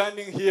I'm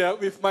standing here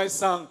with my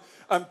son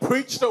and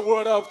preach the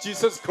word of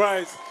Jesus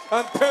Christ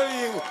and telling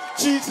you,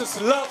 Jesus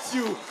loves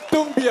you.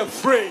 Don't be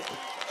afraid.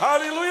 哈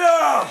利路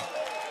亚！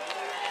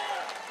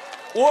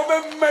我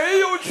们没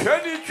有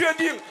权利决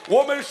定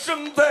我们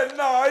生在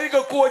哪一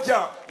个国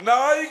家、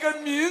哪一个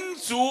民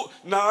族、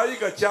哪一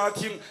个家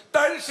庭，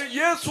但是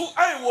耶稣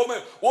爱我们，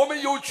我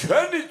们有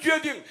权利决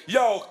定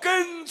要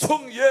跟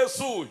从耶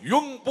稣，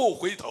永不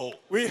回头。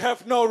We have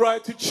no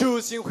right to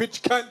choose in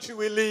which country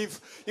we live,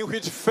 in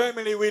which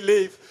family we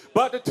live,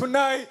 but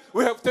tonight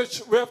we have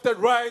the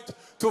right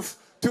to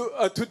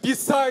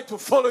decide to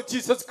follow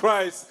Jesus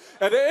Christ.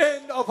 At the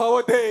end of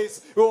our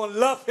days, we will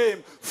love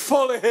him,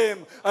 follow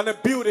him, and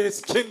build his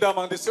kingdom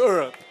on this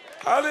earth.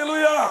 哈利路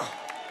亚！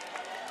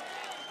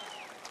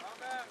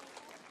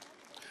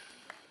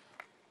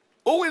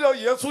我为了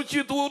耶稣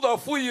基督的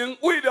福音，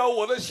为了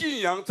我的信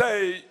仰，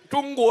在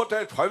中国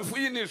在传福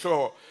音的时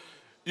候，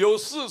有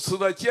4次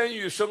的监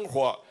狱生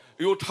活，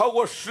有超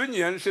过10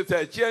年是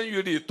在监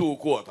狱里度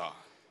过的。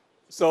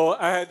So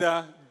I had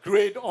a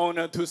great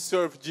honor to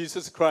serve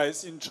Jesus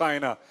Christ in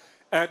China.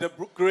 I had a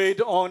great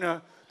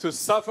honor to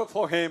suffer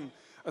for him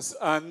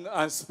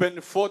and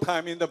spend 4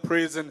 times in the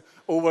prison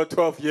over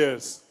 12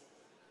 years.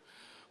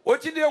 我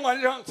今天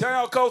晚上想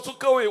要告诉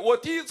各位，我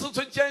第一次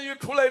从监狱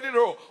出来的时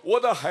候，我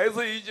的孩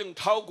子已经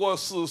超过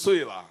4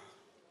岁了。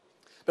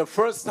The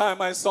first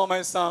time I saw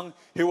my son,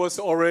 he was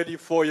already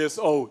 4 years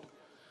old.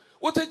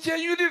 我在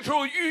监狱的时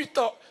候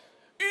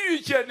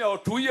遇见了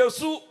主耶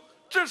稣，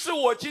这是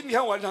我今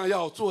天晚上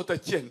要做的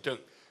见证。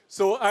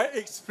So I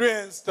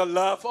experienced the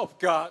love of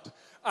God.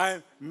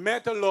 I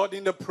met the Lord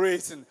in the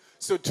prison.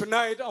 So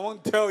tonight I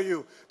want to tell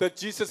you that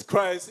Jesus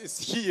Christ is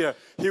here.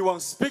 He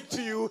won't speak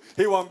to you.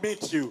 He won't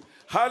meet you.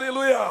 哈利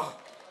路亚！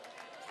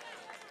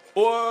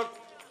我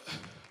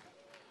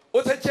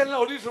在监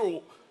牢的时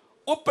候，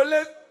我本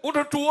来我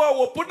说主啊，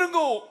我不能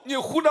够，你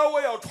呼召我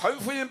要传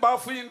福音，把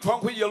福音传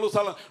回耶路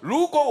撒冷。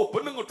如果我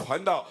不能够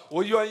传到，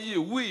我愿意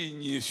为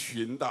你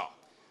寻道。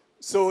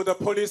So the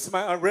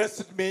policeman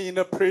arrested me in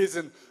the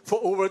prison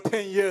for over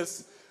 10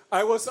 years.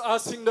 I was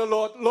asking the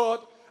Lord,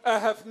 Lord, I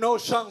have no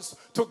chance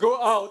to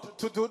go out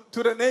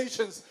to the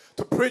nations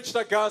to preach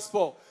the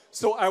gospel,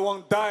 so I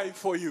won't die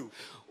for you.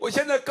 我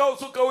现在告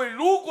诉各位，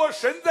如果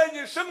神在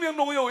你生命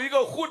中有一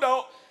个呼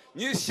召，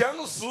你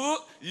想死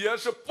也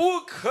是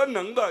不可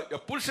能的，也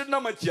不是那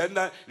么简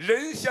单。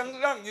人想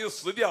让你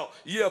死掉，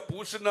也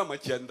不是那么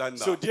简单的。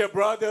So dear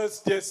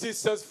brothers, dear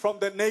sisters from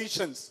the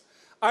nations,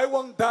 I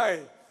won't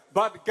die,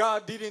 but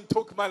God didn't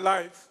take my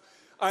life.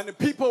 And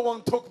people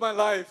won't take my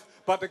life,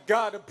 but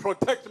God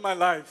protect my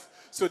life.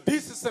 So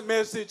this is a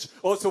message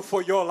also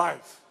for your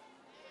life.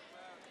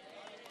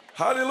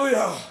 哈利路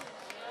亚！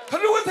可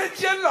是我在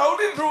监牢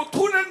的时候，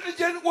突然之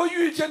间我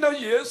遇见了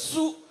耶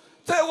稣。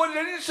在我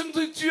人生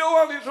最绝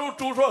望的时候，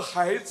主说：“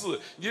孩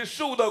子，你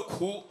受的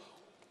苦，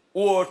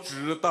我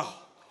知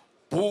道，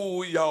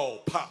不要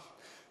怕。”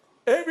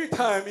 Every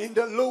time in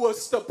the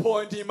lowest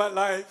point in my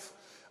life,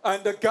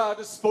 and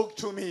God spoke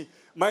to me,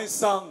 my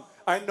son,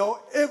 I know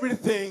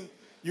everything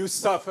you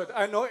suffered.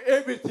 I know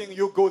everything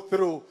you go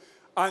through.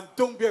 And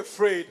don't be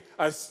afraid,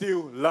 I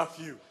still love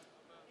you.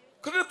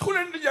 可是突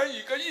然之间，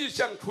一个异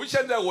象出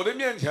现在我的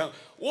面前，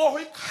我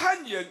会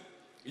看见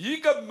一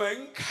个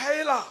门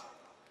开了，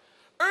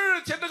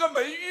而且这个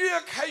门越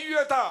开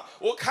越大。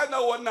我看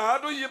到我拿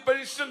着一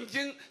本圣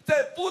经，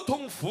在不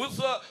同肤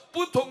色、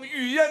不同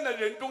语言的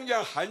人中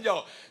间喊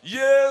叫：“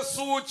耶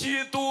稣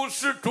基督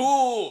是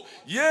主，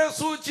耶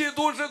稣基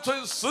督是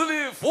从死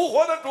里复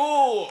活的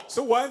主。”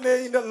 So one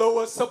day in the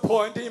lowest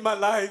point in my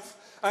life,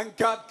 and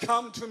God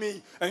come to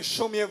me and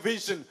show me a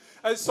vision.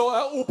 I saw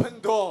an open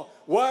door,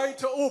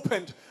 wide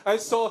opened. I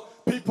saw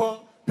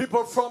people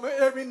from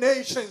every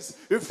nations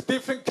with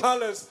different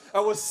colors.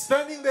 I was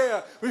standing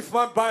there with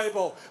my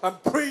Bible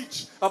and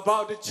preach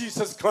about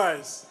Jesus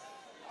Christ.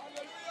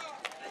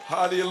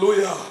 哈利路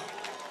亚！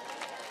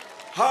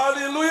哈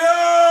利路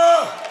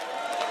亚！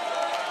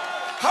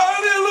哈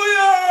利路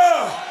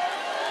亚！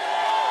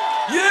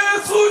耶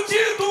稣基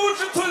督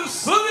是从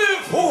死里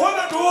复活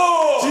的主。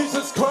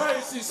Jesus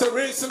Christ is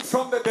risen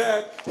from the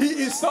dead.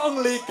 He is the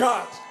only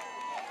God.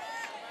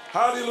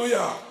 哈利路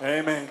亚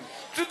Amen.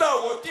 直到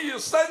我第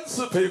3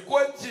次被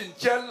关进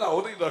监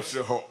牢里的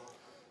时候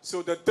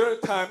So the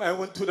third time I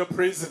went to the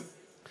prison.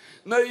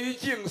 那已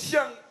经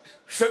像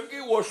神给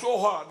我说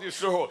话的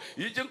时候，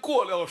已经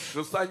过了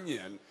13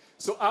年。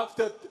So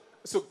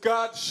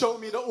God showed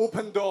me the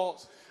open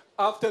doors.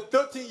 After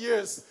 13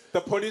 years,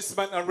 the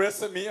policeman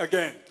arrested me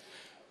again.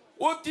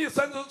 我第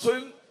3次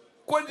从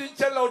关进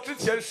监牢之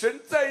前，神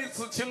再一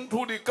次清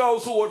楚地告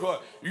诉我说：“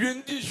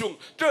云弟兄，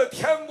这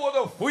天国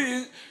的福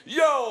音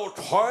要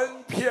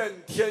传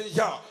遍天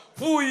下，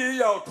福音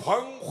要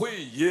传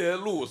回耶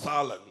路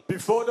撒冷。”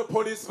 Before the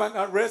policeman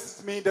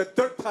arrested me the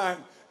third time,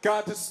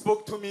 God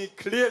spoke to me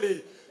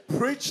clearly.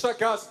 Preach the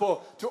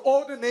gospel to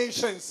all the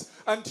nations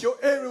until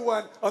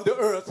everyone on the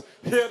earth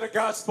hear the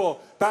gospel.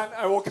 Then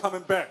I will come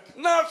back.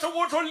 那时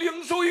我说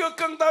领受一个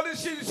更大的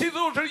信息，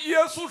就是耶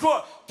稣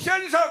说：“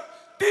天上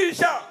地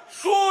下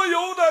所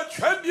有的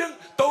权柄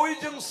都已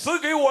经赐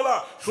给我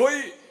了，所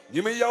以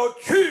你们要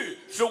去，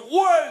使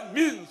万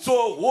民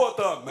做我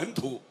的门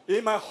徒。”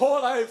 In my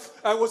whole life,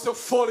 I was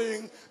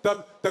following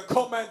the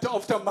command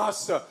of the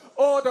Master.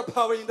 All the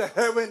power in the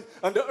heaven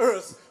and the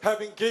earth have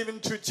been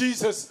given to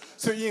Jesus.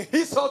 So in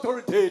His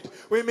authority,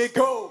 we may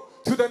go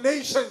to the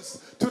nations,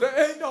 to the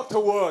end of the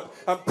world,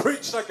 and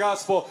preach the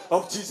gospel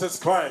of Jesus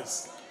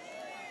Christ.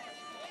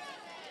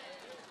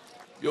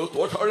 有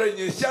多少人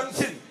你相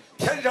信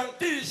天上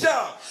地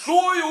下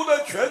所有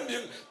的权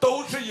柄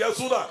都是耶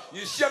稣的？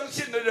你相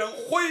信的人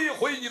挥一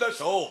挥你的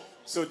手。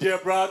So dear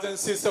brothers and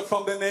sisters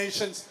from the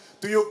nations,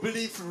 do you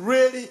believe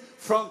really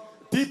from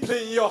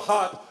deeply in your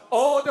heart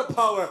all the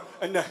power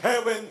in the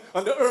heaven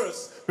and the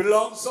earth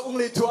belongs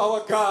only to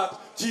our God,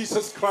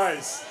 Jesus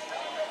Christ?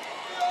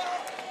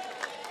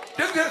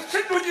 并且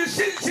伸出你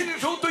信心的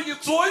手，对你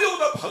左右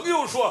的朋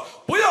友说：“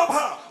不要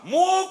怕，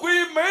魔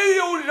鬼没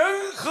有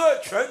任何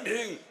权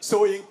柄。”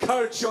 So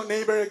encourage your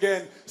neighbor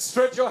again,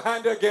 stretch your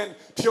hand again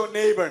to your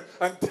neighbor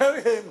and tell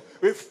him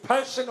with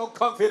passion or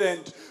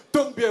confidence,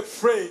 don't be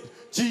afraid,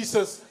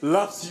 Jesus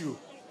loves you.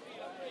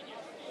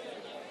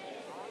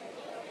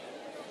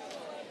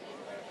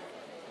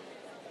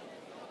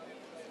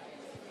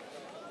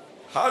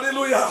 哈利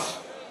路亚，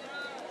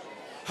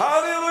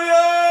哈利路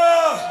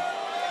亚！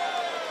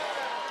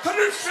可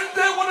是神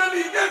在我的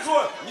里面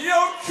说，你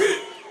要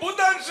去，不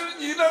但是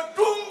你的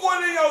中国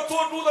人要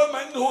做主的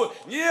门徒，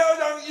你要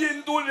让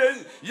印度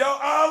人、要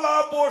阿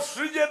拉伯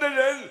世界的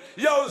人、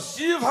要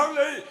西方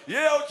人，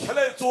也要起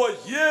来做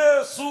耶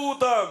稣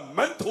的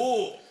门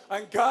徒。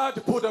And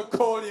God put a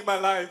call in my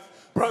life,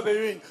 Brother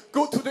Yun.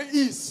 Go to the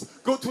east,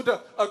 go to the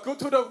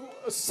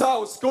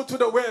south, go to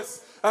the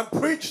west, and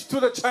preach to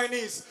the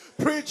Chinese,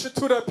 preach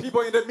to the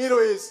people in the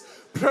Middle East,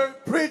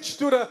 preach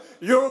to the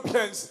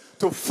Europeans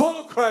to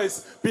follow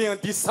Christ, being a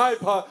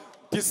disciple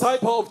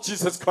of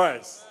Jesus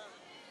Christ.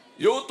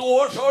 有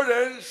多少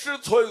人是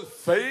从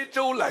非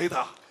洲来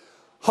的？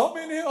 How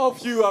many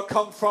of you are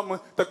come from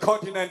the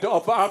continent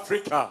of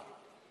Africa?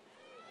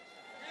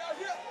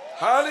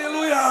 哈利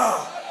路亚！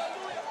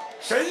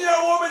神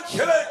要我们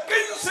起来跟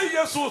随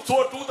耶稣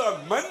做主的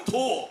门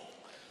徒，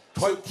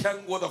传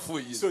天国的福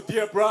音。 So,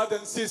 dear brothers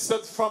and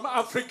sisters from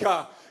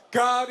Africa,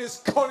 God is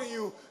calling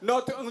you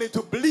not only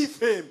to believe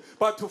Him,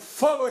 but to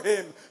follow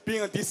Him,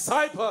 being a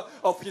disciple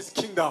of His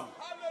kingdom.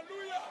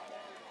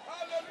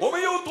 我们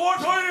有多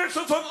少人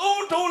是从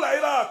欧洲来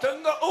的？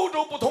整个欧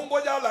洲不同国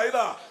家来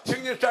的，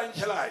请你站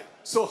起来。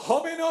So,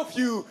 how many of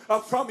you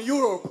are from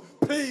Europe?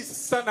 Please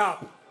stand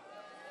up.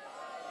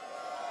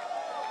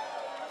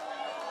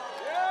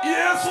 耶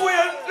稣也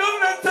仍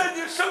然在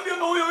你生命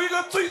中有一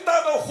个最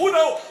大的呼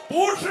召，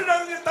不是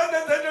让你单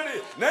单在这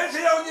里，乃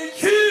是要你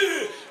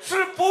去，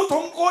是不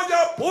同国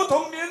家、不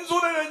同民族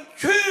的人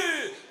去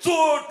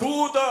做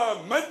主的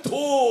门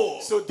徒。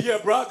 So, dear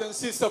brothers and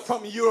sisters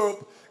from Europe,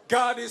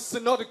 God is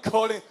not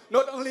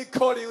only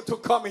calling you to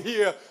come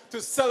here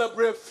to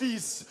celebrate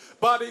feasts,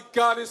 but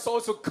God is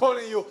also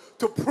calling you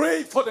to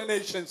pray for the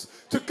nations,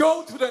 to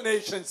go to the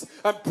nations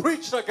and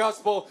preach the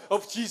gospel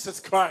of Jesus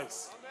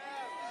Christ.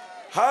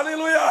 哈利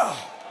路亚！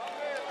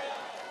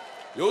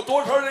有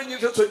多少人你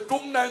是从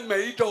中南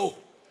美洲？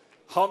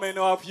 How many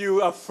of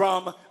you are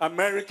from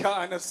America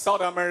and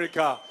South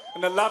America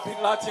and Latin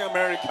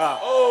America?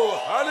 哦，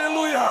哈利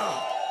路亚！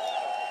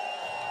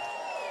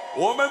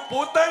我们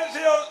不但是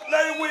要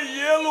来为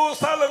耶路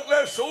撒冷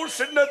来守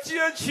神的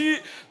节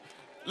期，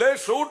来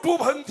守主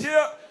棚节，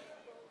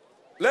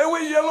来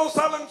为耶路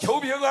撒冷求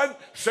平安。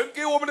神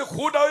给我们的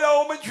呼召，要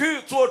我们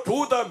去做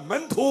主的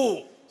门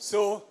徒。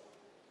 So,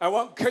 I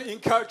want to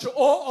encourage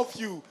all of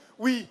you.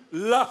 We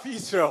love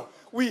Israel.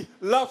 We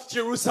love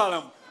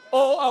Jerusalem.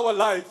 All our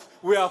life,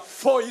 we are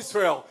for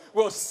Israel.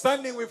 We're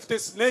standing with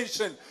this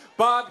nation.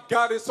 But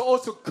God is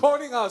also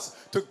calling us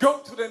to go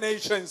to the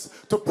nations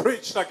to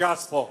preach the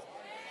gospel.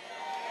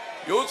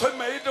 有从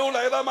美洲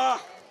来的吗？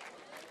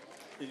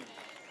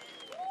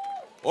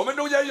我们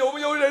中间有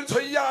没有人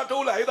从亚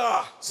洲来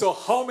的？ So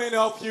how many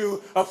of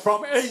you are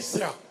from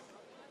Asia?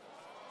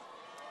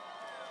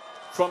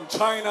 From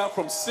China,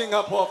 from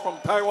Singapore, from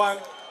Taiwan?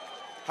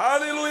 哈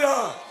利路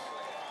亚！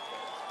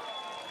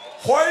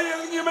欢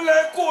迎你们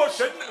来过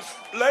神，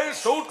来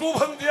守主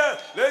棚节，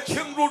来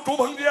庆祝主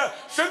棚节。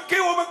神给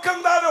我们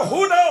更大的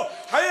呼召，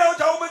还要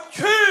叫我们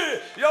去，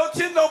要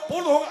进到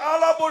不同阿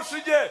拉伯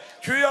世界，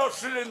去要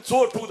使人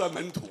做主的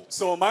门徒。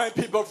 So my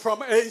people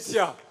from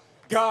Asia,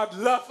 God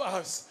loves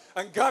us,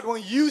 and God will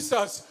use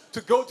us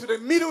to go to the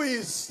Middle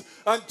East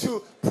and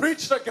to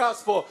preach the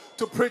gospel,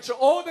 to preach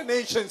all the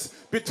nations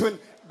between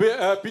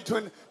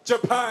between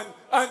Japan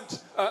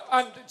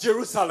and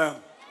Jerusalem.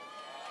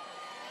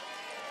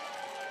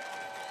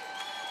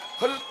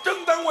 可是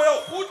正当我要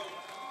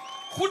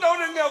呼召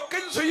人要跟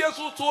随耶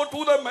稣做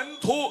主的门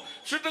徒，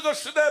是这个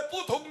时代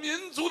不同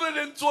民族的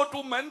人做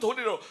主门徒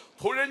的时候，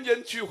突然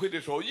间聚会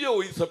的时候，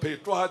又一次被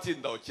抓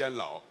进到监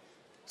牢。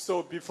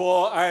So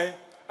before I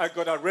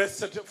got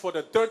arrested for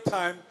the third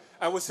time,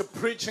 I was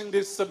preaching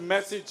this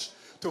message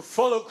to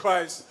follow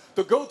Christ,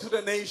 to go to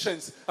the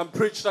nations and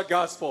preach the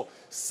gospel.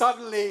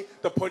 Suddenly,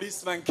 the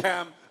policeman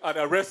came and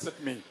arrested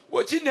me.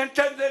 我今天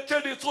站在这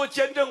里做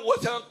见证，我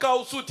想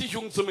告诉弟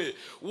兄姊妹，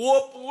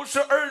我不是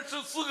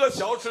24个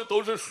小时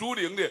都是属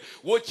灵的，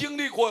我经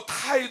历过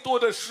太多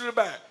的失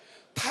败，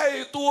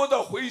太多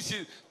的灰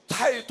心，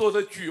太多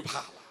的惧怕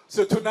了。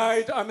So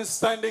tonight, I'm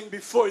standing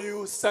before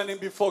you, standing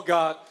before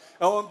God.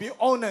 I want to be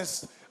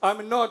honest.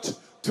 I'm not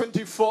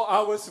 24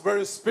 hours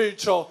very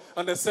spiritual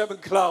on the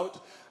seventh cloud.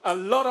 A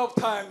lot of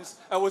times,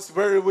 I was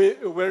very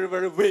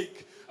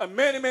weak. And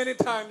many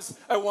times,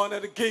 I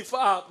wanted to give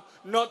up,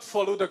 not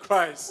follow the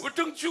Christ. 我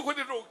正聚会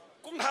的时候，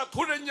公察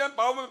突然间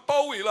把我们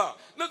包围了，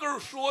那个时候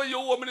所有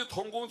我们的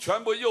同工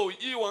全部又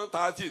一网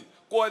打尽，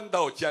关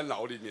到监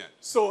牢里面。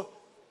So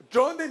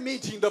during the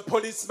meeting, the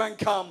policeman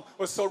come,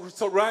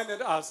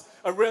 surrounded us,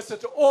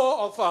 arrested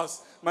all of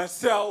us,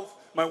 myself,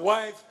 my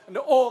wife, and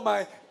all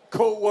my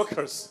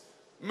co-workers.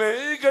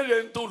 每一个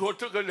人都说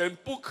这个人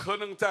不可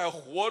能再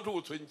活出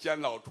从监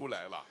牢出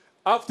来了。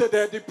After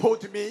that, they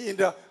put me in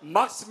the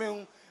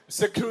maximum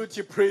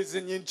security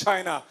prison in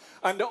China.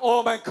 And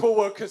all my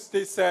co-workers,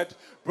 they said,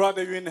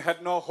 Brother Yun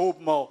had no hope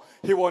more.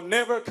 He will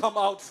never come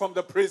out from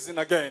the prison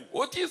again.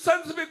 我第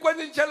3次被关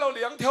进监牢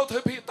，2条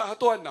腿被打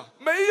断了，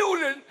没有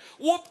人，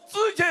我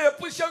自己也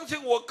不相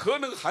信我可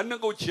能还能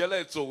够起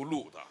来走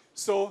路的。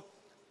So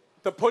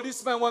the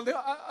policeman, when they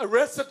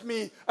arrested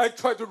me, I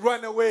tried to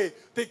run away.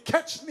 They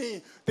catch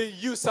me. They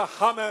use a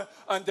hammer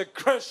and they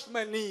crush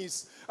my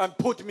knees and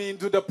put me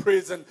into the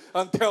prison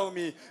and tell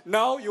me,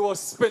 now you will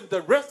spend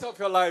the rest of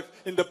your life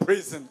in the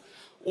prison.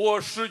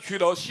 我失去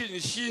了信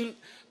心，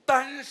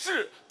但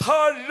是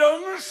他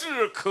仍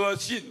是可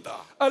信的。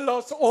I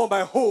lost all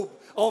my hope,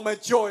 all my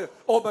joy,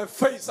 all my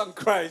faith in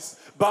Christ,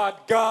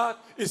 but God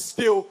is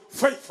still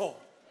faithful.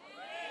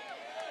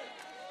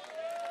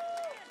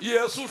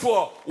 耶稣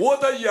说：“我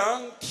的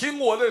羊听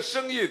我的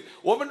声音。”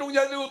我们中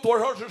间有多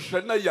少是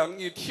神的羊？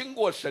你听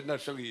过神的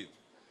声音？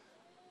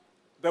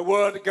 The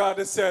word God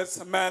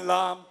says, "My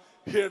lamb,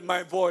 hear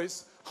my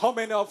voice." How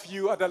many of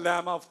you are the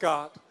lamb of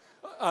God?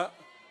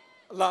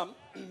 Lamb,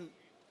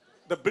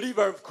 the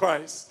believer of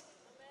Christ.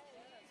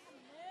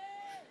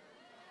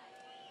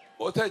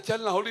 我在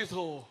监牢里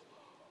头，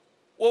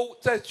我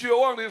在绝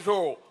望的时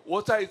候，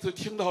我再一次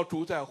听到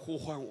主在呼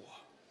唤我。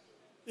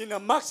In a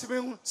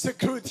maximum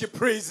security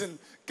prison,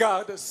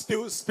 God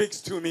still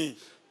speaks to me.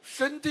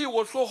 神对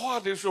我说话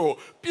的时候，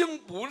并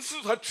不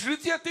是他直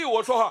接对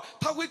我说话，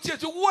他会借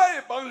着外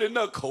邦人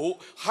的口，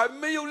还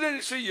没有认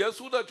识耶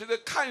稣的这个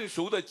看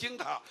守的经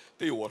他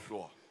对我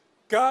说。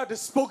God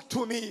spoke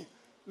to me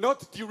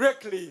not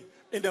directly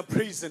in the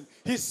prison.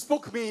 He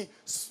spoke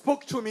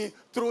to me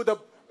through the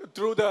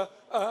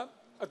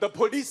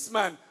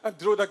policeman and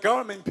through the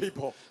government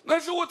people. 那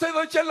时我在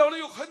那监牢里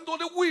有很多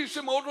的为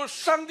什么？我说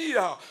上帝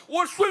啊，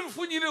我顺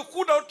服你的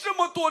呼召，这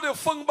么多的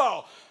风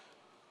暴。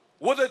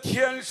我的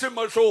天什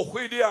么时候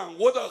会亮？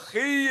我的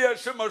黑夜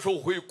什么时候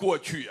会过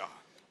去呀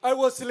？I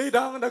was laid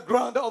down on the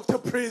ground of the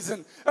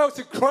prison. I was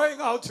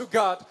crying out to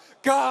God,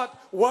 God,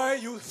 why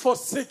you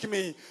forsake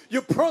me?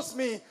 You promised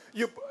me,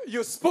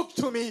 you spoke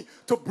to me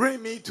to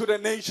bring me to the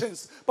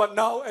nations, but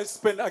now I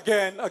spend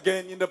again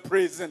in the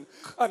prison.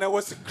 And I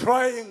was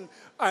crying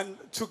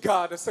to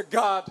God. I said,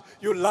 God,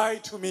 you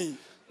lied to me.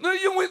 那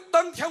因为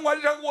当天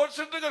晚上我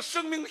是这个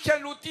生命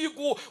陷入低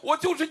谷，我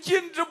就是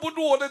禁止不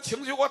住我的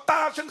情绪，我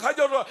大声喊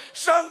叫说：“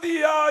上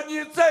帝啊，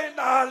你在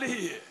哪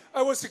里？”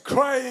 I was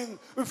crying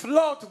with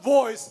loud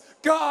voice,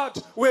 God,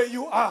 where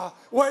you are,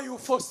 why you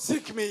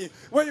forsake me,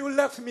 why you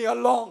left me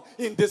alone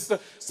in this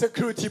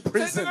security 在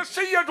prison. 那个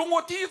深夜中，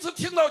我第一次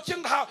听到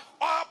警察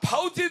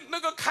跑进那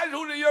个看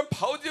守人员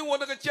跑进我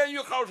那个监狱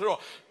号的时候，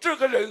这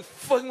个人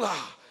疯了，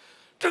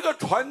这个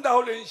传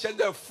道人现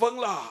在疯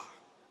了。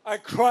I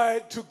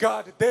cried to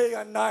God day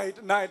and night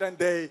and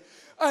day.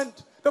 And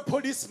the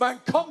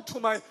policeman come to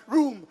my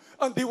room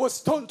and they were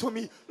talking to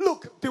me.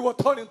 Look, they were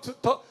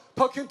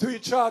talking to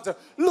each other.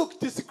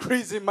 Look, this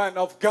crazy man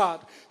of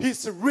God.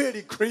 He's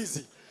really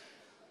crazy.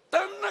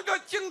 当那个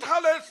警察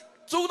来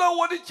走到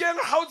我的监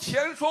号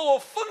前，说我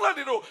疯了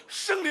的时候，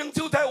圣灵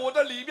就在我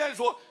的里面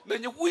说：“那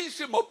你为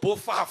什么不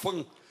发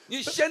疯？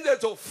你现在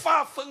就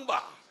发疯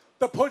吧。”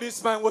 The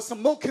policeman was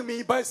mocking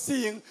me by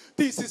saying,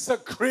 this is a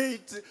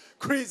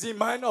crazy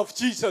man of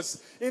Jesus.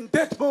 In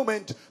that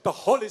moment, the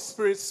Holy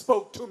Spirit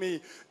spoke to me.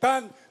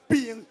 Then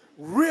being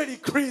really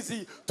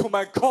crazy to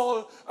my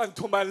call and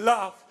to my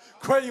laugh,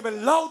 cried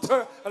even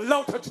louder and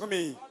louder to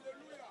me.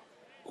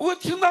 我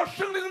听到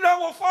圣灵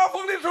让我发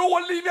疯的时候，我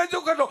里面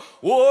就开始说：“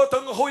我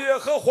等候耶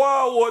和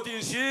华，我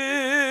的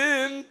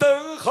心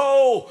等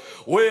候，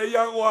我也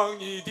仰望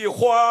你的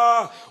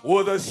话，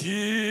我的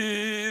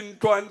心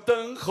专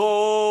等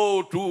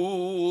候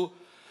主。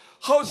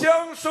好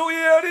像守夜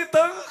的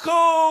等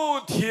候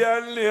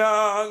天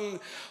亮，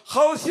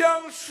好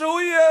像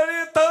守夜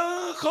的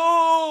等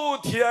候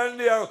天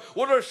亮。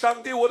我说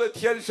上帝，我的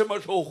天什么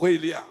时候会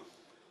亮？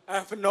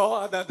 I have no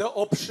other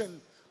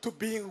option to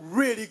being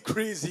really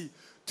crazy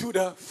to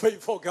the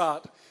faithful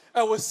God.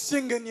 I was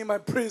singing in my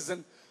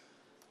prison.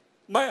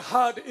 My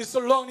heart is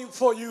longing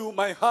for you.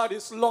 My heart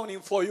is longing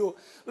for you.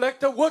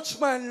 Like the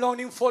watchman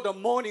longing for the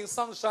morning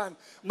sunshine,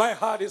 my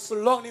heart is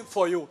longing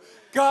for you.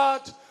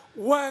 God,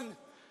 when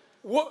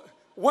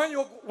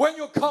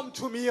you come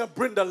to me and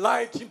bring the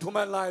light into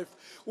my life,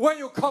 when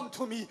you come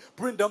to me,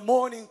 bring the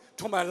morning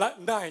to my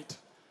night.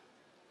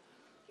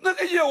 那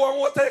个夜晚，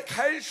我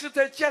开始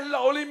在监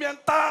牢里面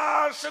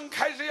大声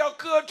开始要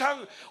歌唱，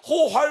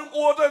呼唤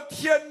我的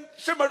天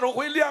什么时候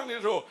会亮的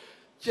时候，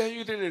监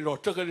狱的人说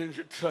这个人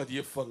是彻底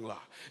疯了，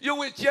因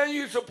为监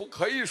狱是不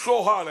可以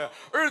说话的，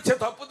而且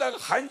他不但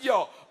喊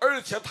叫，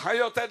而且他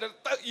要在这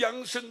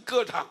扬声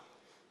歌唱。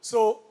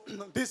So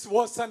this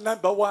was a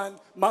 #1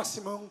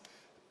 maximum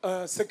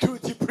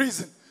security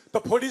prison. The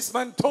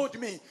policeman told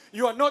me,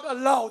 "You are not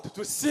allowed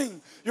to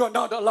sing. You are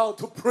not allowed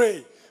to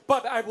pray."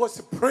 But I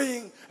was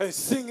praying and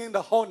singing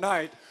the whole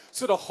night.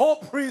 So the whole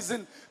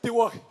prison, they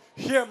will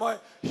hear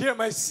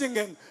my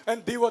singing,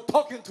 and they were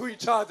talking to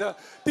each other.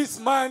 This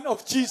man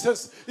of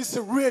Jesus is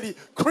really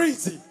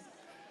crazy.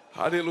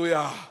 哈利路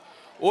亚！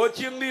我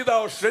经历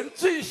到神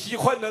最喜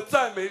欢的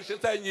赞美，是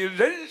在你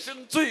人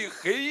生最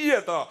黑夜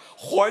的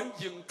环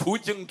境处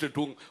境之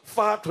中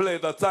发出来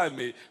的赞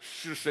美，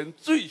是神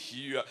最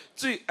喜悦、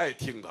最爱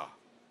听的。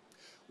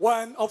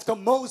One of the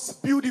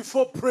most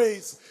beautiful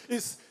praise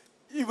is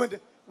even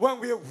when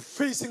we are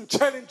facing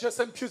challenges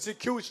and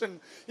persecution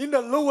in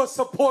the lowest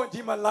point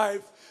in my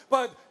life,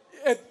 but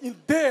in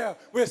there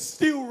we're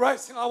still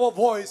raising our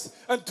voice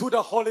unto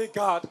the Holy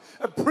God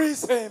and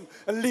praise Him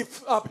and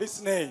lift up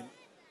His name.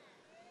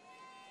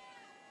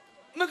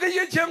 那个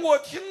以前我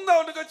听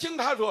到那个警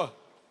察说，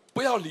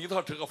不要理他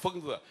这个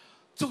疯子，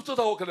就知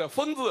道我跟他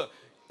疯子，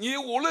你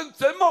无论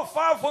怎么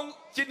发疯，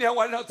今天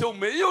晚上就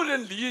没有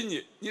人理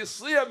你，你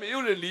死也没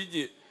有人理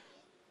你。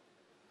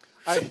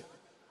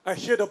I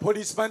hear the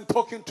policemen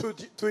talking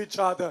to each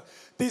other.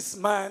 This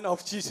man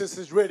of Jesus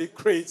is really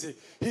crazy.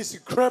 He's a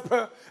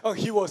cripple and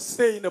he will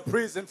stay in the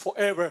prison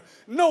forever.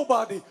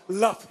 Nobody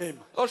loved him.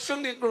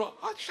 圣灵说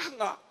啊，上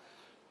啊！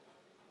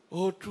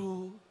哦，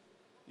主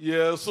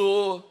耶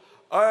稣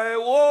爱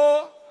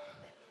我，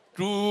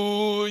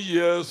主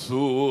耶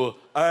稣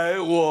爱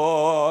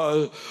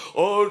我，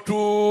哦，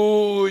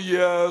主耶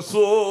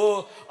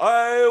稣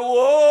爱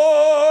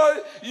我，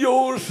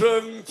有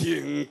圣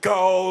经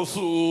告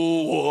诉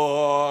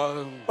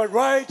我。But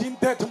right in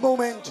that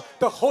moment,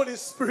 the Holy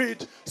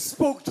Spirit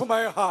spoke to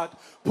my heart,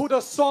 put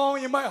a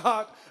song in my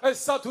heart. I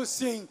start to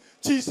sing,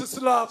 Jesus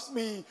loves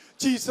me,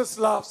 Jesus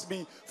loves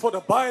me. For the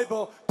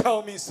Bible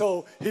tells me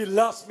so. He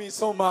loves me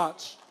so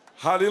much.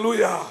 哈利路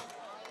亚！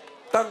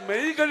当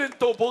每一个人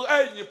都不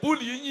爱你、不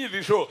理你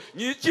的时候，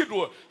你记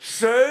住，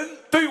神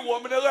对我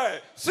们的爱，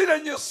虽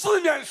然你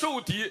四面受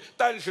敌，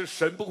但是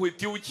神不会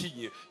丢弃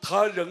你，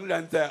他仍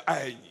然在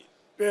爱你。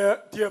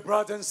Dear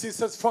brothers and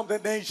sisters from the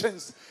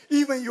nations,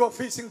 even you are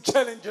facing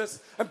challenges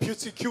and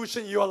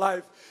persecution in your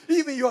life,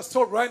 even you are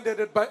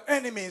surrounded by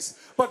enemies,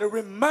 but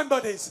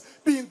remember this,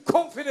 being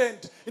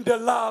confident in the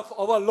love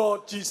of our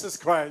Lord Jesus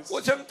Christ.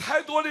 我想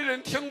太多的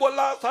人听过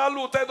拉撒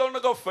路带到那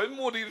个坟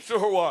墓里的时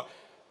候啊。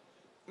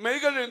每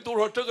个人都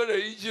说这个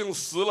人已经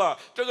死了，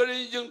这个人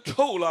已经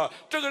臭了，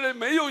这个人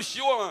没有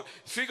希望，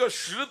是一个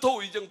石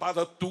头已经把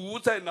他堵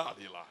在那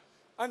里了。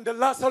And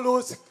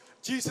Lazarus,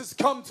 Jesus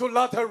come to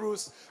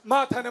Lazarus.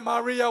 Martha and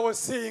Maria were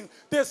saying,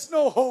 "There's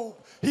no hope.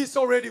 He's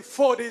already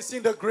 4 days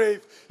in the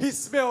grave. He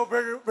smelled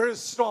very, very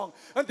strong."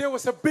 And there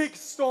was a big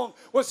stone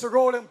was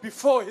rolling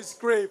before his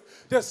grave.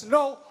 There's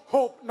no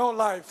hope, no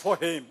life for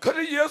him. 可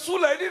是耶稣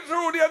来的时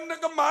候，连那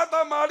个马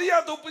大、玛利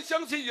亚都不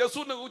相信耶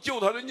稣能够救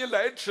他，人家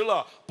来迟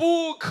了，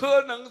不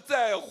可能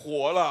再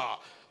活了，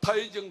他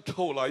已经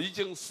臭了，已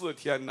经4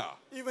天了。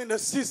Even the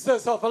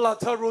sisters of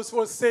Lazarus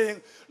were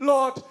saying,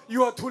 "Lord,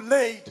 you are too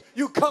late.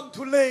 You come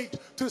too late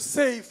to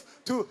save,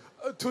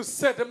 to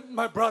set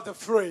my brother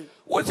free."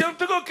 我想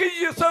这个跟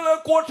以色列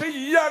国是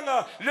一样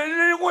啊。人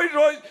认为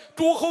说，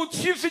主后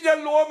70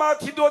年，罗马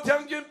提多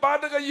将军把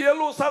这个耶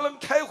路撒冷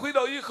拆毁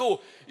了以后，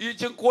已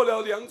经过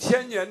了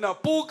2000年了，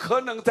不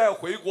可能再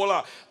回国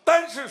了。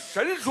但是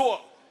神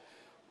说，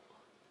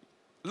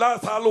拉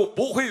撒路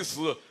不会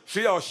死，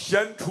是要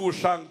显出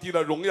上帝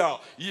的荣耀，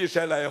以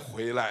色列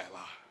回来了。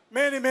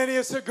Many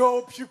years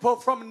ago, people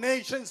from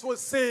nations were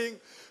saying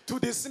to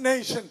this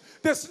nation,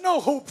 "There's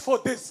no hope for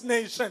this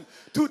nation.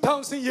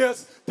 2,000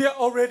 years, they're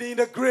already in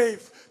the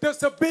grave.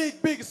 There's a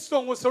big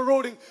stone was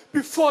rolling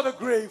before the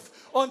grave.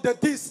 On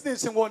this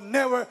nation will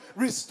never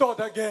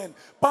restored again.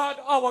 But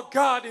our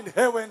God in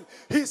heaven,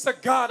 He's the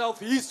God of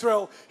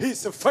Israel.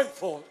 He's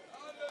faithful."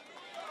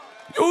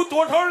 有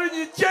多少人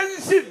你坚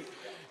信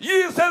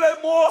以色列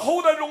末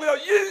后的荣耀，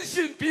因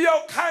信必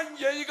要看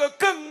见一个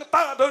更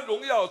大的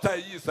荣耀在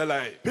以色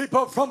列。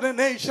 People from the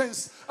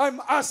nations, I'm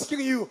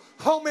asking you,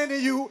 how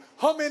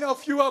many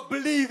of you are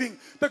believing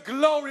the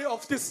glory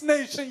of this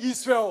nation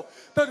Israel,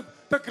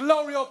 the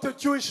glory of the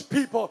Jewish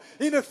people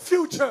in the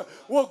future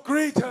will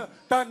greater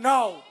than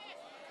now?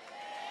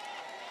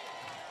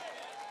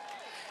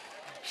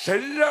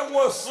 神让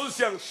我思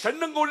想，神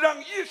能够让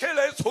以色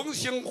列重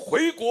新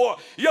回国，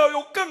要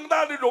有更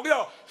大的荣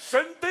耀。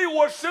神对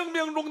我生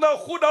命中的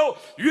呼召，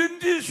云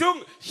弟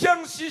兄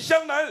向西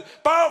向南，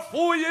把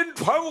福音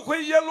传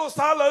回耶路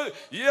撒冷。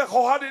耶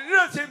和华的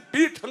热心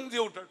必成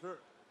就这事。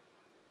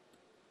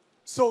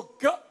 So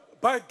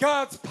by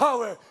God's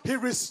power, He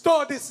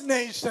restored this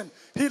nation.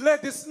 He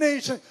let this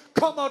nation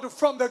come out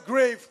from the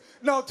grave.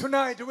 Now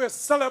tonight we're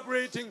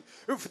celebrating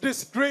with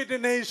this great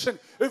nation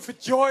with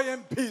joy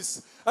and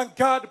peace. And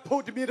God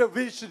put me the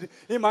vision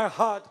in my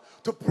heart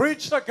to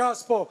preach the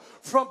gospel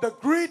from the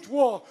Great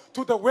Wall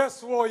to the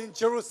West Wall in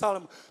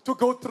Jerusalem, to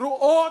go through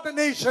all the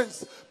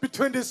nations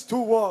between these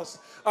two walls.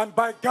 And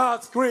by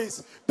God's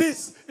grace,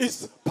 this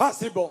is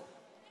possible.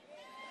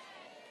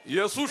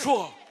 耶稣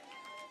说：“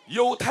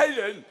犹太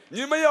人，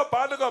你们要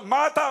把这个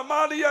马大、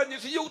马利亚，你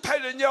是犹太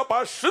人，你要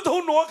把石头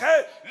挪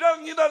开，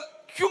让你的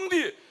兄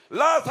弟。”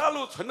 拉撒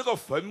路从那个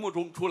坟墓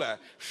中出来，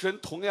神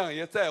同样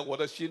也在我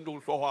的心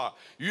中说话：“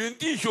云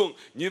弟兄，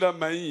你的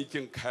门已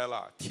经开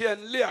了，天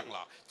亮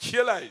了，起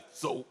来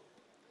走。”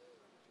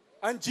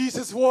 And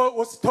Jesus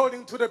was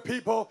telling to the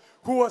people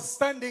who were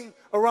standing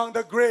around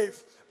the grave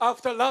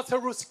after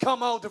Lazarus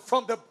come out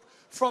from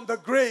the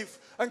grave,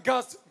 and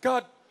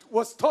God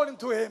was talking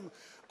to him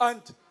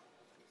and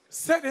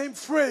set him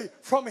free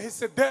from his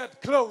dead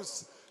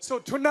clothes. So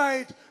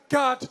tonight,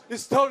 God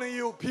is telling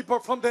you, people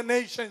from the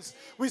nations,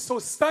 we're so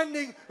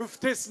standing with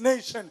this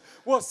nation,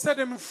 we'll set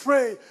them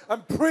free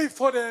and pray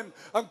for them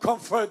and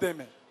comfort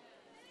them.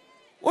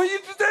 我一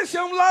直在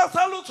想，拉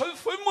萨路从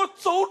坟墓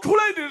走出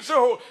来的时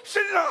候，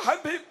身上还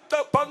被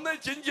绑得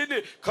紧紧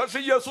的。可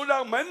是耶稣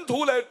让门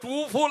徒来嘱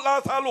咐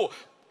拉萨路，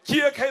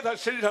解开他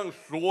身上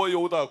所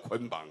有的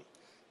捆绑。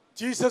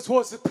 Jesus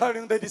was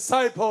telling the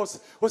disciples,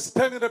 was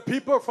telling the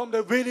people from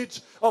the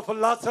village of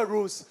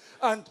Lazarus,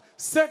 and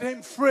set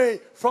him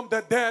free from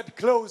the dead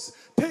clothes,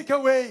 take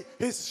away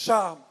his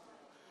shame.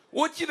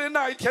 我记得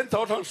那一天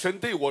早上，神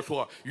对我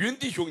说：“云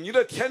弟兄，你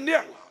的天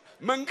亮了，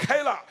门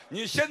开了，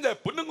你现在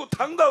不能够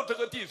躺到这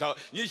个地上，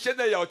你现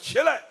在要起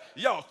来，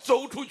要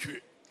走出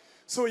去。”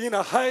 So in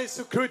a high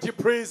security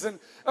prison,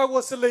 I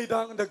was laid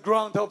down on the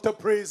ground of the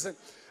prison,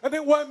 and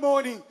then one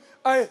morning,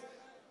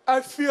 I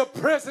feel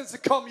presence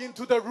come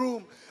into the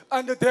room,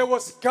 and there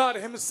was God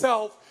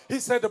Himself. He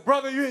said,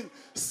 "Brother Yun,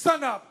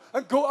 stand up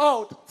and go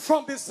out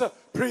from this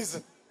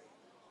prison."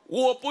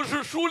 我不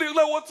是属灵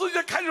的，我直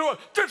接看着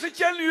这是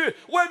监狱，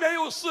外面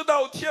有4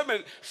道铁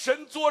门，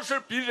神做事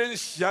比人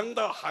想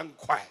的还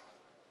快。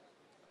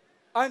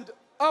And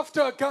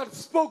after God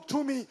spoke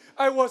to me,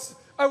 I was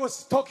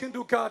talking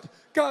to God.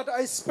 God,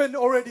 I spent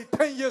already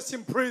 10 years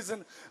in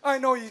prison. I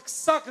know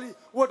exactly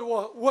what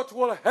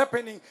was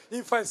happening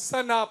if I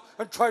stand up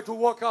and try to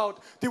walk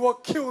out. They will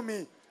kill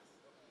me.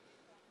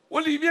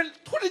 我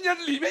突然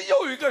间里面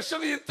又有一个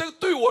声音在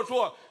对我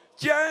说：“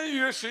监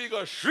狱是一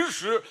个事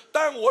实，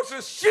但我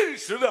是信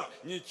实的。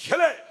你起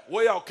来，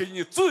我要给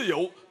你自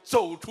由，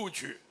走出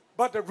去。”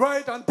 But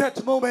right on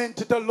that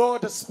moment, the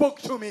Lord spoke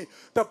to me.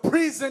 The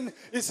prison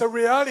is a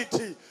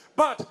reality,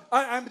 but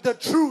I am the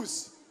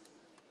truth.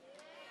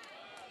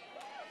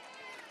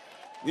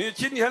 你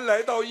今天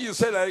来到以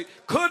色列，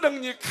可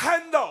能你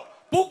看到，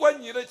不管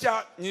你的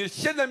家，你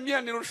现在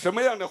面临着什么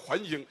样的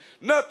环境，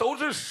那都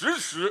是事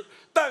实，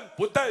但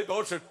不代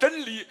表是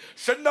真理。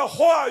神的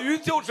话语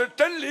就是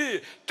真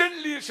理，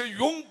真理是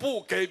永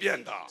不改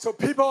变的。So,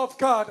 people of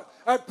God,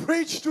 I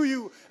preach to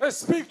you, I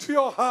speak to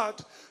your heart.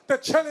 The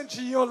challenge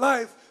in your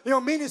life, in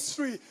your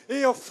ministry, in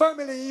your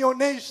family, in your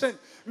nation,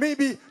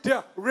 maybe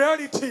the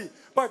reality,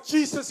 but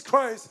Jesus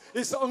Christ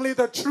is only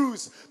the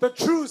truth. The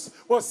truth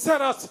will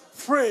set us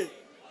free.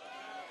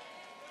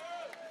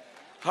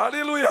 哈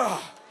利路亚，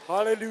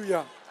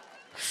 Hallelujah.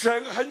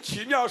 神很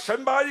奇妙，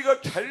神把一个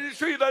沉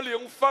睡的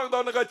灵放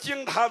到那个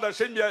警察的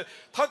身边，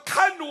他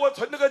看着我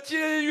从那个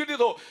监狱里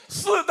头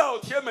4道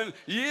铁门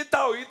一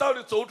道一道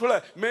的走出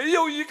来，没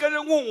有一个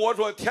人问我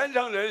说：“天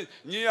上人，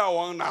你要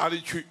往哪里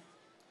去？”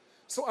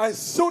 So I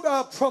stood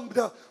up from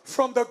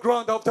the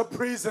ground of the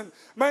prison.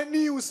 My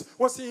knees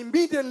was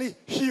immediately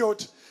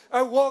healed.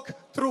 I walked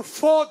through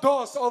 4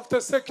 doors of the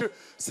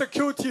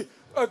security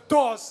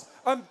doors,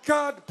 and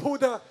God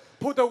put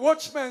the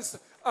watchmen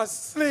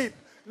asleep.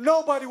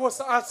 Nobody was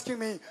asking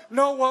me.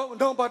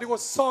 Nobody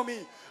was saw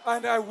me,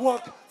 and I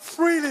walked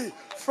freely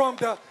from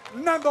the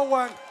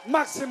 #1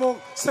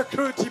 maximum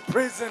security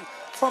prison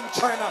from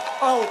China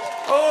out.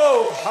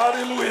 Oh,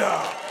 hallelujah!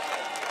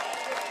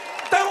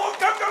 当我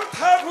刚刚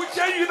踏出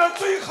监狱的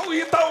最后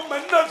一道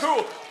门的时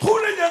候，突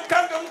然间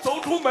刚刚走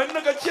出门，那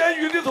个监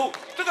狱里头，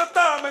这个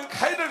大门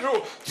开的时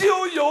候，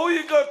就有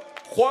一个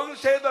黄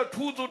色的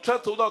出租车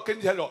走到跟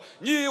前说：“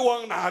你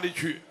往哪里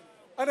去？”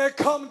 And I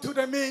come to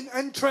the main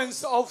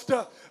entrance of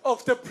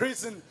the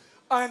prison,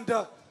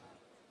 and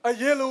a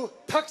yellow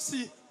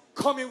taxi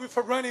coming with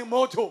a running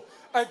motor.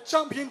 I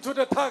jumped into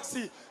the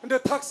taxi, and the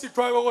taxi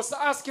driver was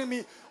asking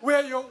me,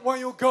 where you want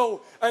you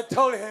go? I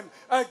told him,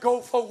 I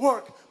go for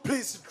work.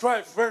 Please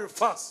drive very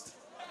fast.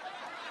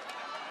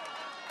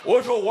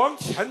 我说往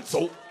前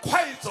走，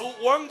快走，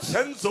往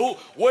前走，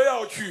我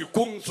要去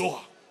工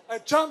作。 I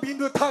jumped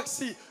into a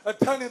taxi and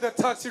telling the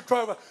taxi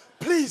driver,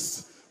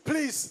 please,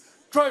 please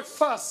drive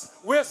fast.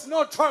 Where's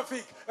no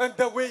traffic and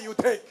the way you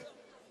take.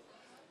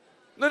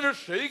 那是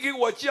谁给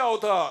我叫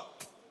的？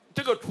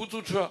这个出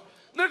租车，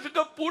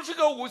不是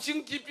个5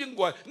星级宾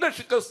馆，那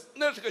是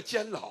个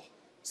监牢。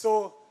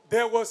 So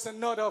there was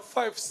another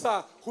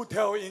 5-star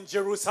hotel in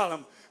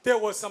Jerusalem. There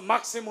was a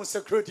maximum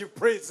security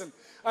prison.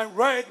 And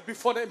right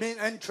before the main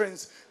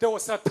entrance, there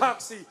was a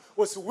taxi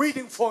was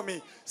waiting for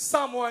me.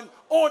 Someone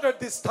ordered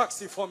this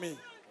taxi for me.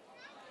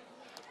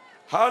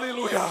 哈利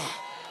路亚！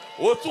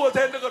我坐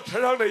在那个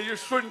车上的一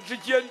瞬之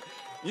间，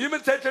你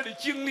们在这里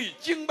经历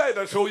敬拜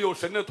的时候有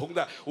神的同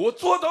在。我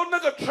坐到那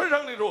个车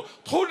上的时候，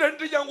突然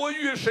之间我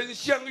与神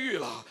相遇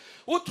了。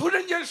我突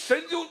然间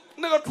神就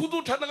那个出租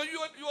车那个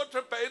钥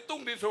匙摆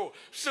动的时候，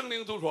圣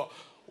灵就说：“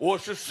我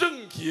是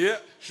圣洁，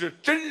是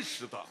真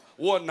实的。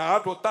我拿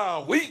着大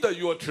卫的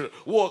钥匙，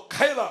我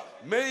开了，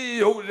没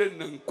有人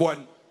能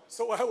关。”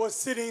 So I was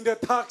sitting in the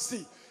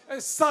taxi, and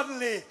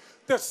suddenly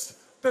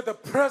the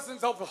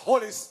presence of the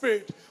Holy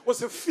Spirit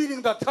was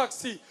filling the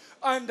taxi,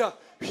 and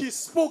he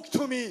spoke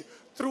to me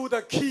through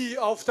the key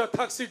of the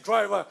taxi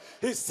driver.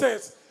 He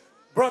says,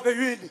 Brother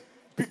Yun,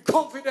 be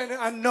confident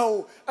and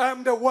know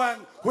I'm the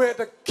one who had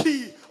the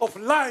key of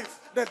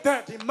life, the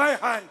death in my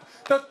hand.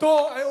 The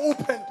door I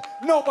opened,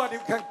 nobody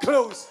can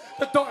close.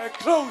 The door I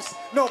closed,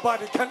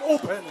 nobody can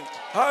open it.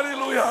 哈利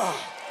路亚！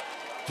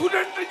突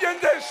然之间，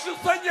在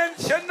13年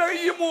前那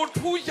一幕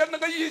出现，那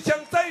个异象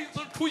再一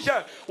次出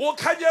现。我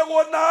看见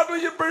我拿着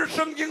一本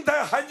圣经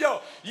在喊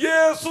叫：“耶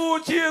稣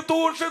基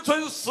督是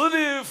从死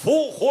里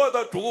复活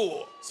的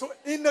主。” So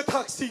in the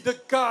taxi, the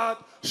God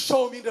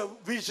showed me the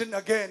vision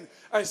again.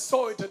 I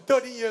saw it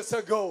 30 years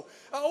ago.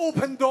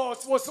 Open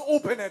doors was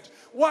opened,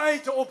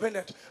 wide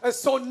opened. I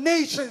saw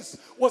nations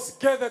was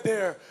gathered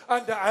there,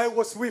 and I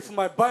was with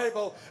my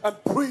Bible and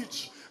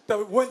preached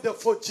the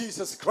wonderful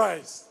Jesus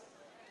Christ.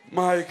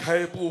 迈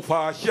开步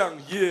伐向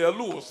耶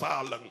路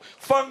撒冷，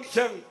方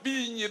向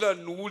比你的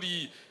努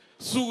力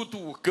速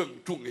度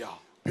更重要。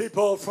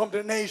People from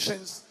the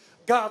nations,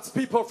 God's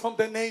people from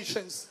the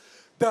nations,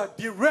 the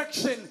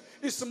direction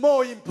is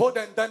more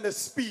important than the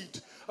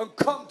speed. And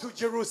come to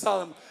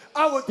Jerusalem.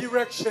 Our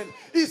direction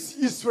is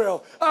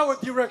Israel. Our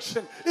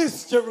direction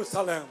is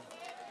Jerusalem.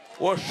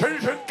 我深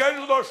深感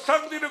受到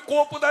上帝的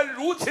国不但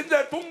入侵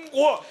在中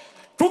国。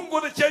中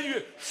国的监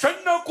狱，神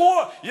的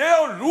国也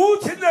要入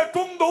侵在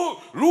中东，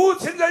入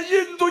侵在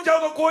印度教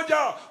的国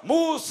家、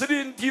穆斯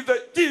林地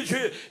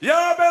区，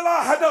亚伯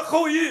拉罕的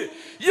后裔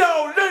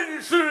要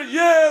认识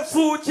耶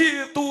稣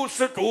基督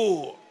是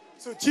主。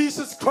So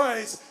Jesus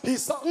Christ,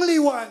 He's the only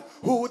one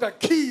who the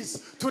keys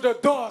to the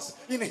doors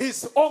in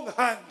His own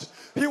hand.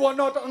 He will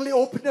not only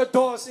open the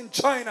doors in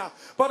China,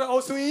 but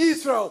also in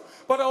Israel,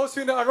 but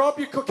also in the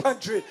Arabic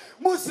country,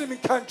 Muslim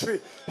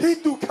country,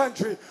 Hindu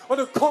country, or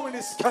the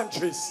communist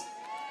countries.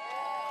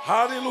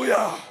 哈利路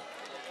亚！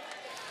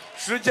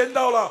时间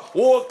到了，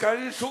我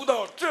感受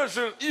到这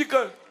是另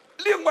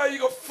外一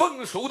个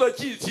丰收的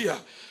季节。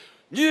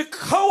你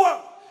渴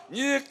望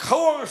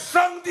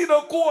上帝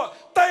的国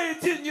带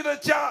进你的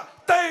家，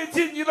带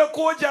进你的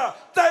国家，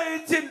带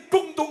进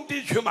中东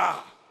地区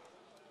吗？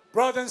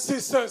 Brothers and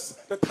sisters,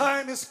 the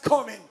time is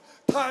coming.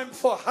 Time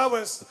for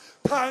harvest.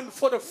 Time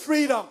for the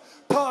freedom.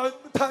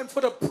 Time for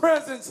the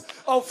presence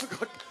of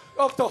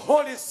the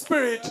Holy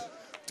Spirit.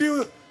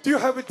 Do you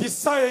have a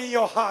desire in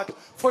your heart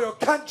for your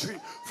country,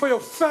 for your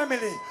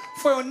family,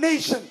 for your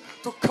nation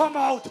to come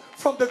out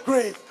from the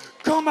grave,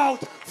 come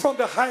out from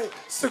the high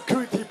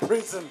security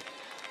prison?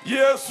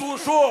 耶稣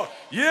说，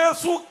耶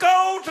稣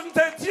高声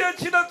在节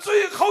期的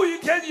最后一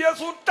天，耶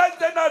稣站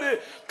在那里，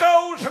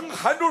高声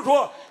喊着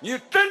说：“你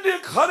真的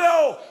渴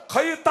了，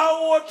可以到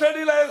我这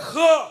里来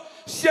喝。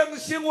相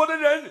信我的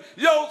人，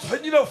要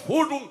从你的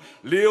腹中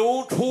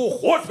流出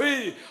活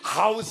水，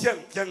好像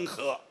江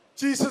河。”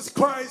 Jesus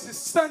Christ is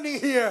standing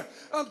here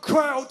and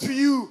cry out to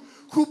you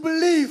who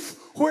believe,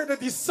 who had a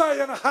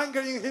desire and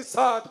hunger in his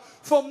heart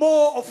for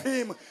more of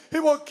him. He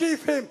will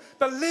give him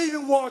the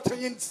living water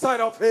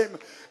inside of him.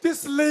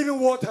 This living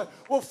water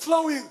will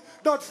flowing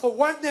not for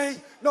 1 day,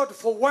 not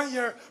for 1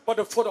 year,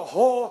 but for the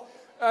whole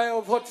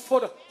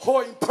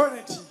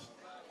eternity.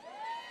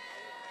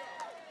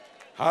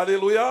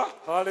 Hallelujah.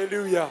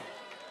 Hallelujah.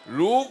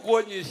 如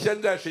果你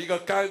现在是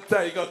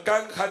在一个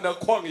干旱的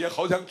旷野，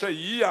好像这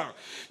一样，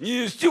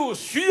你就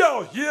需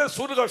要耶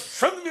稣这个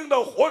生命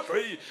的活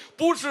水，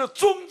不是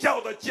宗教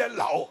的监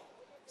牢。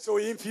So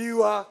if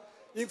you are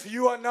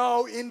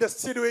now in the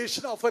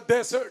situation of a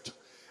desert,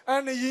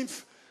 and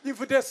if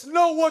there's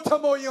no water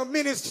more in your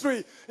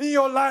ministry, in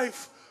your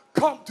life,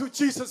 come to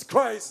Jesus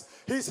Christ.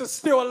 He's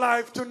still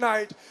alive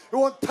tonight. He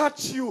won't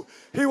touch you.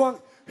 He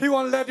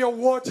won't let your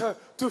water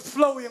to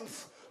flow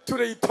to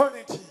the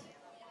eternity.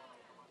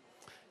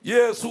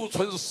 耶稣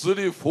从死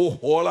里复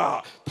活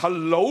了，他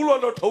露了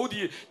了头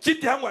地。今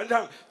天晚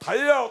上，他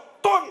要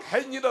断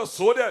开你的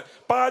锁链，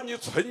把你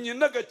从你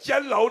那个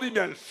监牢里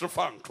面释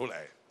放出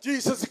来。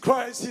 Jesus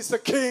Christ is the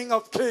King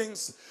of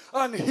Kings,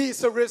 and He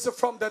is risen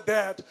from the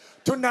dead.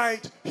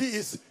 Tonight,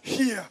 He is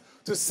here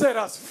to set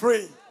us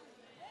free.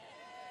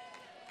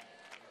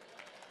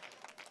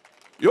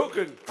 有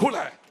个人出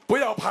来，不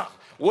要怕，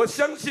我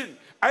相信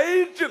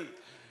癌症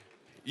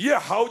也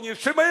好，你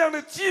什么样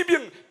的疾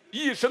病，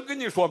医生跟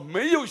你说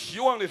没有希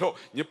望的时候，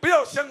你不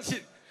要相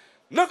信，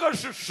那个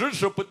是事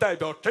实，不代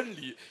表真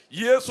理。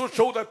耶稣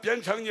受的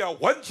鞭伤，你要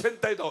完全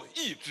得到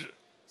医治。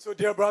 So,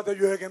 dear brother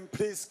Jürgen,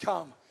 please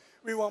come.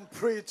 We want to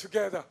pray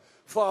together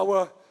for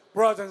our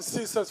brothers and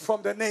sisters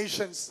from the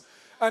nations.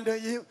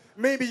 And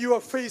maybe you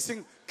are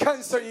facing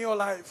cancer in your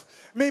life.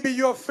 Maybe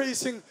you are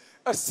facing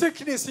a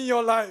sickness in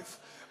your life.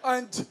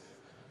 And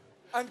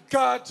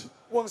God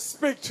won't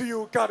speak to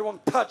you. God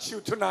won't touch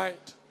you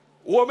tonight.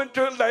 我们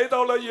正来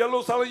到了耶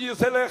路撒冷，以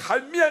色列还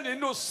面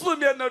临着四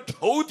面的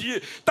仇敌，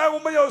但我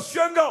们要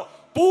宣告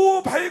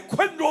不被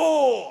困住。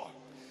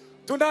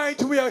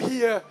 Tonight we are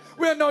here.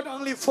 We are not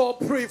only for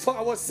pray for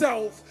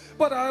ourselves,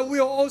 but I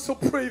will also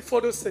pray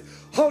for this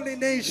holy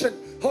nation,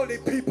 holy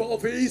people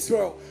of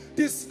Israel.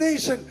 This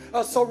nation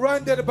are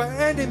surrounded by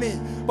enemy,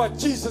 but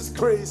Jesus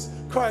Christ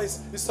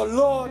is the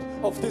Lord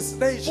of this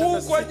nation.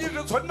 不管你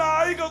是从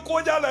哪一个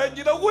国家来，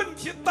你的问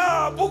题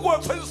大不过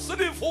从死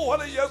里复活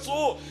的耶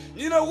稣，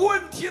你的问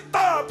题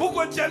大不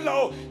过监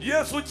牢。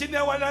耶稣今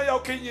天晚上要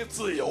给你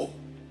自由。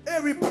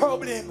 Every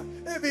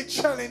problem, every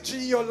challenge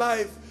in your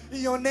life,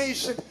 in your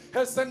nation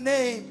has a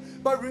name.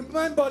 But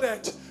remember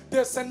that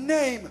there's a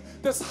name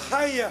that's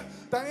higher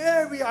than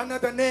every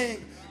another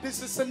name.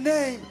 This is the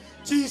name,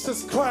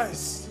 Jesus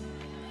Christ.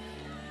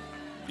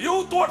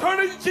 有多少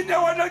人今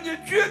天晚上你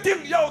决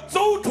定要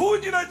走出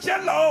你的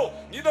监牢，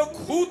你的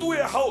苦毒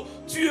也好，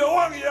绝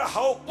望也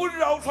好，不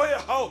饶恕也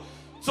好，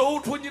走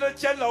出你的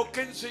监牢，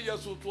跟随耶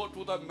稣做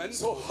主的门徒。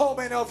 So how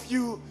many of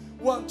you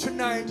want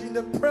tonight in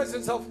the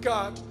presence of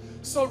God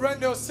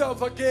surrender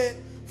yourself again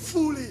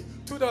fully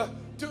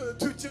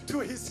to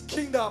His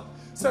kingdom?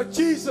 So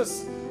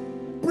Jesus,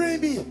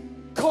 bring me,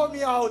 call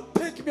me out,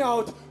 take me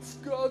out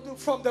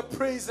from the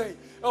prison.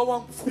 I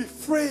want to be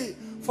free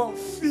from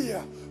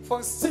fear,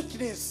 from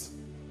sickness.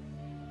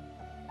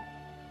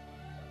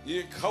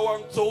 你渴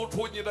望走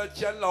出你的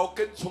监牢，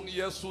跟从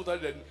耶稣的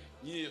人，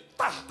你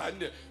大胆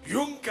的、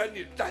勇敢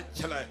的站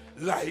起来，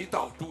来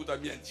到主的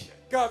面前。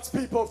 God's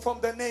people from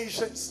the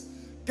nations,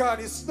 God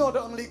is not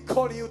only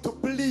calling you to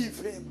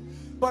believe Him,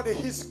 but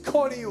He's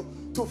calling you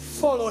to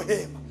follow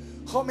Him.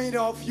 How many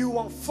of you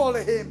want to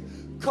follow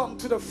Him? Come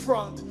to the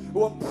front.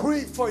 We want to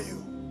pray for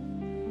you.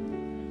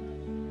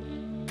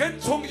 跟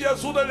从耶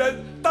稣的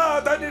人，大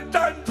胆的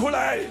站出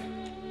来。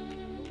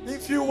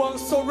 If you want to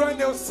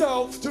surrender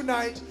yourself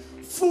tonight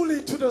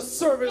fully to the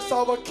service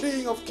of our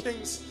King of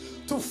Kings,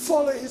 to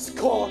follow His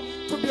call,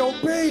 to be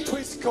obeyed to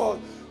His call,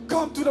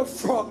 come to the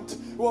front.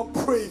 We want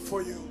to pray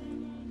for you.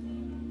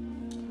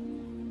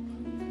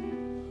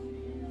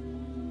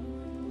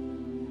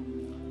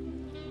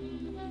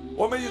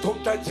 我们一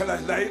同站起来，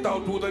来到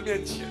主的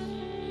面前，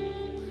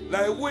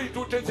来为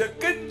主这些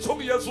跟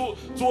从耶稣、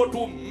做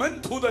主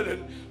门徒的人，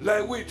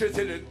来为这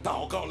些人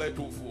祷告，来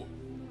祝福。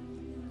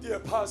 Dear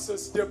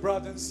pastors, dear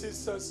brothers and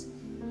sisters,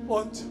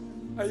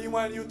 I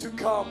invite you to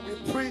come. We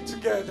pray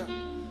together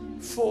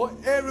for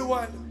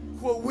everyone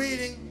who are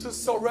willing to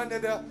surrender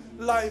their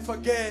life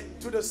again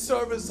to the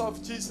service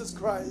of Jesus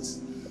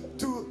Christ,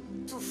 to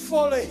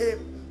follow Him,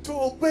 to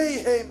obey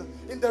Him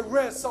in the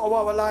rest of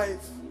our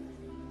life.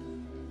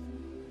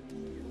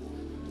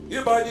 你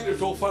把你的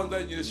手放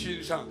在你的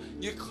心上，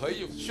你可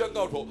以宣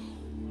告说：“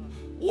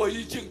我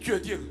已经决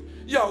定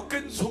要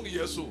跟从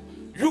耶稣，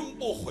永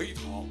不回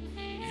头，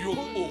永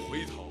不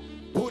回头。”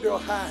 Put your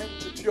hand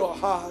to your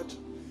heart.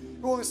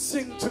 We will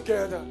sing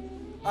together.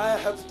 I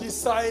have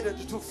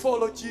decided to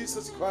follow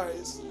Jesus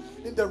Christ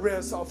in the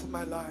rest of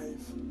my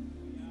life.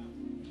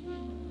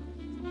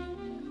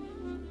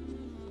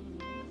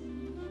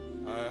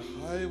 I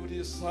have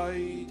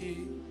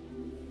decided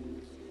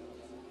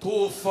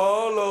to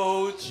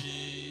follow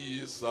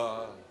Jesus.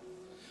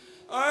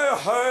 I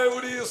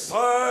have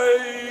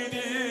decided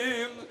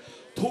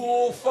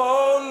to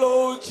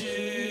follow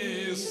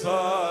Jesus.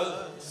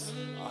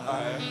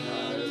 I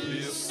have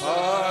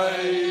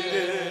decided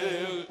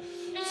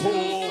to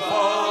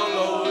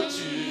follow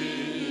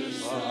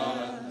Jesus.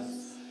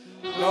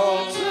 No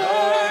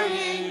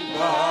turning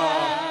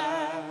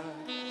back.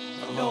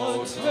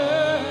 No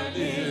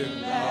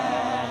turning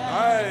back.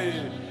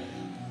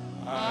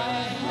 I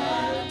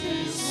have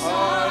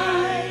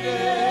decided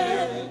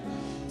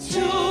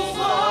to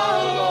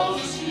follow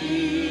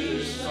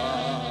Jesus.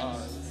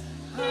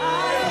 I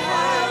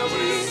have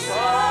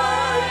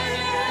decided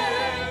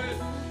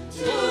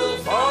to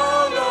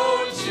follow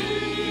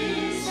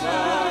Jesus.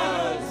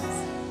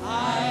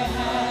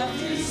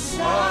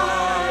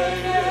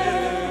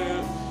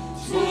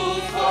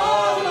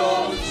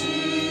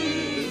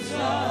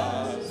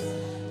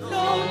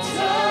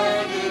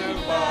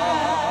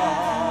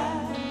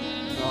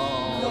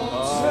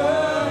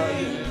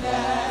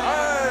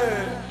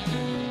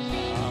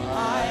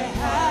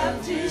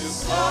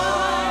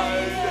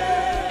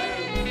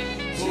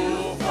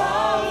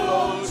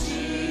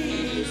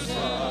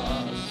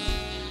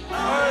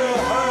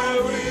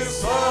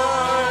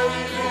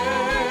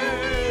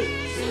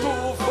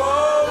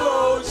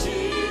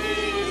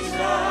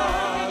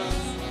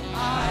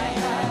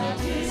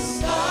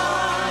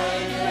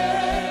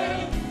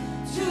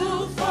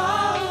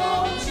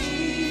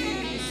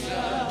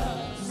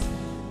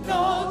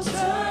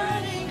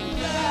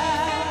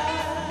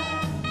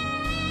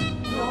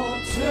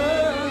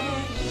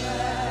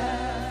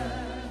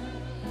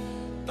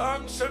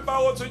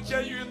 我从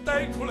监狱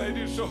带出来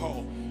的时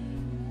候，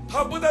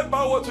他不但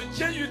把我从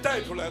监狱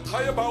带出来，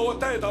他也把我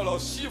带到了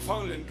西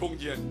方人中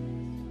间。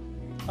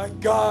 And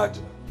God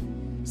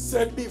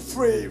set me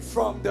free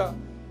from the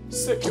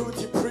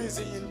security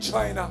prison in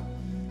China.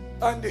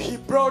 And He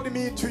brought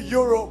me to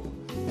Europe.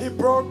 He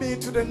brought me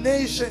to the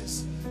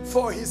nations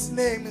for His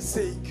name's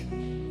sake.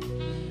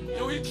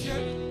 有一天，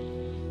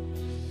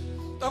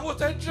当我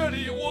在这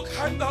里，我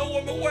看到我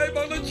们外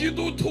邦的基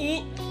督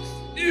徒，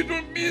一种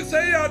弥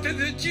赛亚这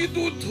些基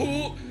督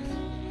徒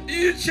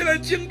一起来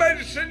敬拜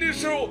神的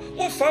时候，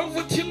我仿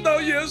佛听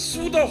到耶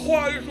稣的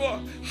话语说：“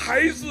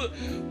孩子，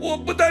我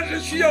不但是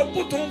需要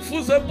不同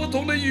肤色、不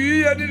同的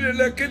语言的人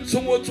来跟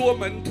从我做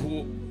门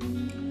徒，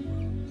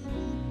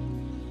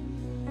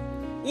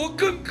我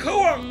更渴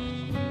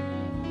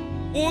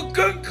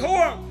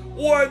望，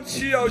万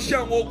膝要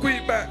向我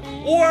跪拜，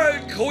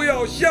万口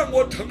要向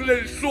我承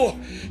认说，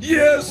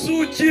耶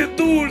稣基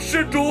督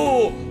是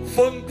主，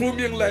奉主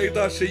名来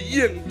的是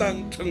应当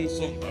称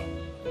颂的。”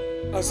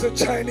 As a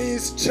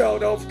Chinese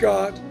child of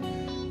God,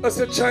 as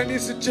a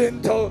Chinese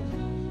gentle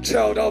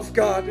child of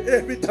God,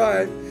 every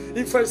time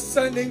if I'm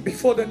standing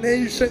before the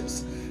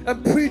nations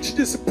and preach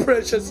this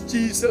precious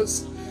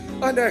Jesus,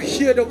 and I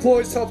hear the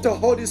voice of the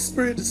Holy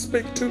Spirit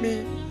speak to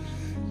me,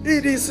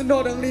 it is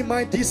not only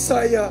my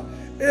desire,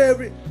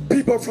 every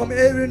people from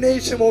every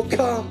nation will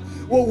come,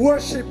 will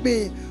worship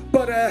me,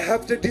 but I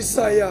have the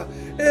desire,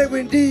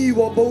 every knee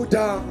will bow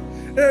down,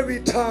 every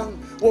tongue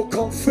will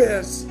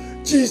confess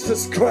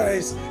Jesus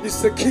Christ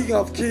is the King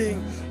of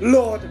Kings,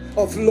 Lord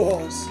of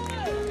Lords.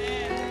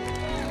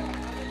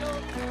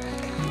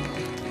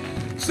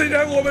 虽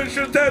然我们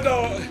是带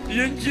到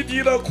因基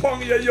地的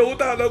旷野、犹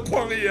大的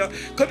旷野，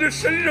可是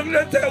神仍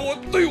然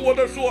对我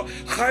的说：“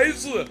孩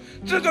子，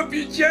这个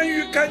比监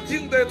狱干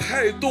净的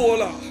太多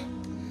了。”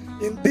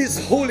 In this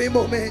holy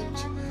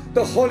moment,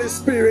 the Holy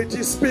Spirit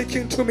is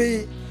speaking to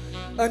me,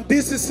 and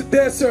this is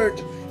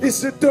desert.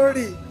 It's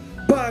dirty,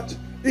 but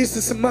this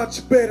is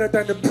much better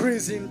than the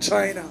prison in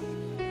China.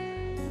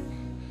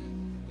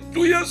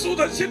 主耶稣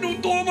他心中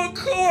多么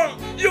渴望，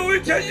有一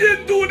天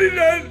印度的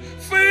人、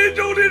非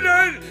洲的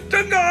人、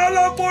整个阿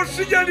拉伯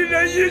世界的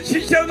人一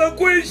起向他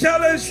跪下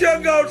来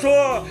宣告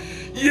说：“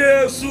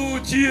耶稣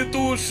基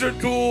督是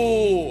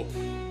主。”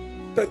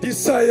 The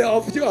desire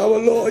of our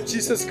Lord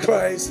Jesus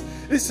Christ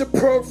is to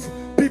prove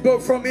people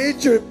from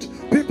Egypt,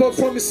 people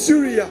from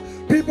Syria,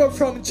 people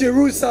from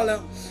Jerusalem,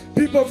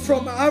 people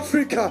from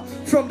Africa,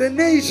 from the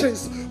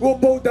nations will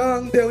bow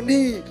down their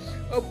knee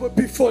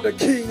before the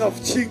King of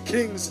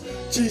Kings,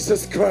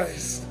 Jesus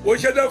Christ. 我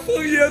现在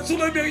奉耶稣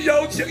的名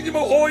邀请你们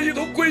和我一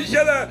同跪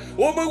下来，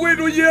我们为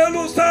主耶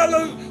路撒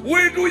冷，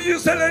为主以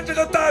色列这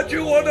个大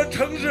君王的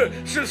城市，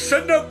是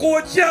神的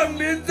国降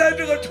临在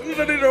这个城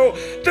市的时候，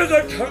这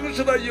个城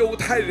市的犹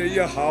太人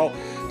也好，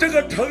这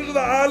个城市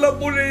的阿拉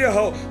伯人也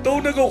好，都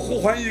能够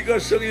呼唤一个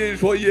声音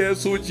说：“耶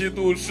稣基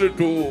督是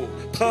主，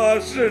他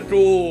是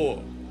主。”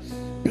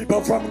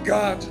 People from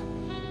God,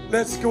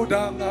 let's go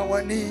down on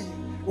our knee.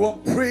 We'll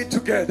pray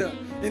together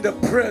in the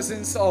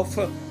presence of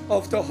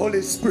the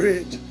Holy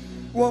Spirit.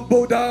 We'll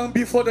bow down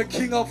before the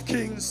King of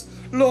Kings,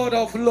 Lord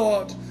of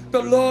Lords,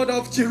 the Lord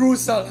of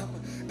Jerusalem,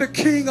 the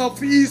King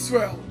of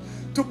Israel,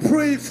 to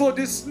pray for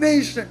this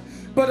nation,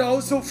 but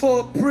also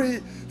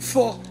pray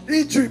for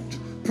Egypt,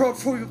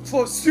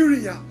 for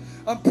Syria,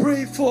 and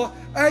pray for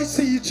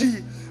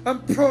ICG, and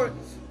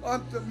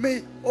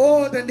may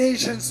all the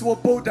nations will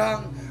bow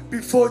down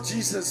before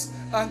Jesus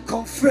and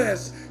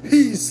confess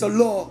He is the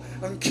Lord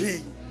and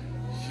King.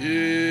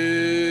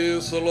 He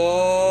is the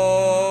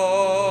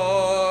Lord.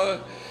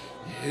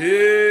 He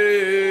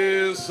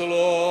is the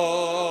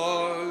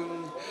Lord.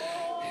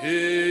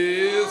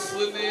 He is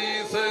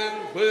你身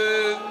份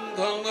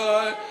堂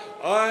来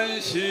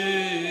安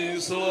息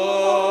是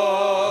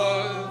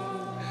Lord。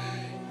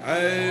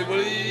爱不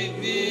离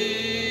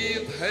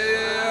你太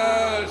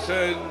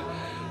深，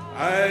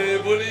爱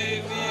不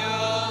离你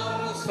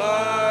三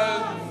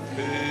倍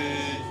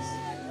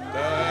的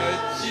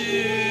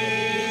Jesus。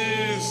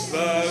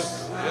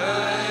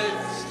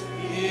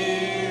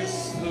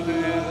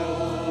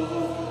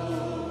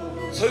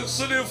曾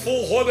死里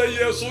复活的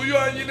耶稣，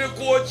愿你的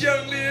国降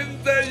临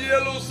在耶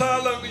路撒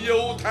冷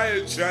犹太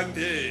全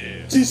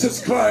地。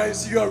 Jesus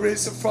Christ, you are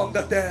risen from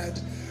the dead.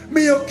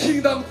 May your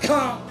kingdom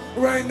come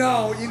right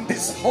now in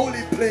this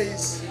holy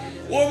place.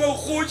 我们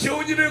呼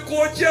求你的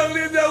国降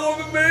临在我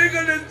们每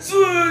个人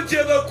自己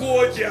的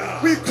国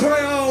家。 We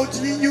cry out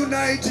in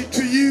unity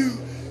to you.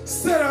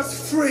 Set us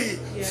free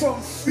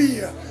from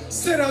fear.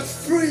 Set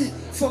us free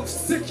from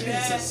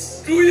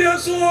sicknesses. 主耶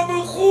稣，我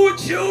们呼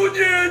求你，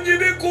你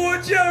的国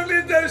降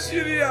临在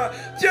叙利亚，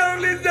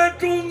降临在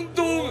中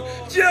东，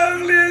降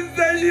临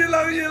在伊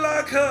朗、伊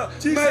拉克，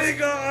每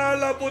个阿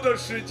拉伯的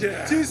世界。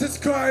 Jesus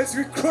Christ,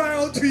 we cry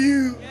out to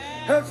you.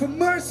 Have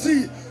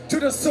mercy to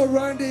the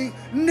surrounding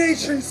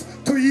nations,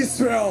 to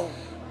Israel.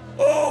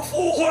 哦，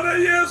复活的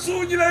耶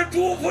稣，你来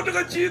祝福这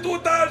个基督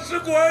大使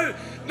馆，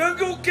能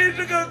够给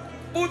这个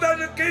不但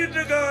是给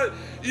这个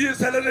以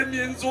色列的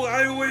民族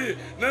安慰，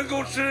能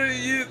够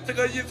使这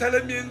个以色列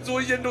民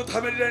族引导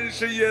他们认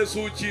识耶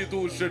稣基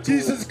督是主。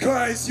 Jesus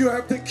Christ, you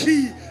have the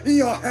key in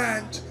your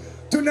hand.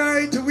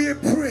 Tonight we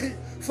pray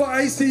for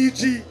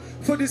ICEG,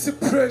 for this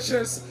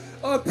precious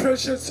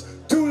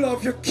tool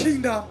of your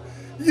kingdom.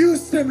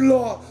 Use them,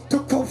 Lord, to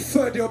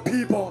comfort your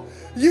people.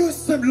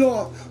 Use them,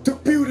 Lord, to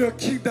build your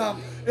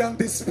kingdom on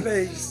this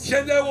place.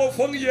 现在我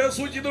奉耶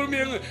稣基督的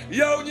名，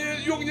要你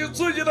用你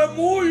自己的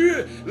母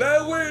语来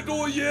为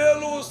主耶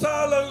路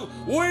撒冷、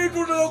为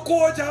主这个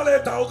国家来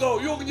祷告。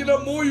用你的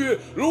母语，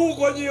如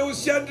果你有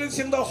先知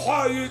性的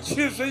话语、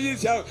启示异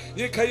象，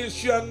你可以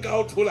宣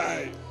告出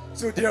来。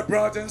 So, dear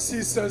brothers and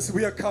sisters,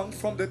 we have come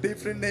from the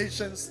different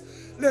nations.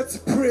 Let's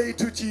pray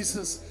to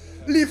Jesus.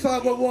 Lift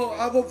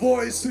our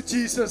voice to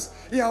Jesus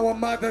in our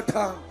mother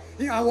tongue,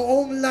 in our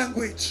own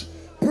language.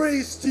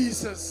 Praise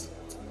Jesus.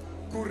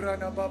 Glory,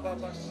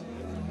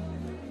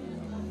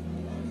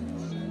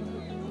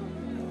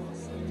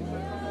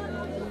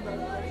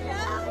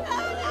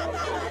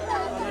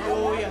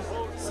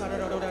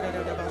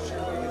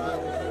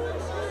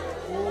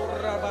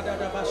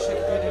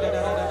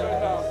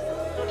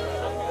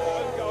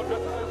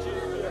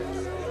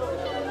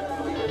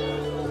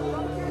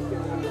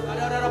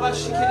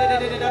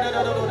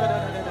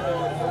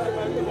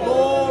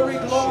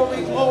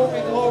 glory,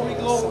 glory, glory,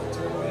 glory.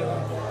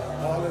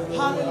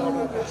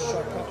 Hallelujah.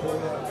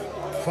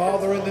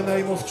 Father, in the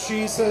name of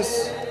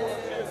Jesus,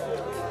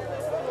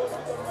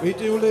 we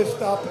do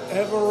lift up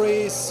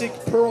every sick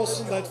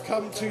person that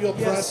come to your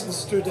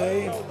presence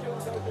today.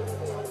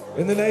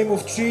 In the name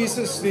of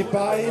Jesus, we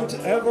bind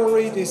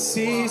every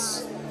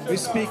disease. We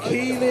speak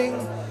healing.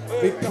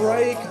 We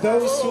break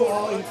those who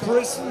are in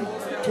prison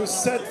to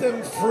set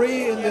them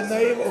free in the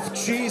name of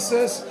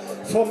Jesus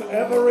from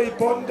every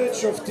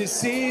bondage of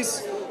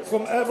disease,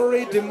 from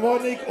every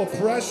demonic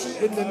oppression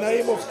in the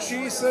name of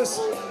Jesus.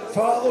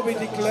 Father, we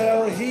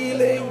declare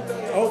healing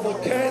over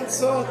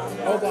cancer,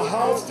 over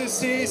heart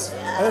disease,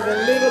 over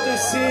liver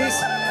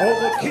disease,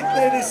 over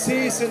kidney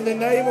disease in the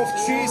name of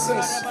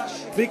Jesus.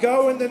 We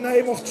go in the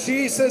name of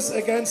Jesus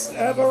against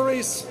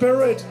every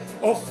spirit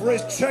of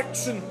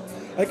rejection,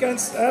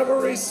 against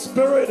every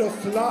spirit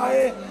of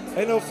lie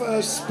and of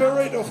a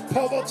spirit of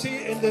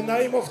poverty in the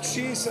name of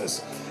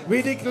Jesus.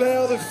 We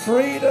declare the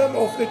freedom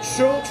of the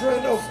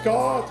children of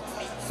God.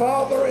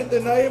 Father, in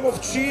the name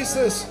of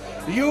Jesus,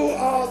 you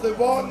are the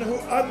one who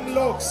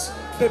unlocks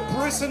the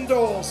prison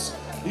doors.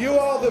 You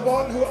are the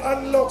one who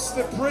unlocks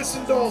the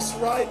prison doors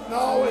right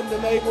now in the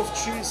name of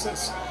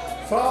Jesus.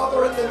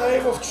 Father, in the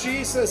name of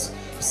Jesus,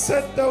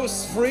 set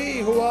those free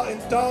who are in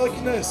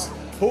darkness,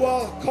 who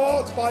are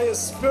caught by a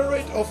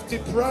spirit of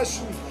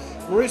depression.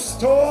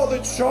 Restore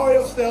the joy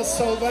of their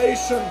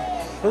salvation.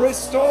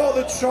 Restore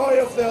the joy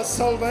of their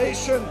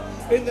salvation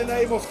in the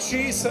name of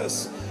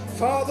Jesus.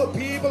 Father,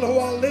 people who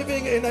are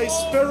living in a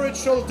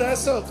spiritual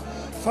desert,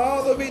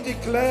 Father, we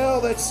declare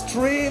that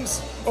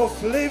streams of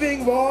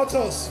living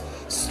waters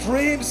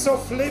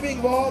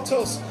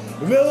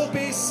will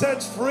be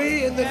set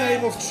free in the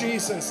name of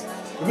Jesus.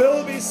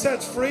 Will be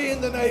set free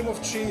in the name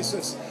of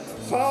Jesus.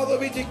 Father,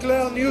 we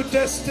declare new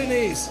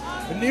destinies,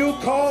 new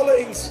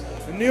callings,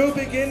 new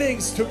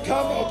beginnings to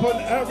come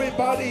upon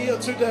everybody here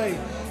today.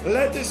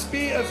 Let this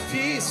be a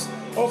feast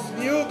of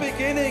new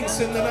beginnings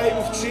in the name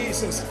of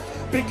Jesus.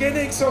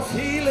 Beginnings of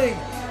healing,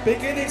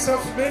 beginnings of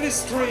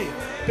ministry,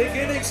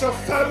 beginnings of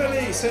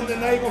families in the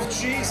name of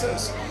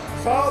Jesus.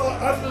 Father,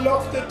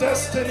 unlock the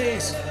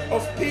destinies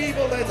of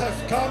people that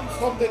have come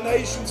from the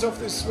nations of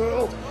this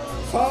world.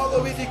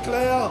 Father, we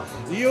declare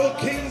your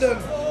kingdom,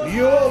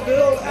 your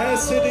will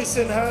as it is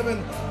in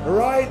heaven,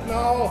 right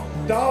now,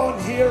 down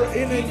here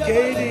in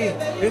Engedi,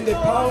 in the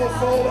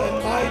powerful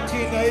and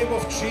mighty name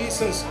of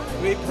Jesus.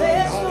 We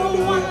pray,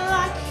 hallelujah.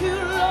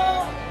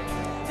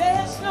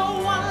 There's no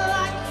one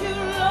like you,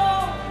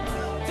 Lord.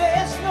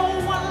 There's no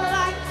one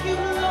like you,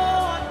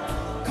 Lord.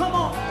 Come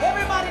on,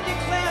 everybody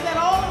declare that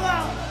all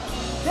around.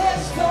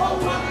 There's no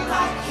one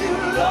like you,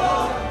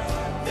 Lord.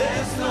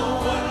 There's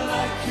no one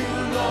like you,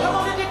 Lord. Come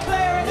on and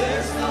declare it.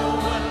 There's no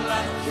one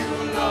like you,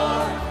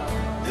 Lord.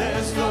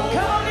 There's no one.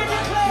 Come on and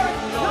declare it.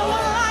 No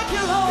one like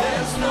you, Lord.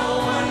 There's no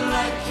one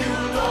like you,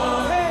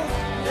 Lord.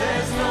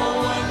 There's no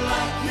one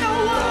like you, Lord.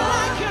 No one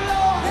like you,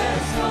 Lord.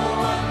 There's no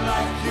one like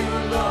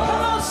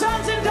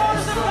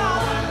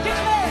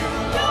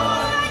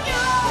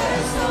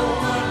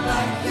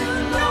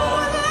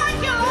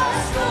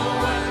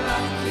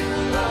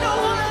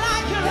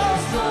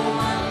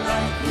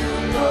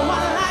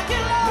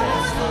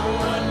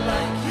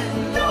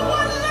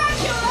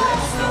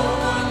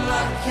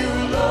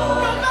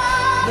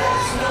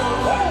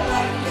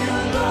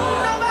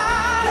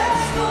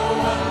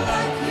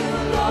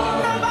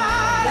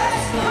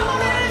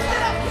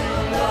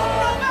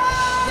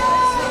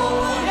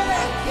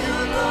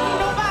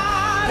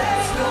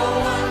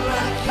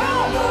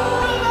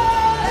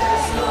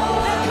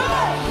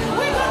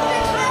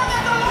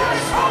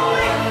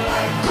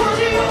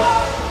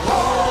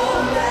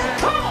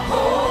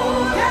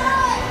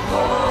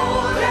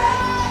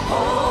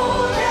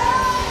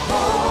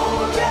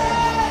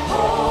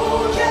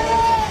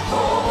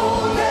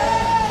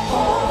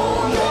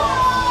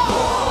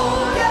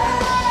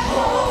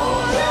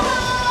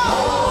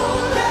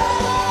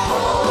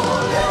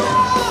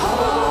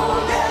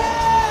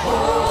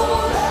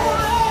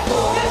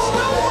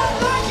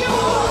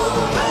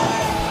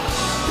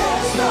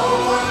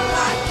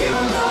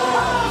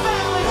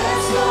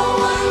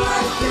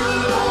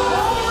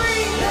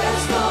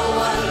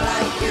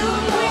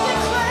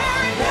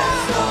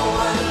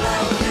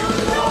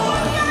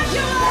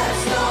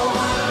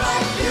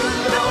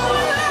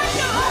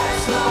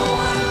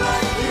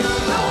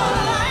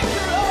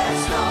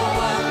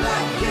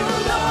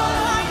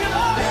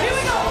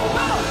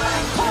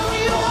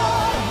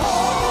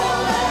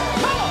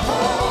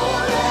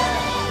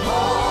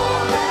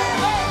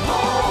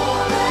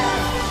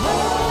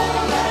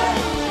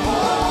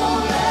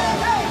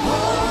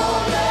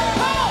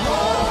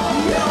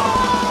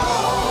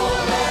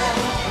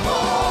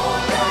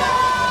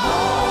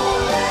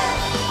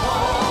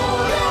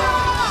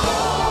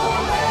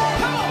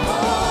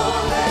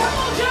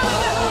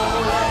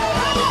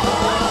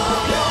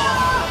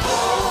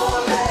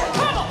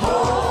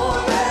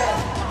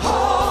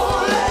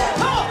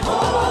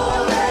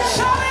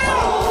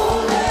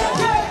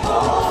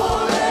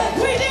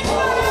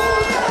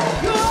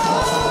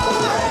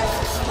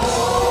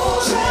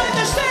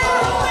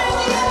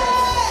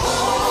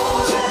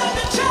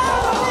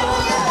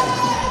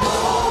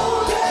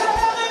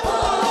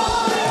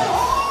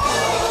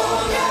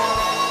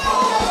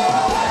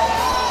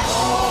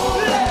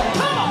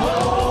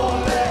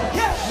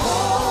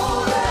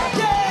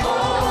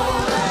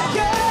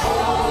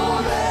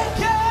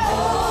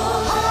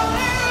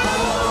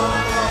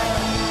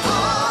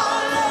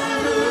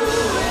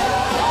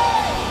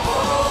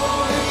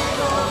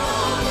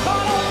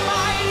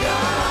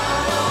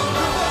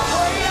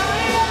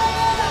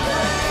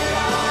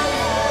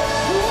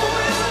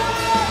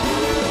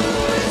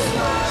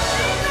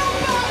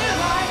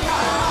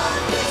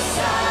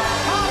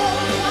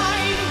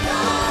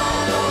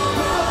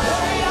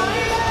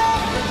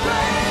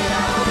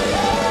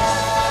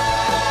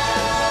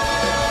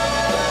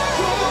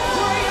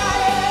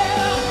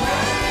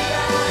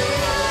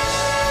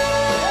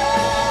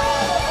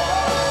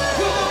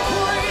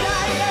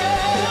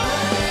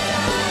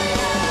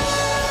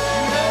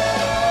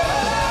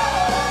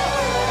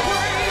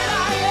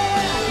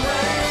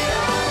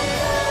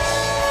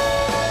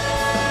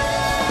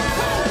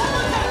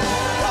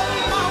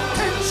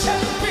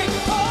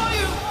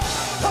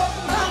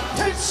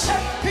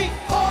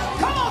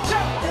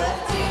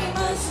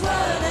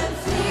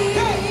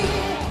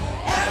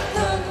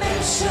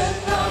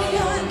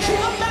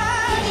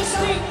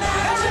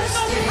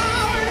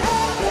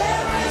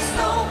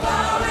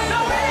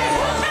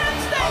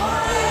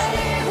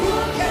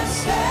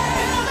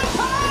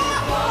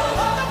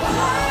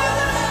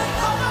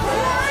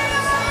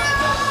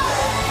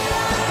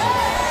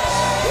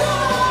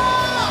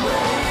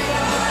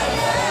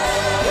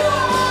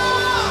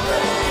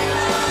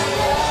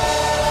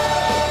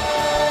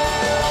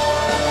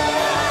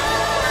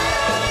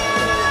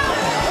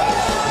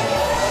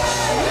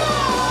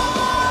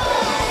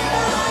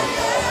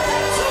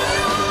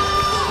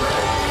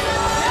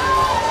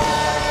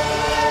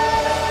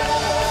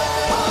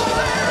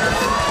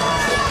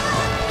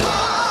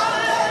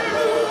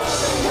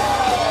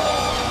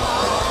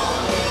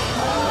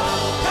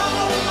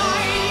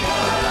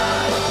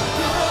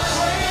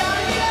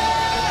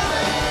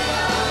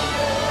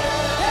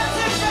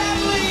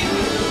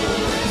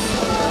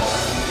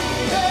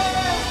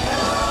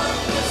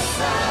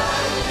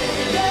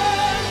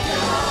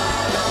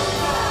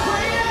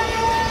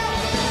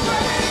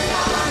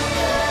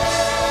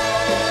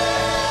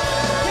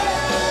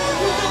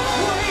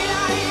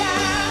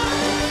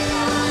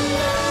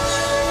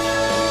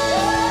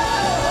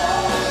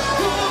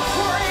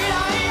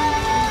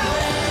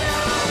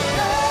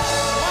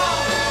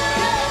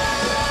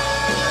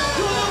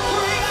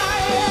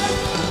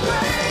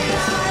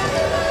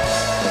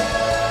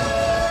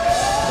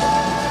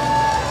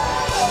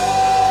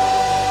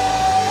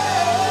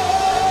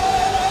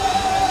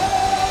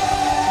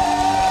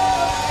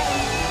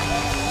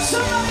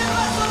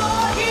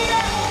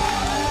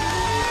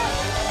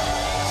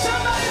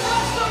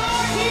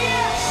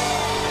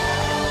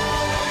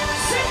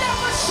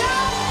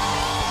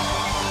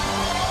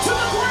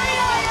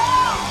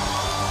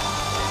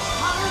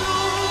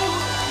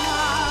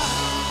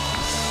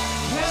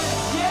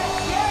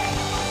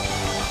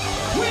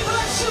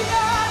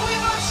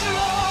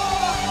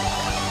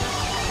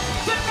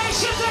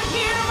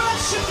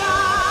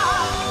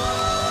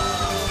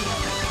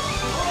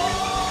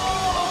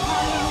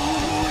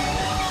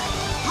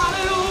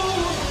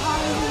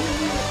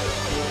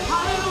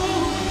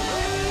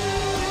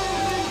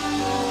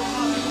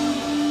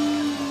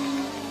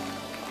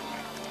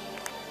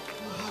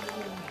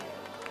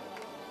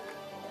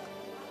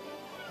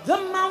The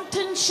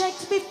mountain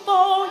shakes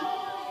before you.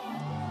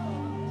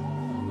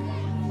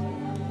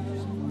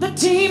 The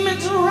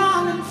demons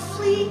run and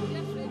flee.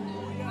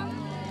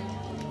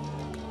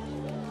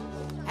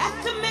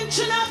 At the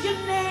mention of your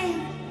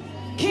name,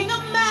 King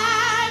of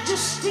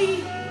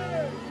Majesty,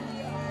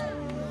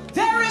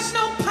 there is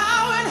no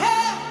power in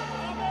hell,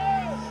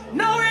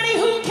 nor any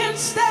who can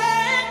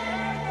stand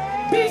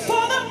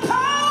before the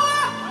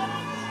power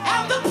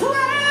and the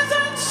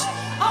presence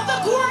of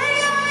the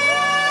great I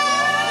am.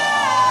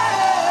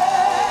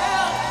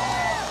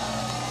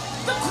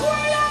 The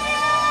great I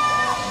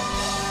am.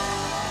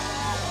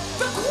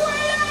 The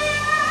great I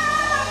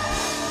am.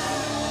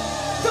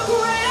 The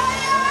great I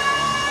am.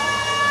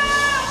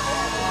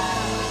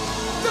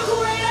 The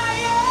great I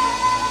am.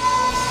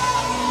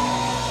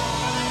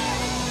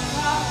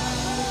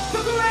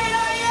 The great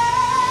I am.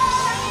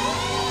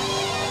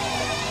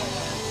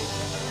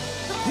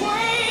 The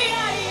great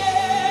I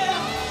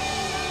am.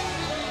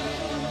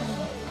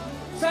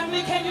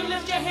 Family, can you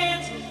lift your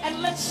hands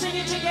and let's sing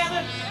it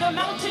together? The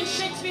mountain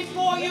shakes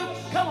before you.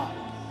 Come on.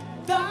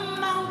 The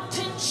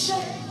mountain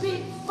shakes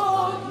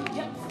before you.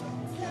 Yep.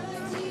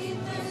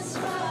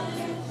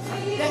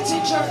 That's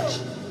it, church.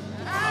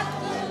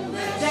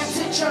 That's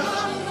it, church.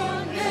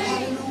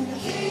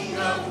 King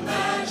of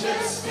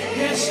majesty.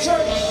 Yes,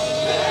 church.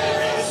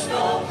 There is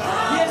no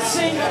power. Yes,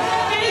 sing.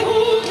 Any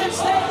who can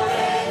stand.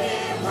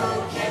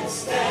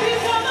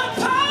 Before the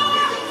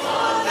power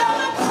and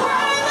the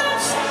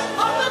presence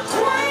of the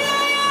great I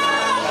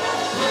am.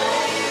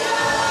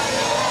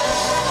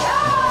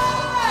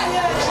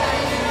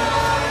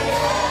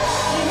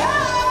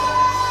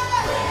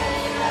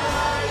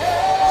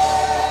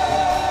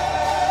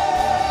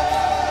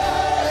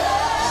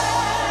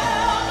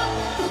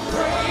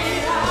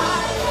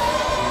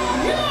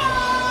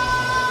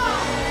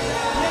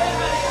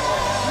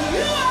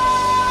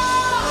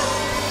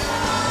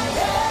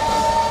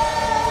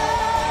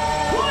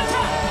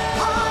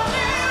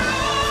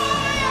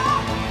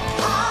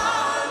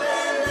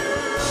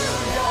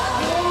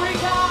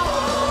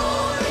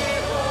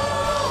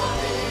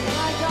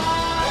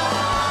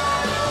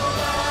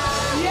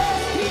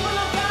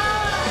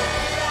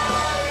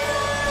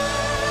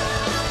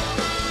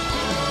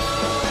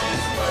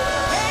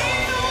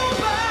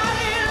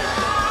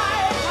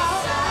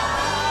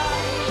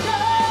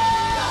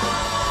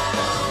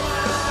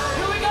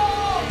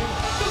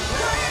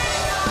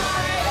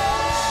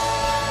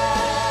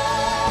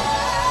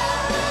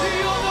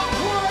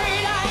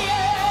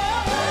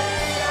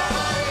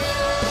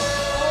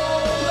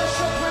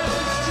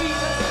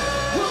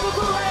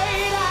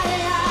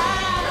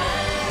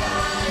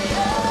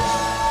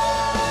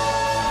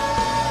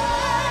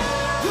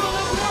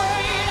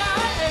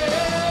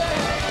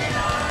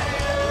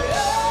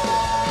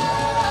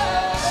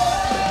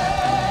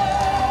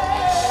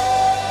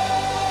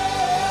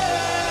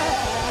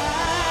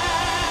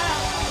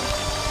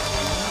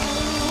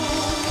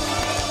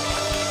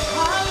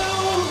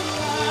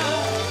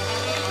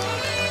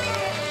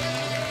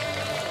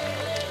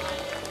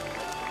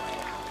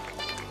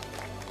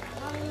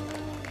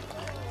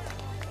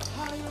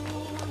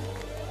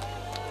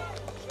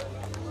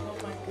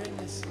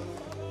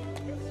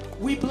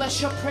 We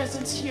bless your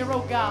presence here,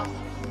 oh God.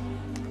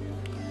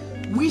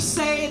 We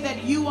say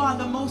that you are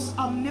the most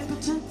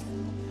omnipotent,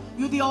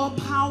 you're the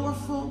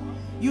all-powerful,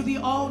 you're the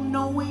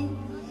all-knowing,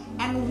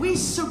 and we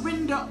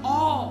surrender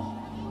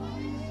all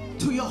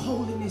to your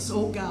holiness,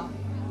 oh God.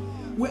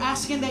 We're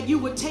asking that you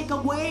would take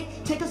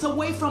us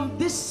away from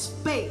this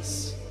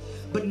space,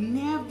 but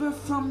never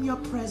from your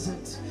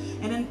presence.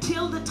 And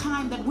until the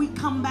time that we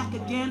come back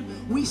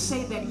again, we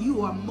say that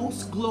you are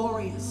most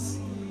glorious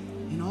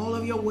in all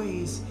of your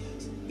ways.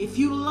 If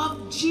you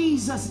love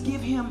Jesus, give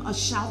him a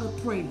shout of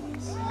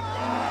praise.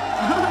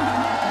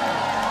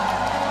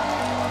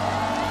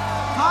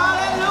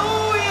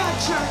 Hallelujah,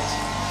 church.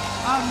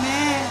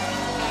 Amen.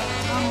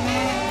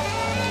 Amen.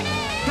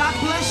 God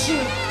bless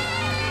you.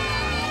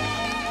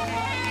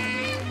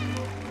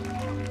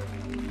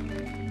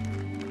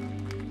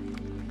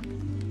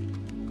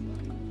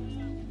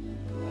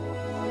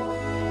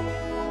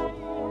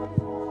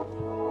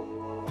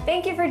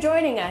 Thank you for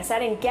joining us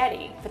at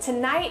Engedi, but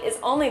tonight is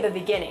only the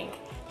beginning.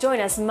 Join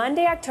us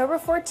Monday, October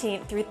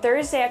 14th through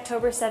Thursday,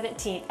 October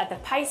 17th at the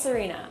Pice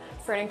Arena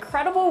for an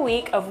incredible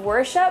week of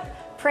worship,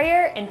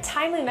 prayer, and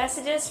timely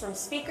messages from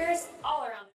speakers all around.